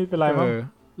งไม่เป็นไรมั้ง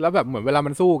แล้วแบบเหมือนเวลามั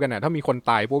นสู้กันน่ะถ้ามีคน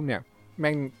ตายปุ๊บเนี่ยแ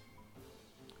ม่ง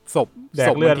ศพ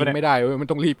เลือดไม่ได้เว้ยมัน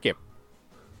ต้องรีบเก็บ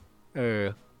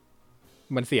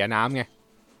มันเสียน้ำไง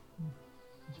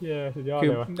เชี่ยสุดยอดเ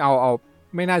ลยวะเอา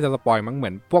ไม่น่าจะสปอยมั้งเหมื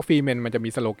อนพวกฟรีเมนมันจะมี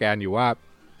สโลแกนอยู่ว่า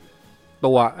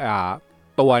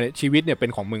ตัวชีวิตเนี่ยเป็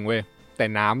นของมึงเว้ยแต่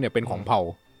น้ำเนี่ยเป็นของเผ่า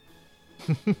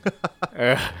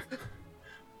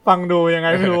ฟังดูยังไง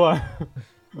ไม่รู้อ่ะ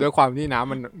ด้วยความที่น้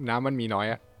ำมันมีน้อย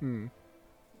อ่ะ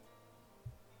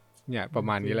เนี่ยประม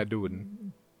าณนี้แหละดูน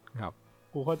ครับ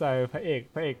กูเข้าใจพระเ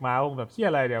อกมาคงแบบเหี้ย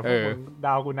อะไรเดี๋ยวพวกมึงด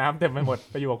าวกูน้ำเต็มไปหมด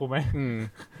ไปอยู่กับกูไหม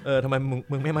ทำไม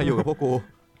มึงไม่มาอยู่กับพวกกู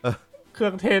เครื่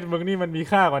องเทศมึงนี่มันมี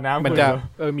ค่ากว่าน้ำมันจะ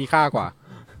มีค่ากว่า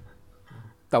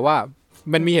แต่ว่า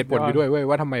มันมีเหตุผลอยู่ด้วยเว้ย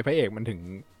ว่าทำไมพระเอกมันถึง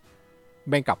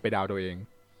แบ่งกลับไปดาวตัวเอง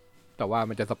แต่ว่า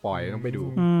มันจะสปอยต้องไปดู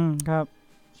ครับ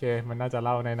โอเคมันน่าจะเ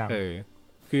ล่าในหนัง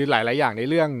คือหลายๆอย่างใน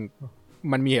เรื่อง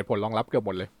มันมีเหตุผลรองรับเกือบห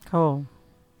มดเลย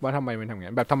ว่าทำไมมันทำอย่าง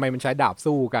นี้แบบทำไมมันใช้ดาบ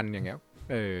สู้กันอย่างเงี้ย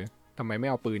ทำไมไม่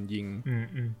เอาปืนยิง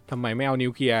ทำไมไม่เอานิ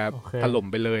วเคลียร์ถล่ม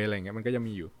ไปเลยอะไรเงี้ยมันก็จะ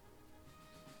มีอยู่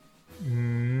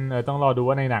ต้องรอดู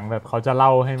ว่าในหนังแบบเขาจะเล่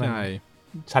าให้มัน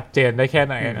ชัดเจนได้แค่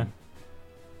ไหนนะ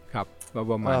ครับ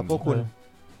ประมาณพวกคุณ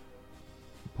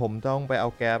ผมต้องไปเอา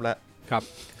แก๊บแล้วครับ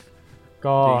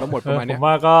ก็ทั้งหมดประมาณนี้ผม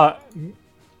ว่าก็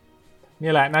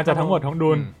นี่แหละน่าจะทั้งหมดทั้ง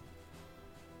ดุล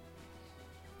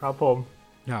ครับผม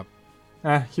ครับ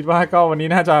คิดว่าก็วันนี้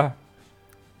น่าจะ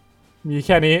มีแ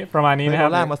ค่นี้ประมาณนี้นะครั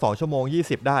บลากมา2 ชั่วโมง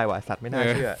 20ได้ว่ะสัตว์ไม่น่า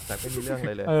เชื่อแต่ไม่มีเรื่องเ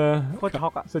ลยโคตรช็อ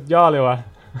กอ่ะสุดยอดเลยว่ะ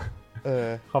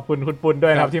ขอบคุณคุณปุณด้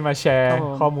วยครับที่มาแชร์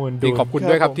ข้อมูลดูขอบคุณ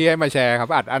ด้วยครับที่ให้มาแชร์ครับ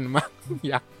อัดมาก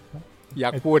อยา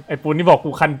กพูดไอ้ปุณนี่บอก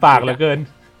กูคันปากเหลือเกิน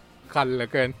คันเหลือ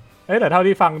เกินแต่เท่า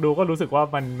ที่ฟังดูก็รู้สึกว่า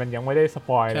มันยังไม่ได้ส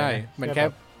ปอยเลยใช่มันแค่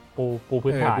ปู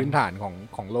พื้นฐาน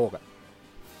ของโลกอ่ะ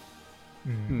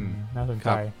น่าสนใจ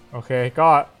โอเคก็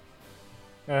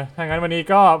ถ้างั้นวันนี้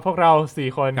ก็พวกเรา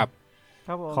4คน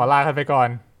ขอลากันไปก่อน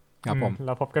ครับผมเร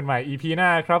าพบกันใหม่ EP หน้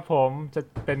าครับผมจะ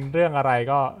เป็นเรื่องอะไร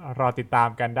ก็รอติดตาม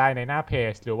กันได้ในหน้าเพ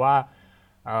จหรือว่า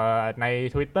ใน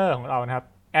Twitter ของเรานะครับ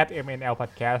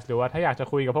 @mnlpodcast หรือว่าถ้าอยากจะ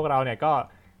คุยกับพวกเราเนี่ยก็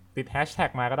ติด hashtag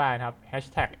มาก็ได้นะครับ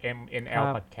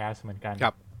 #mnlpodcast เหมือนกัน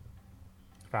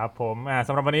ครับผมส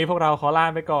ำหรับวันนี้พวกเราขอลา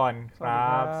ไปก่อนค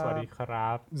รับสวัสดีครั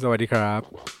บสวัสดีครั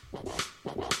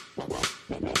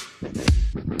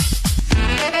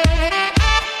บ